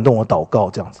神要感动我祷告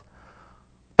这样子。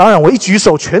当然我一举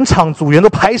手，全场组员都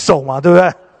拍手嘛，对不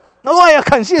对？然后哎呀，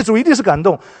感谢主，一定是感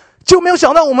动。结果没有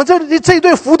想到，我们这一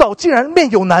对辅导竟然面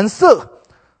有难色。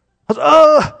他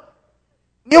说：“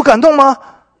你有感动吗？”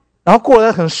然后过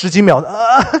了可能10几秒，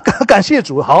感谢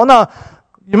主。好，那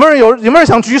有没有人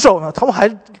想举手呢？他们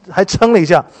还撑了一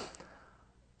下。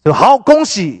好，恭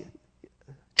喜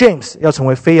James 要成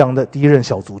为飞扬的第一任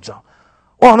小组长。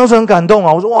哇，那时候很感动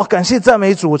啊！我说哇，感谢赞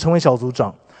美主，我成为小组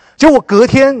长。结果我隔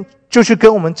天就去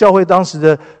跟我们教会当时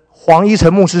的黄一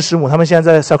成牧师师母，他们现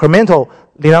在在 Sacramento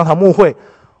灵粮堂牧会。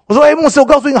我说：“牧师，我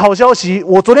告诉你个好消息，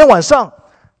我昨天晚上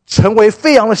成为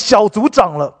飞扬的小组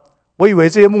长了。”我以为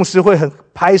这些牧师会很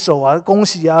拍手啊，恭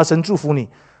喜啊，神祝福你。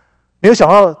没有想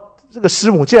到这个师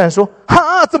母竟然说：“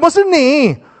哈，怎么是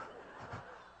你？”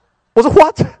我说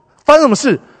 ：“What？ 发生什么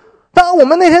事？”当然，我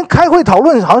们那天开会讨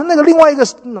论，好像那个另外一个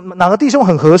哪个弟兄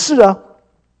很合适啊，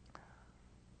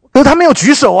可是他没有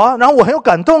举手啊，然后我很有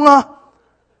感动啊。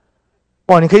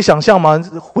哇，你可以想象吗？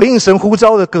回应神呼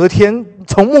召的隔天，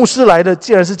从牧师来的，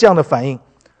竟然是这样的反应。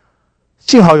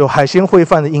幸好有海鲜烩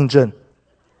饭的印证。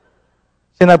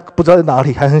现在不知道在哪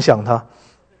里，还很想他。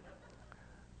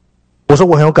我说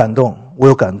我很有感动，我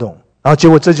有感动。然后结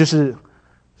果这就是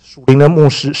属灵的牧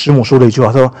师师母说了一句话，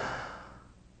他说：“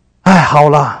哎，好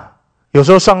啦，有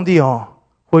时候上帝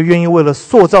会愿意为了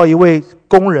塑造一位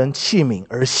工人器皿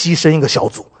而牺牲一个小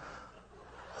组。”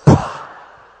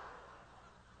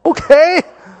 OK，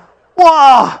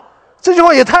 哇，这句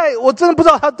话也太……我真的不知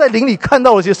道他在灵里看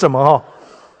到了些什么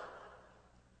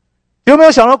有没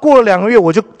有想到过了2个月，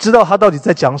我就知道他到底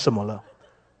在讲什么了？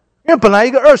因为本来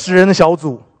一个20人的小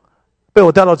组，被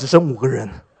我带到只剩5个人，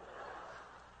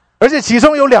而且其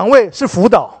中有2位是辅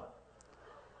导，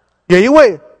有1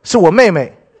位是我妹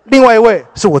妹，另外1位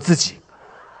是我自己。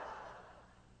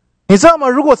你知道吗？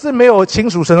如果是没有亲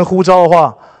属神的呼召的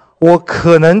话，我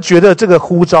可能觉得这个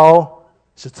呼召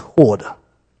是错的，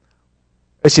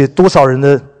而且多少人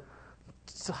的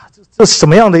这什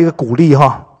么样的一个鼓励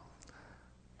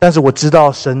但是我知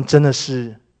道神真的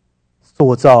是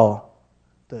塑造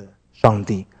的上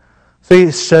帝，所以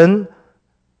神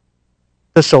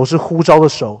的手是呼召的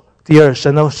手。第二，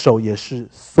神的手也是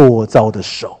塑造的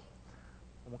手。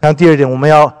我们看第2点，我们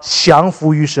要降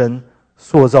服于神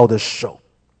塑造的手。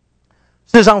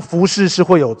事实上，服事是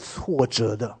会有挫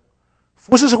折的，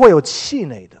服事是会有气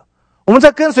馁的。我们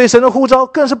在跟随神的呼召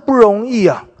更是不容易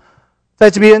啊。在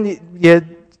这边也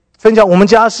分享，我们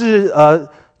家是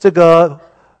这个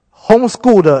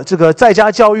homeschool 的这个在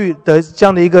家教育的这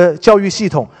样的一个教育系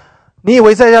统。你以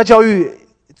为在家教育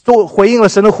回应了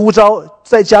神的呼召，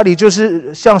在家里就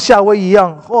是像夏威夷一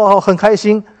样，很开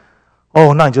心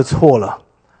那你就错了。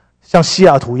像西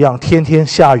雅图一样天天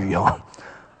下雨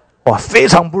非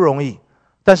常不容易。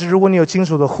但是如果你有清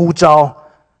楚的呼召，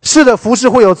是的，服事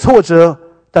会有挫折，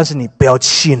但是你不要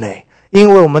气馁，因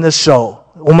为我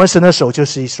们神的手就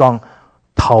是一双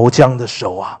陶匠的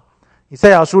手啊。以赛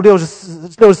亚书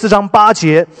64章8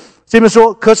节，这边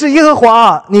说：“可是耶和华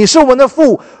啊，你是我们的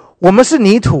父，我们是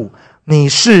泥土，你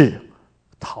是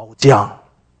陶匠，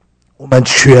我们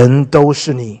全都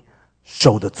是你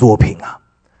手的作品啊。”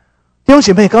弟兄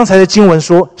姐妹，刚才的经文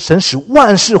说，神使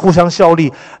万事互相效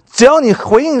力，只要你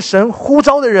回应神呼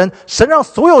召的人，神让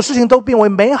所有事情都变为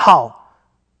美好。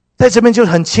在这边就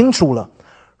很清楚了。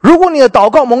如果你的祷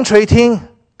告蒙垂听，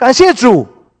感谢主；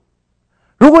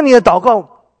如果你的祷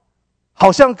告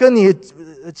好像跟你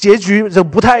结局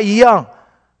不太一样，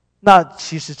那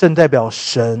其实正代表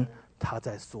神他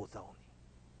在塑造你，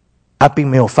他并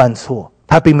没有犯错，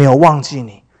他并没有忘记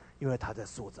你，因为他在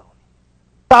塑造你。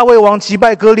大卫王击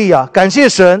败歌利亚，感谢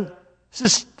神，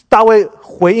是大卫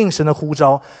回应神的呼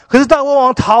召。可是大卫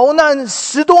王逃难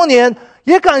10多年，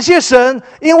也感谢神，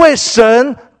因为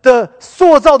神的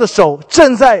塑造的手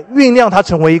正在酝酿他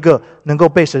成为一个能够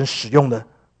被神使用的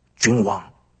君王。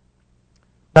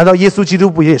难道耶稣基督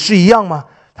不也是一样吗？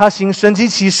他行神迹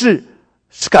奇事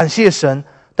是感谢神，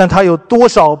但他有多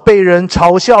少被人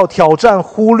嘲笑、挑战、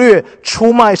忽略、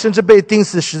出卖，甚至被钉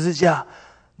死十字架？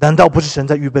难道不是神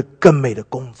在预备更美的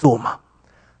工作吗？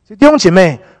所以弟兄姐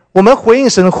妹，我们回应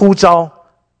神的呼召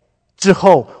之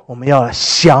后，我们要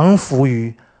降服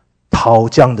于陶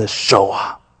匠的手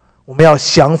啊！我们要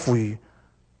降服于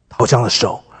陶匠的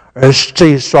手，而这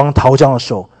一双陶匠的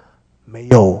手没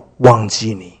有忘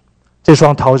记你，这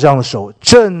双陶匠的手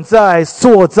正在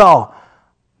塑造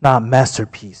那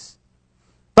masterpiece。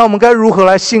那我们该如何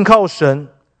来信靠神，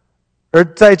而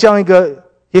在这样一个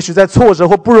也许在挫折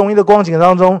或不容易的光景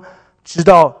当中，知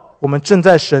道我们正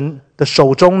在神的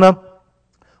手中呢？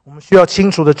我们需要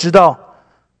清楚的知道，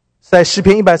在诗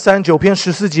篇139篇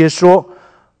14节说，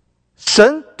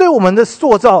神对我们的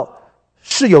塑造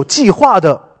是有计划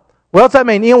的，我要赞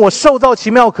美你，因为我受造奇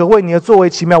妙可畏，你的作为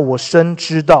奇妙，我深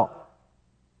知道。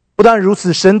不但如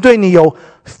此，神对你有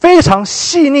非常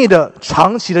细腻的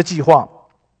长期的计划。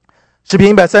诗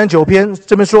篇139篇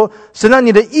这边说，神啊，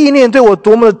你的意念对我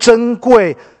多么的珍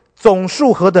贵，总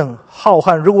数何等浩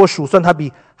瀚，如果数算，它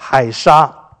比海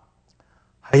沙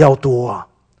还要多啊。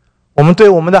我们对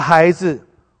我们的孩子、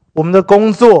我们的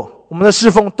工作、我们的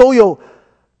侍奉都有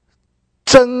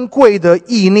珍贵的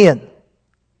意念，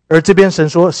而这边神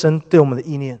说，神对我们的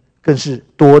意念更是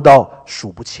多到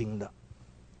数不清的。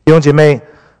弟兄姐妹，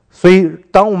所以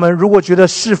当我们如果觉得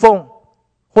侍奉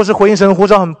或是回应神的呼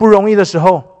召很不容易的时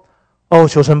候，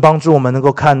求神帮助我们能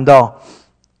够看到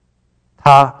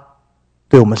他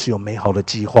对我们是有美好的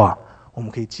计划，我们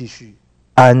可以继续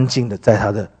安静的在他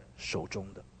的手中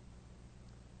的。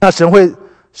那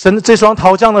神这双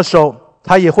陶匠的手，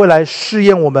他也会来试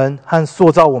验我们和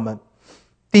塑造我们。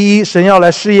第一，神要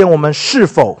来试验我们是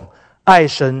否爱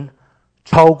神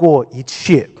超过一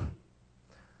切。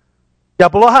亚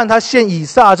伯拉罕他献以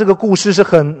撒这个故事是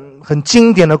很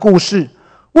经典的故事。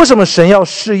为什么神要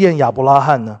试验亚伯拉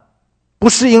罕呢？不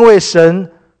是因为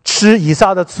神吃以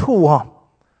撒的醋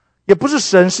也不是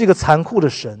神是一个残酷的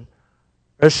神，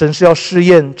而神是要试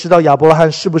验，知道亚伯拉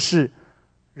罕是不是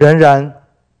仍然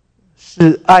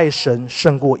是爱神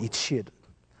胜过一切的。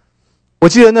我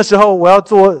记得那时候我要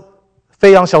做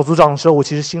飞扬小组长的时候，我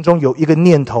其实心中有一个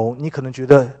念头，你可能觉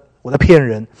得我在骗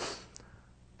人，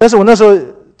但是我那时候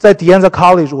在迪安在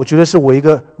college， 我觉得是我一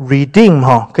个 redeem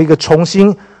可以一个重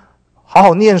新好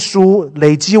好念书，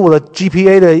累积我的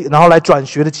GPA 的，然后来转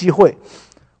学的机会。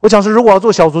我想说，如果要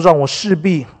做小组长，我势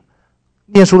必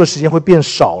念书的时间会变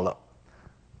少了。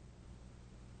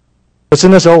可是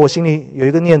那时候我心里有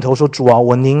一个念头说，主啊，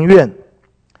我宁愿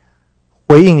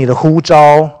回应你的呼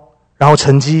召，然后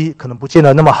成绩可能不见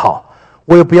得那么好，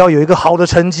我也不要有一个好的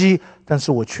成绩，但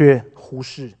是我却忽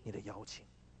视你的邀请。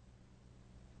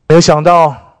没有想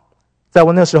到在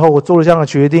我那时候我做了这样的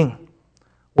决定，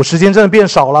我时间真的变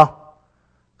少了，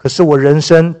可是我人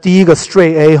生第一个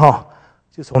straight A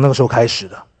就从那个时候开始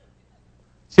的。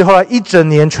其实后来一整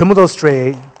年全部都是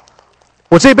straight A，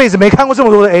 我这辈子没看过这么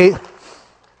多的 A。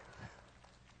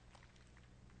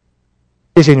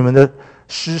 谢谢你们的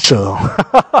施舍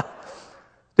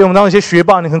对我们当一些学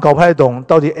霸，你可能搞不太懂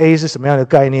到底 A 是什么样的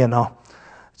概念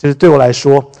就是对我来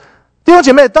说，弟兄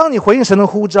姐妹，当你回应神的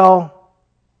呼召，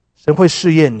神会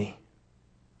试验你，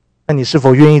那你是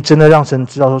否愿意真的让神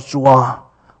知道说，主啊，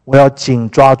我要紧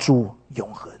抓住永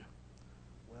恒，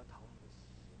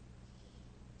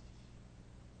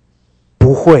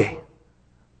不会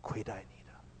亏待你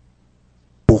的，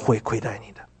不会亏待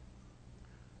你的。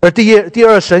而第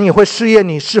二，神也会试验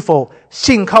你是否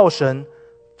信靠神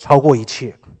超过一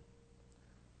切。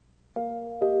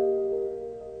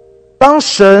当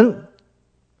神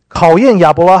考验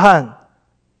亚伯拉罕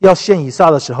要献以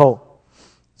撒的时候，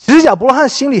其实亚伯拉罕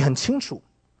心里很清楚，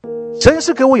神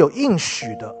是给我有应许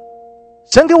的，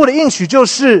神给我的应许就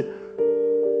是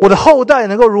我的后代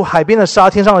能够如海边的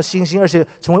沙，天上的星星，而且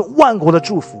成为万国的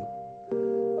祝福。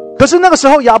可是那个时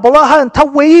候亚伯拉罕他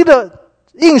唯一的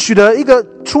应许的一个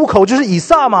出口就是以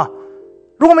撒嘛，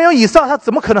如果没有以撒，他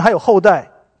怎么可能还有后代？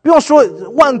不用说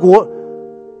万国，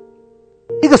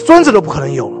一个孙子都不可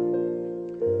能有了。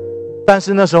但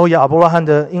是那时候亚伯拉罕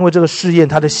因为这个试验，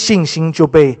他的信心就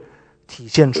被体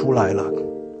现出来了。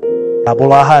亚伯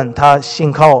拉罕他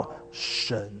信靠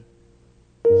神，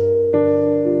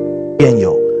便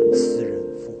有私人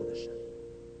复活的神。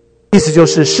意思就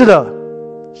是，是的，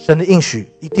神的应许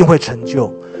一定会成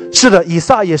就，是的，以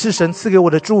撒也是神赐给我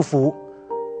的祝福，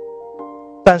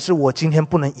但是我今天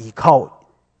不能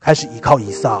开始依靠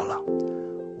以撒了，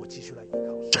我继续来依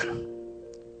靠神。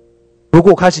如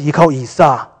果我开始依靠以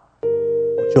撒，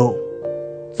我就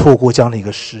错过这样的一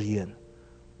个试验，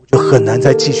我就很难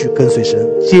再继续跟随神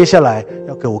接下来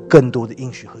要给我更多的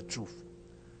应许和祝福。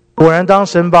果然当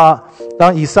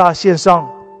以撒献上，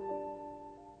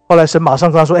后来神马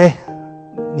上跟他说，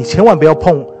你千万不要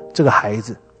碰这个孩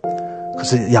子。可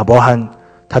是亚伯拉罕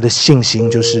他的信心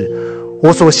就是，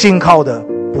我所信靠的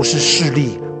不是势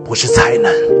力，不是才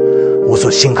能，我所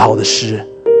信靠的是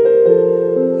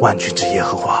万军之耶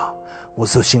和华，我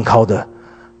所信靠的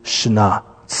是那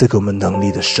赐给我们能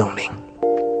力的圣灵。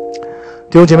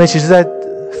弟兄姐妹，其实在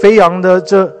飞扬的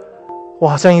这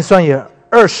这样一算也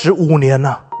25年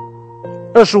了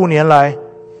，25年来，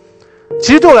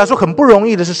其实对我来说很不容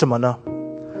易的是什么呢？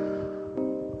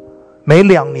每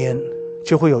2年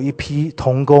就会有一批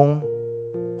同工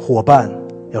伙伴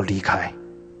要离开，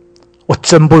我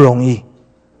真不容易，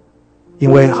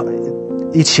因为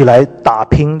一起来打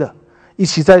拼的，一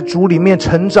起在主里面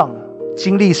成长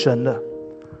经历神的，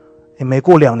你每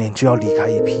过2年就要离开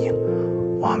一批，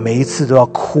哇，每一次都要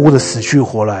哭得死去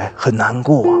活来，很难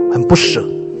过啊，很不舍。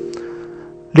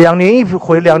2年一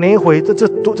回，这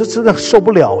真的受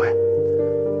不了哎。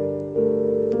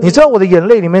你知道我的眼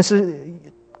泪里面是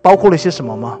包括了些什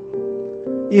么吗？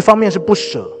一方面是不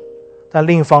舍，但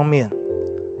另一方面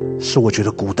是我觉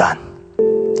得孤单。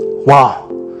哇，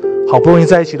好不容易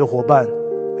在一起的伙伴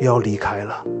又要离开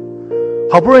了，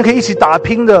好不容易可以一起打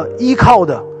拼的依靠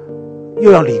的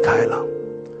又要离开了。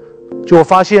就我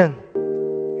发现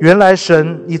原来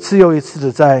神一次又一次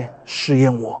的在试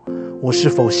验我是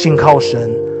否信靠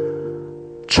神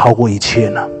超过一切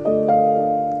呢？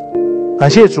感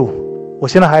谢主，我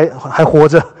现在还活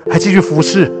着，还继续服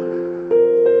侍，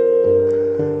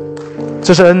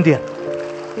这是恩典。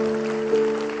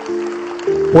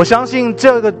我相信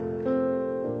这个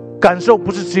感受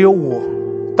不是只有我，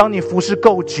当你服侍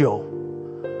够久，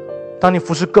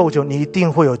你一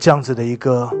定会有这样子的一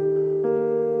个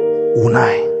无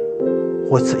奈，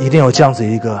或者一定有这样子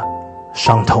一个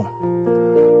伤痛。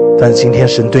但今天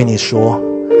神对你说，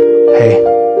嘿，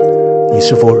你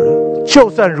是否就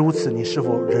算如此，你是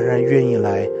否仍然愿意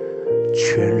来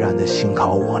全然的信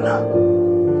靠我呢？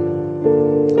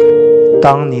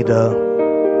当你的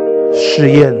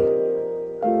试验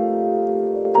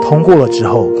通过了之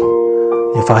后，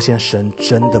你发现神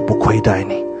真的不亏待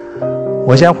你。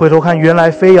我现在回头看，原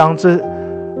来飞扬这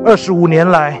25年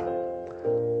来，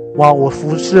哇，我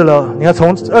服侍了，你看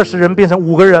从20人变成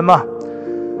5个人嘛。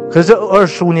可是这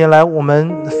25年来，我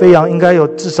们飞扬应该有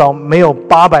至少没有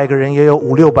800个人，也有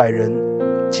500-600人，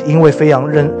因为飞扬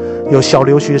有小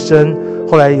留学生，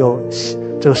后来有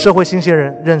这个社会新鲜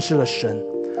人认识了神，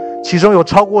其中有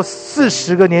超过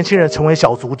40个年轻人成为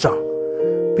小组长，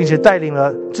并且带领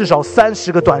了至少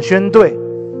30个短宣队。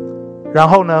然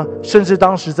后呢，甚至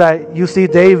当时在 UC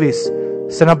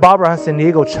Davis、Santa Barbara 和 San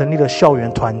Diego 成立了校园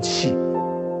团契。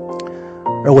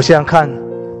而我现在看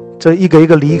这一个一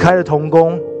个离开的同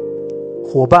工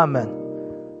伙伴们，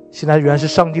现在原来是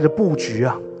上帝的布局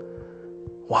啊！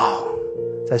哇，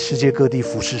在世界各地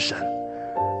服侍神，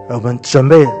而我们准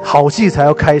备好戏才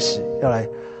要开始，要来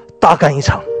大干一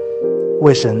场，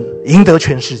为神赢得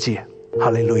全世界。哈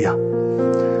利路亚！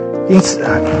因此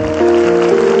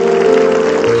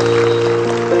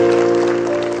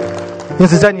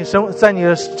在你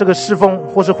的这个侍奉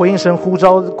或是回应神呼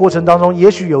召过程当中，也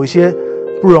许有一些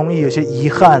不容易，有些遗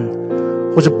憾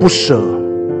或者不舍，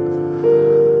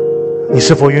你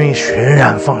是否愿意全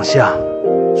然放下，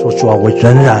说主啊，我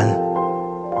仍然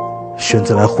选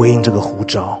择来回应这个呼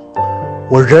召，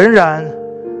我仍然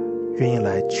愿意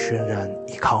来全然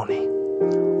依靠你。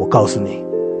我告诉你，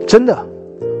真的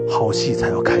好戏才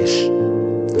要开始，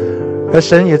而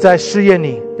神也在试验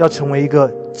你，要成为一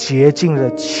个洁净的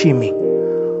器皿。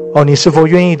你是否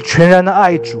愿意全然的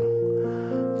爱主，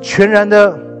全然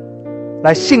的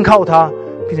来信靠他，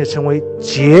并且成为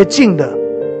洁净的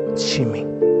器皿？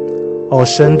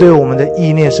神对我们的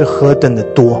意念是何等的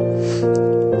多。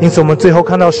因此我们最后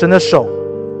看到神的手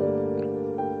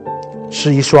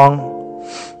是一双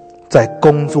在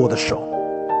工作的手，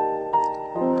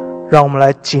让我们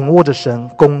来紧握着神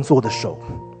工作的手。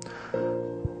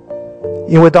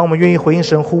因为当我们愿意回应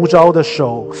神呼召的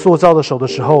手、塑造的手的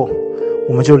时候，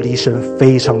我们就离神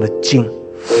非常的近。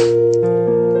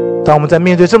当我们在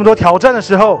面对这么多挑战的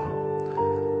时候，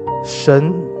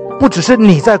神不只是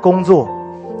你在工作，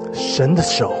神的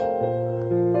手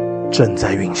正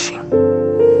在运行。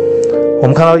我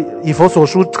们看到以弗所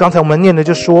书刚才我们念的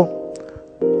就说，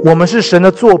我们是神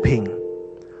的作品，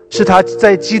是他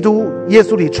在基督耶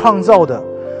稣里创造的，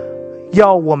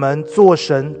要我们做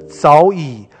神早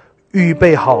已预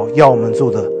备好要我们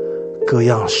做的各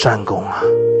样善工啊。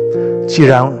既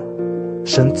然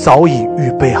神早已预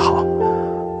备好，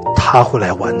他会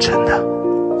来完成的，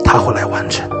他会来完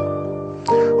成。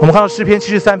我们看到诗篇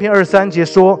73篇23节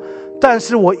说，但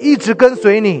是我一直跟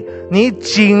随你，你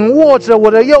紧握着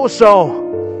我的右手。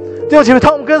弟兄姐妹，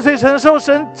当我们跟随神的时候，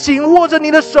神紧握着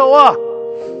你的手啊，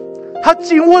他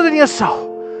紧握着你的手，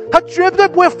他绝对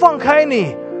不会放开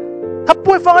你，他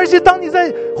不会放开。而且当你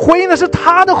在回应的是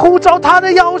他的呼召，他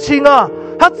的邀请啊，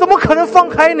他怎么可能放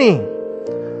开你？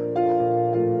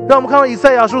让我们看到以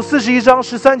赛亚书41章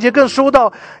13节更说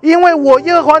到，因为我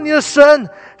耶和华你的神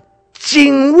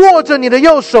紧握着你的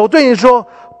右手，对你说，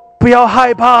不要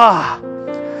害怕，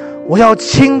我要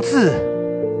亲自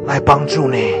来帮助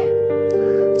你。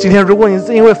今天如果你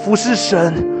是因为服侍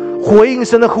神、回应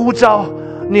神的呼召，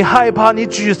你害怕、你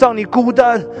沮丧、你孤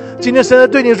单，今天神在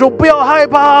对你说，不要害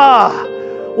怕，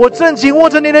我正紧握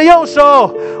着你的右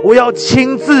手，我要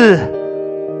亲自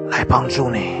来帮助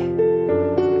你。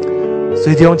所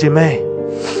以弟兄姐妹，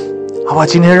好吧，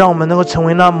今天让我们能够成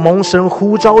为那蒙神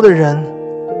呼召的人，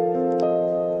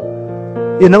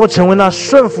也能够成为那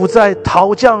顺服在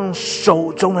陶匠手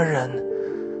中的人。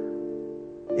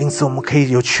因此我们可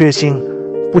以有确信，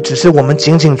不只是我们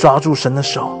紧紧抓住神的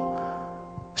手，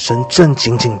神正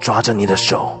紧紧抓着你的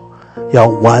手，要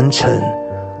完成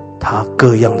他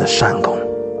各样的善功。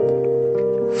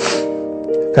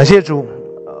感谢主，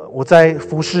我在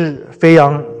服侍飞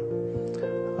扬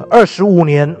25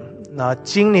年，那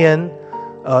今年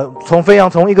从飞扬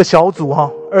从一个小组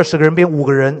20个人变5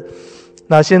个人，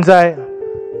那现在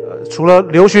除了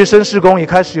留学生事工，也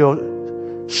开始有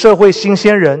社会新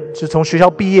鲜人，是从学校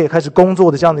毕业开始工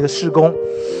作的这样的一个事工，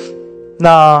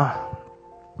那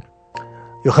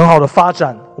有很好的发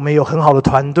展，我们也有很好的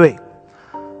团队。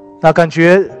那感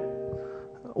觉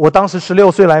我当时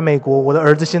16岁来美国，我的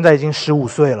儿子现在已经15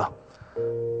岁了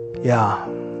呀。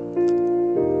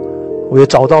我也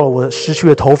找到了我失去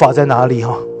的头发在哪里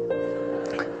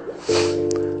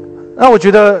那我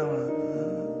觉得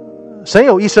神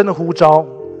有一生的呼召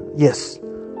yes，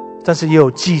 但是也有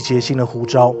季节性的呼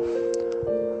召。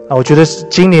我觉得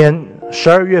今年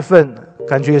12月份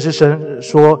感觉也是神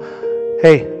说，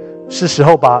嘿，是时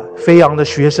候把飞扬的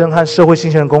学生和社会新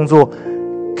鲜人工作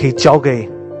可以交给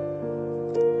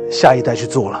下一代去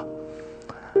做了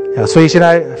所以现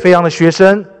在飞扬的学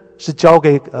生是交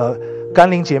给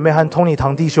甘霖姐妹和 Tony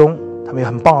堂弟兄，他们有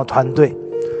很棒的团队。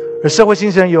而社会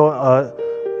新鲜人有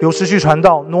刘时旭传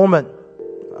道 Norman，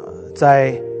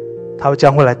 他们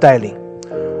将会来带领。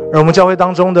而我们教会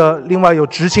当中的另外有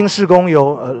执青事工，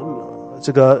有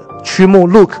这个曲牧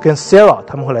Luke 跟 Sarah，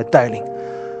 他们会来带领。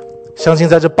相信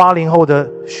在这80后的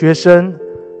学生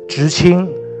执青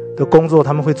的工作，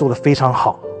他们会做得非常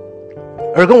好。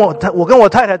而我跟我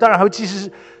太太当然还会继续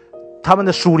他们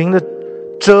的属灵的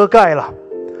遮盖了。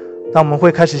那我们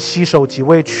会开始携手几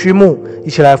位曲牧一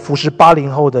起来服侍80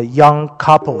后的 young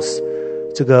couples，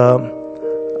 这个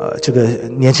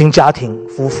年轻家庭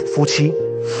夫妻，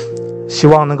希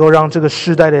望能够让这个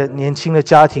世代的年轻的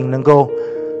家庭能够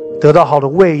得到好的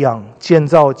喂养，建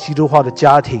造基督化的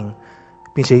家庭，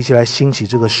并且一起来兴起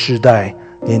这个世代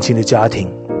年轻的家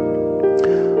庭。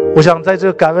我想在这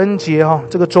个感恩节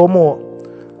这个周末，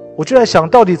我就在想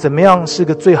到底怎么样是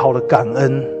个最好的感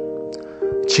恩，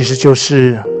其实就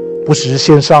是不只是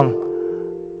献上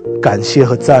感谢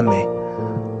和赞美，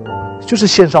就是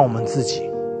献上我们自己，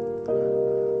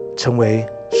成为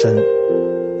神，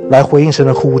来回应神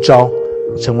的呼召，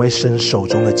成为神手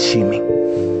中的器皿。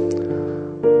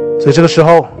所以这个时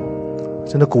候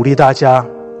真的鼓励大家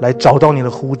来找到你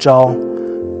的呼召，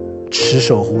持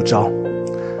守呼召。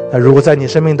那如果在你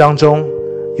生命当中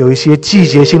有一些季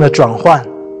节性的转换，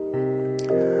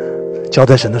交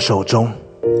在神的手中，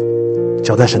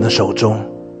交在神的手中，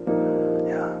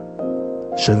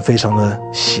神非常的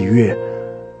喜悦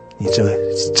你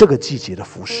这个季节的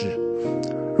服事。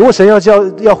如果神邀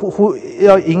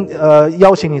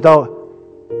请你到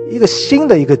一个新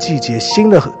的一个季节，新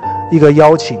的一个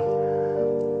邀请，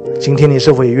今天你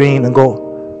是否也愿意能够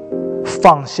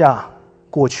放下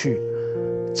过去，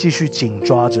继续紧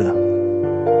抓着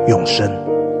永生？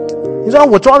你知道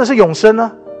我抓的是永生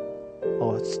呢？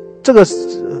这个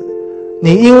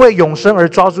你因为永生而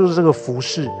抓住这个服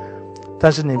事，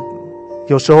但是你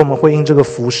有时候我们会因这个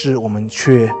服事，我们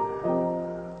却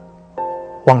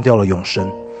忘掉了永生。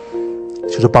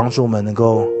就是帮助我们能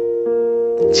够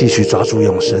继续抓住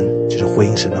永生，就是回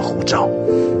应神的呼召。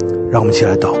让我们一起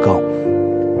来祷告。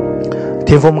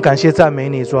天父，我们感谢赞美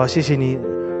你，主啊，谢谢你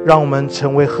让我们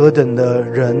成为何等的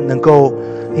人，能够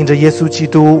因着耶稣基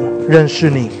督认识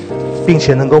你，并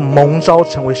且能够蒙召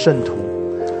成为圣徒。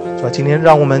主啊，今天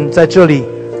让我们在这里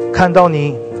看到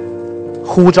你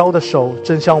呼召的手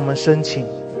正向我们伸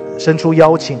出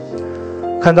邀请，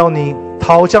看到你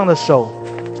陶匠的手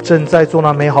正在做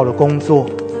那美好的工作，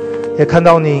也看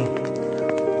到你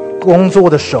工作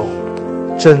的手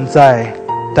正在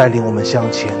带领我们向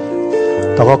前。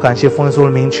祷告感谢奉耶稣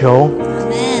的名求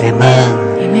Amen。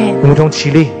 我们同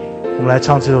起立，我们来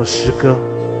唱这首诗歌。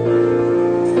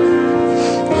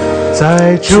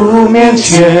在主面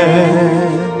前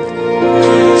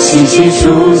细细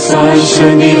数算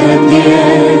神的恩典，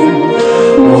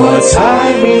我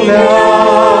才明了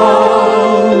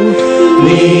你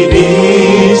的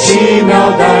奇妙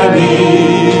带领，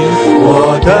我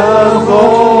等候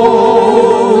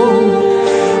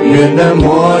愿能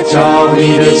摸着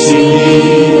你的心意，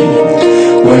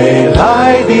未来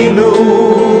的路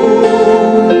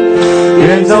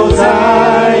愿走在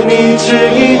你指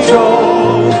引中，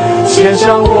献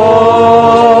上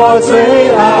我最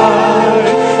爱，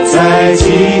在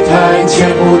祭坛前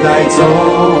不带走，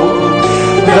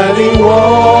带领我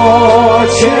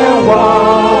前往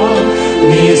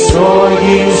你所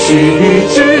应许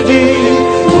之地。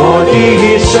我的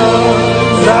一生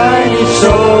在你手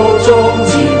中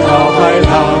惊涛骇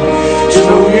浪，主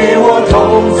与我同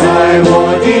在。我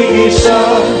的一生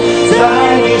在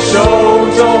你手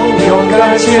中勇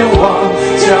敢前往，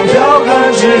向标杆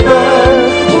直奔。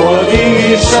我的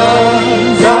一生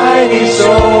在你手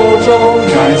中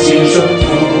甘心顺服，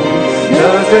得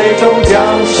最终奖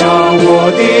赏。我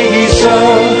的一生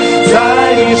在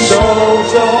你手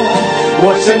中，我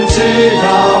深知道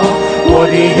我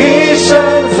的一生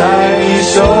在你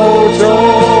手中。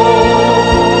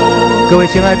各位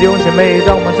亲爱的弟兄姐妹，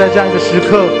让我们在这样一个时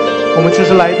刻，我们就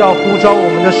是来到呼召我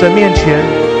们的神面前，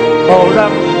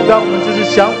让我们就是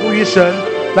降服于神，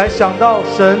来想到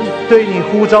神对你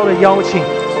呼召的邀请。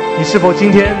你是否今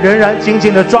天仍然紧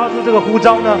紧地抓住这个呼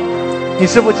召呢？你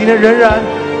是否今天仍然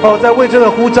在为这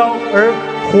个呼召而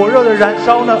火热的燃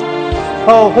烧呢？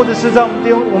或者是在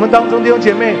我们当中弟兄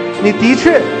姐妹，你的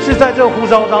确是在这个呼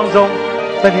召当中，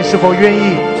但你是否愿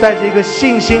意带着一个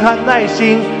信心和耐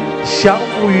心，降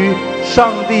服于上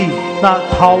帝那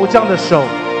陶匠的手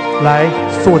来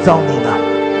塑造你呢？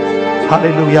哈利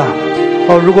路亚！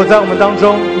如果在我们当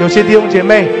中有些弟兄姐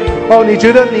妹，你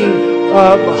觉得你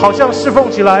好像侍奉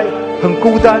起来很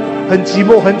孤单、很寂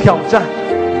寞、很挑战，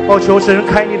求神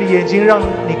开你的眼睛，让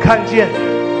你看见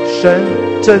神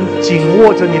正紧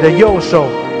握着你的右手，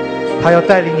他要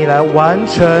带领你来完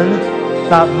成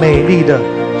那美丽的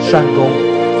善功。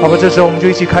好吧，这时候我们就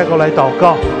一起开口来祷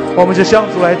告，我们就向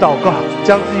主来祷告，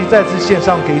将自己再次献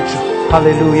上给主。哈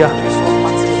利路亚！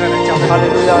哈利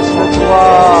路亚！是的主啊，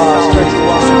是的主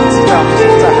啊，在我们现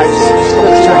在还是是的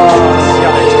主啊，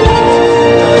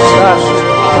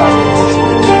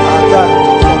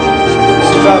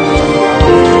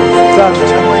赞美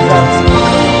哈利路亚，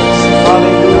哈利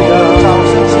路亚，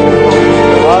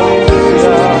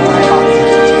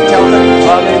哈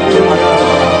利路亚，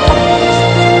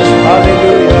哈利路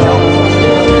亚。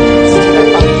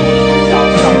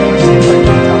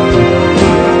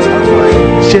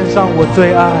献上我最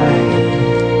爱，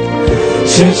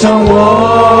献上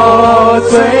我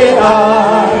最爱，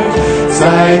在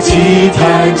祭坛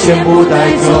全部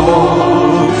带走，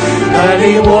带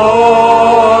领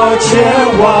我前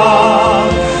往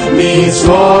你所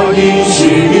应许。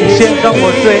献上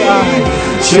我最爱，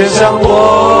献上我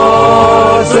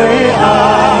最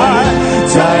爱，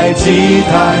在祭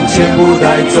坛全部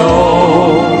带走，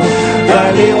带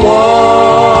领我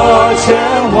前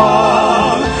往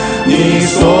你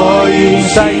所应许。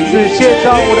再一次献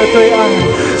上我的最爱，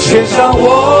献上我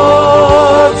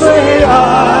最爱，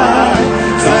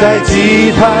在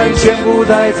祭坛全部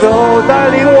带走，带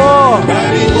领我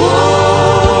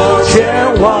前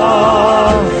往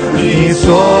你所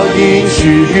应许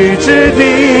之地。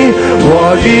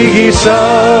我的一生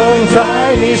在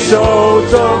你手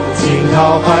中惊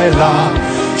涛骇浪，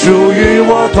主与我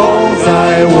同在。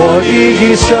我的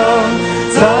一生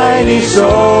在你手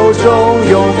中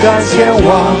勇敢前往，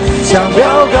向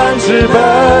标杆直奔。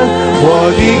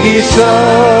我的一生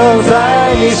在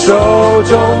你手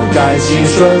中甘心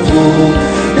顺服，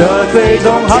得最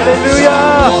终哈利路亚。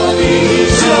我的一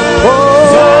生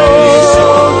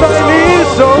在你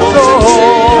手中，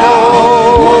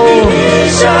我的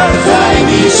一生在你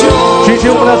手中。举起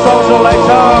我们的双手来唱，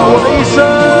我的一生，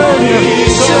我的一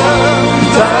生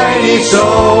在你手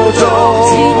中。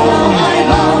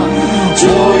主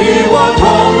与我同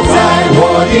在，我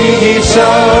的一生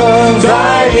在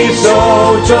你手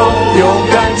中勇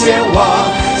敢前往，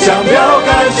向标杆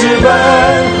直奔。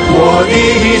我的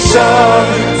一生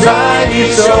在你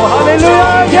手，哈利路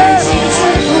亚，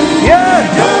耶！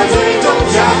得最终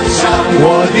奖赏。我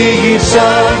的一生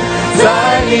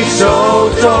在你手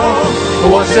中，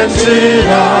我深知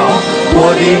道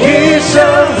我的一生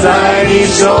在你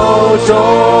手中，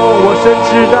我深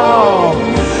知道。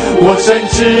我深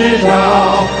知道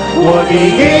我的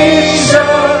一生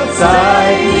在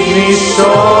你手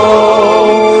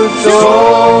中。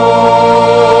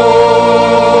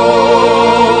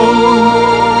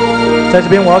在这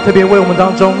边我要特别为我们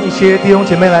当中一些弟兄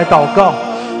姐妹来祷告。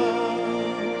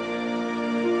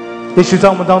也许在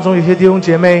我们当中有些弟兄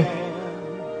姐妹，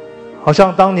好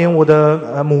像当年我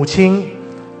的母亲，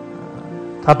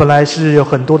她本来是有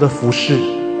很多的服事，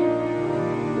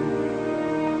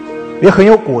也很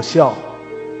有果效，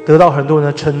得到很多人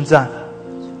的称赞。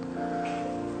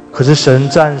可是神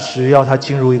暂时要他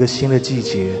进入一个新的季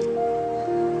节，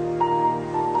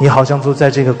你好像就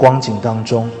在这个光景当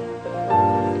中。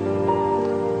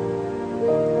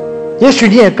也许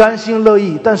你也甘心乐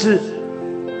意，但是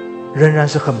仍然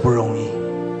是很不容易。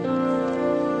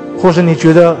或是你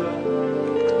觉得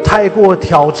太过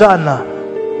挑战了，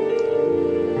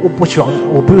我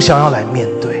不想要来面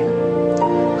对。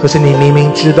可是你明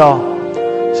明知道，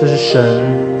这是神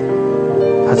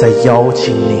他在邀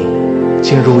请你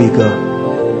进入一个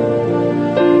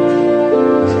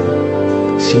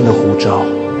新的呼召。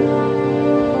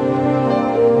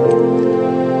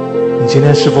你今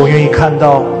天是否愿意看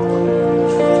到，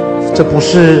这不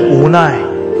是无奈，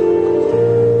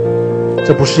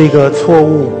这不是一个错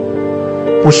误，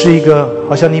不是一个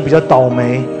好像你比较倒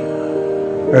霉，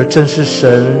而正是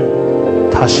神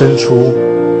他伸出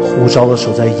呼召的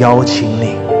手在邀请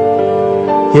你。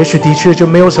也许的确就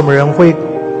没有什么人会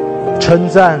称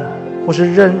赞或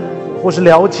是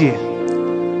了解，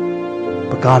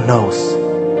 But God knows,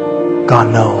 God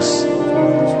knows。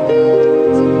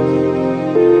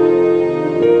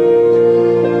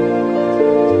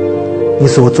 你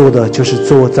所做的就是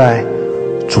坐在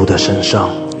主的身上，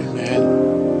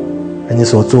而你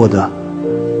所做的，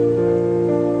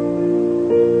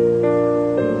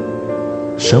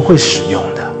神会使用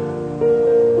的，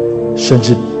甚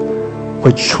至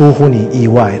会出乎你意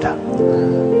外的，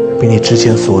比你之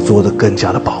前所做的更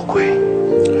加的宝贵。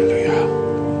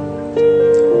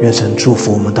愿神祝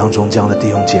福我们当中这样的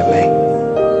弟兄姐妹。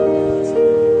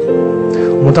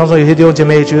我们当中有些弟兄姐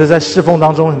妹也觉得在侍奉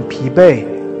当中很疲惫，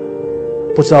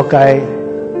不知道该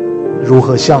如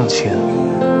何向前。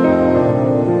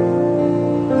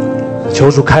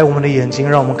求主开我们的眼睛，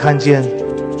让我们看见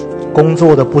工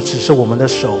作的不只是我们的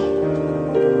手，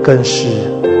更是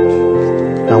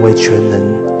那位全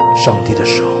能上帝的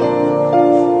手。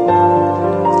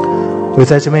我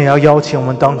在这边也要邀请我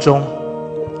们当中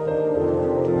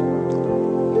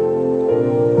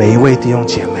每一位弟兄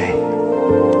姐妹，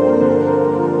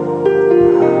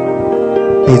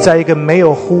你在一个没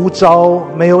有呼召、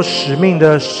没有使命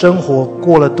的生活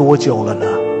过了多久了呢？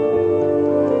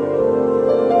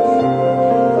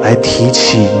来提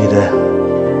起你的，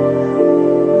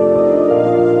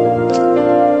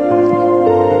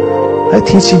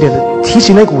提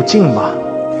起那股劲吧，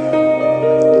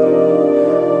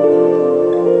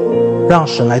让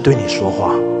神来对你说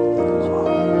话。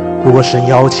如果神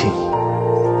邀请，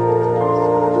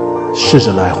试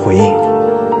着来回应，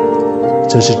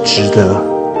这是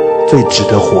最值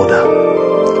得活的，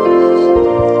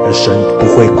而神不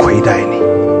会亏待你，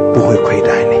不会亏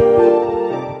待你。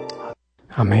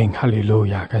阿们，哈利路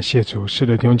亚，感谢主。是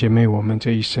的，弟兄姐妹，我们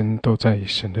这一生都在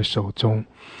神的手中，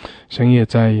神也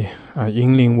在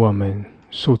引领我们，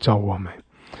塑造我们，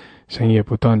神也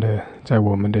不断的在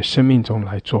我们的生命中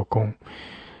来做工，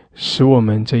使我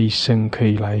们这一生可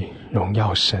以来荣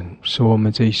耀神，使我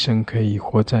们这一生可以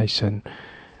活在神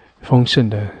丰盛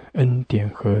的恩典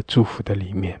和祝福的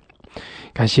里面。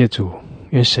感谢主，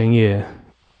愿神也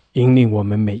引领我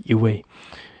们每一位，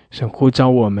神呼召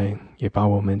我们，也把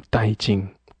我们带进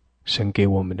神给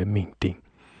我们的命定，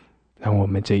让我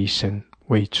们这一生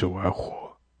为主而活。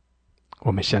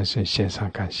我们向神献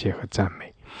上感谢和赞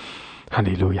美。哈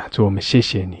利路亚，主，我们谢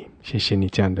谢你，谢谢你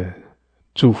这样的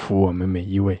祝福我们每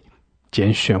一位，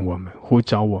拣选我们，呼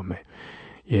召我们，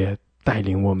也带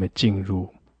领我们进入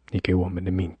你给我们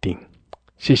的命定。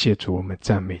谢谢主，我们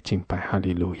赞美敬拜，哈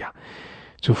利路亚，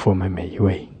祝福我们每一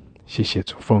位。谢谢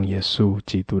主，奉耶稣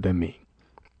基督的名，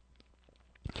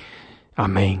阿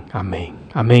们，阿们，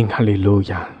阿们，哈利路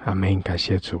亚，阿们，感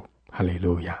谢主，哈利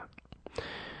路亚。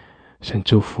神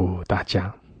祝福大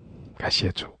家，感谢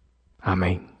主，阿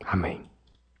们，阿们。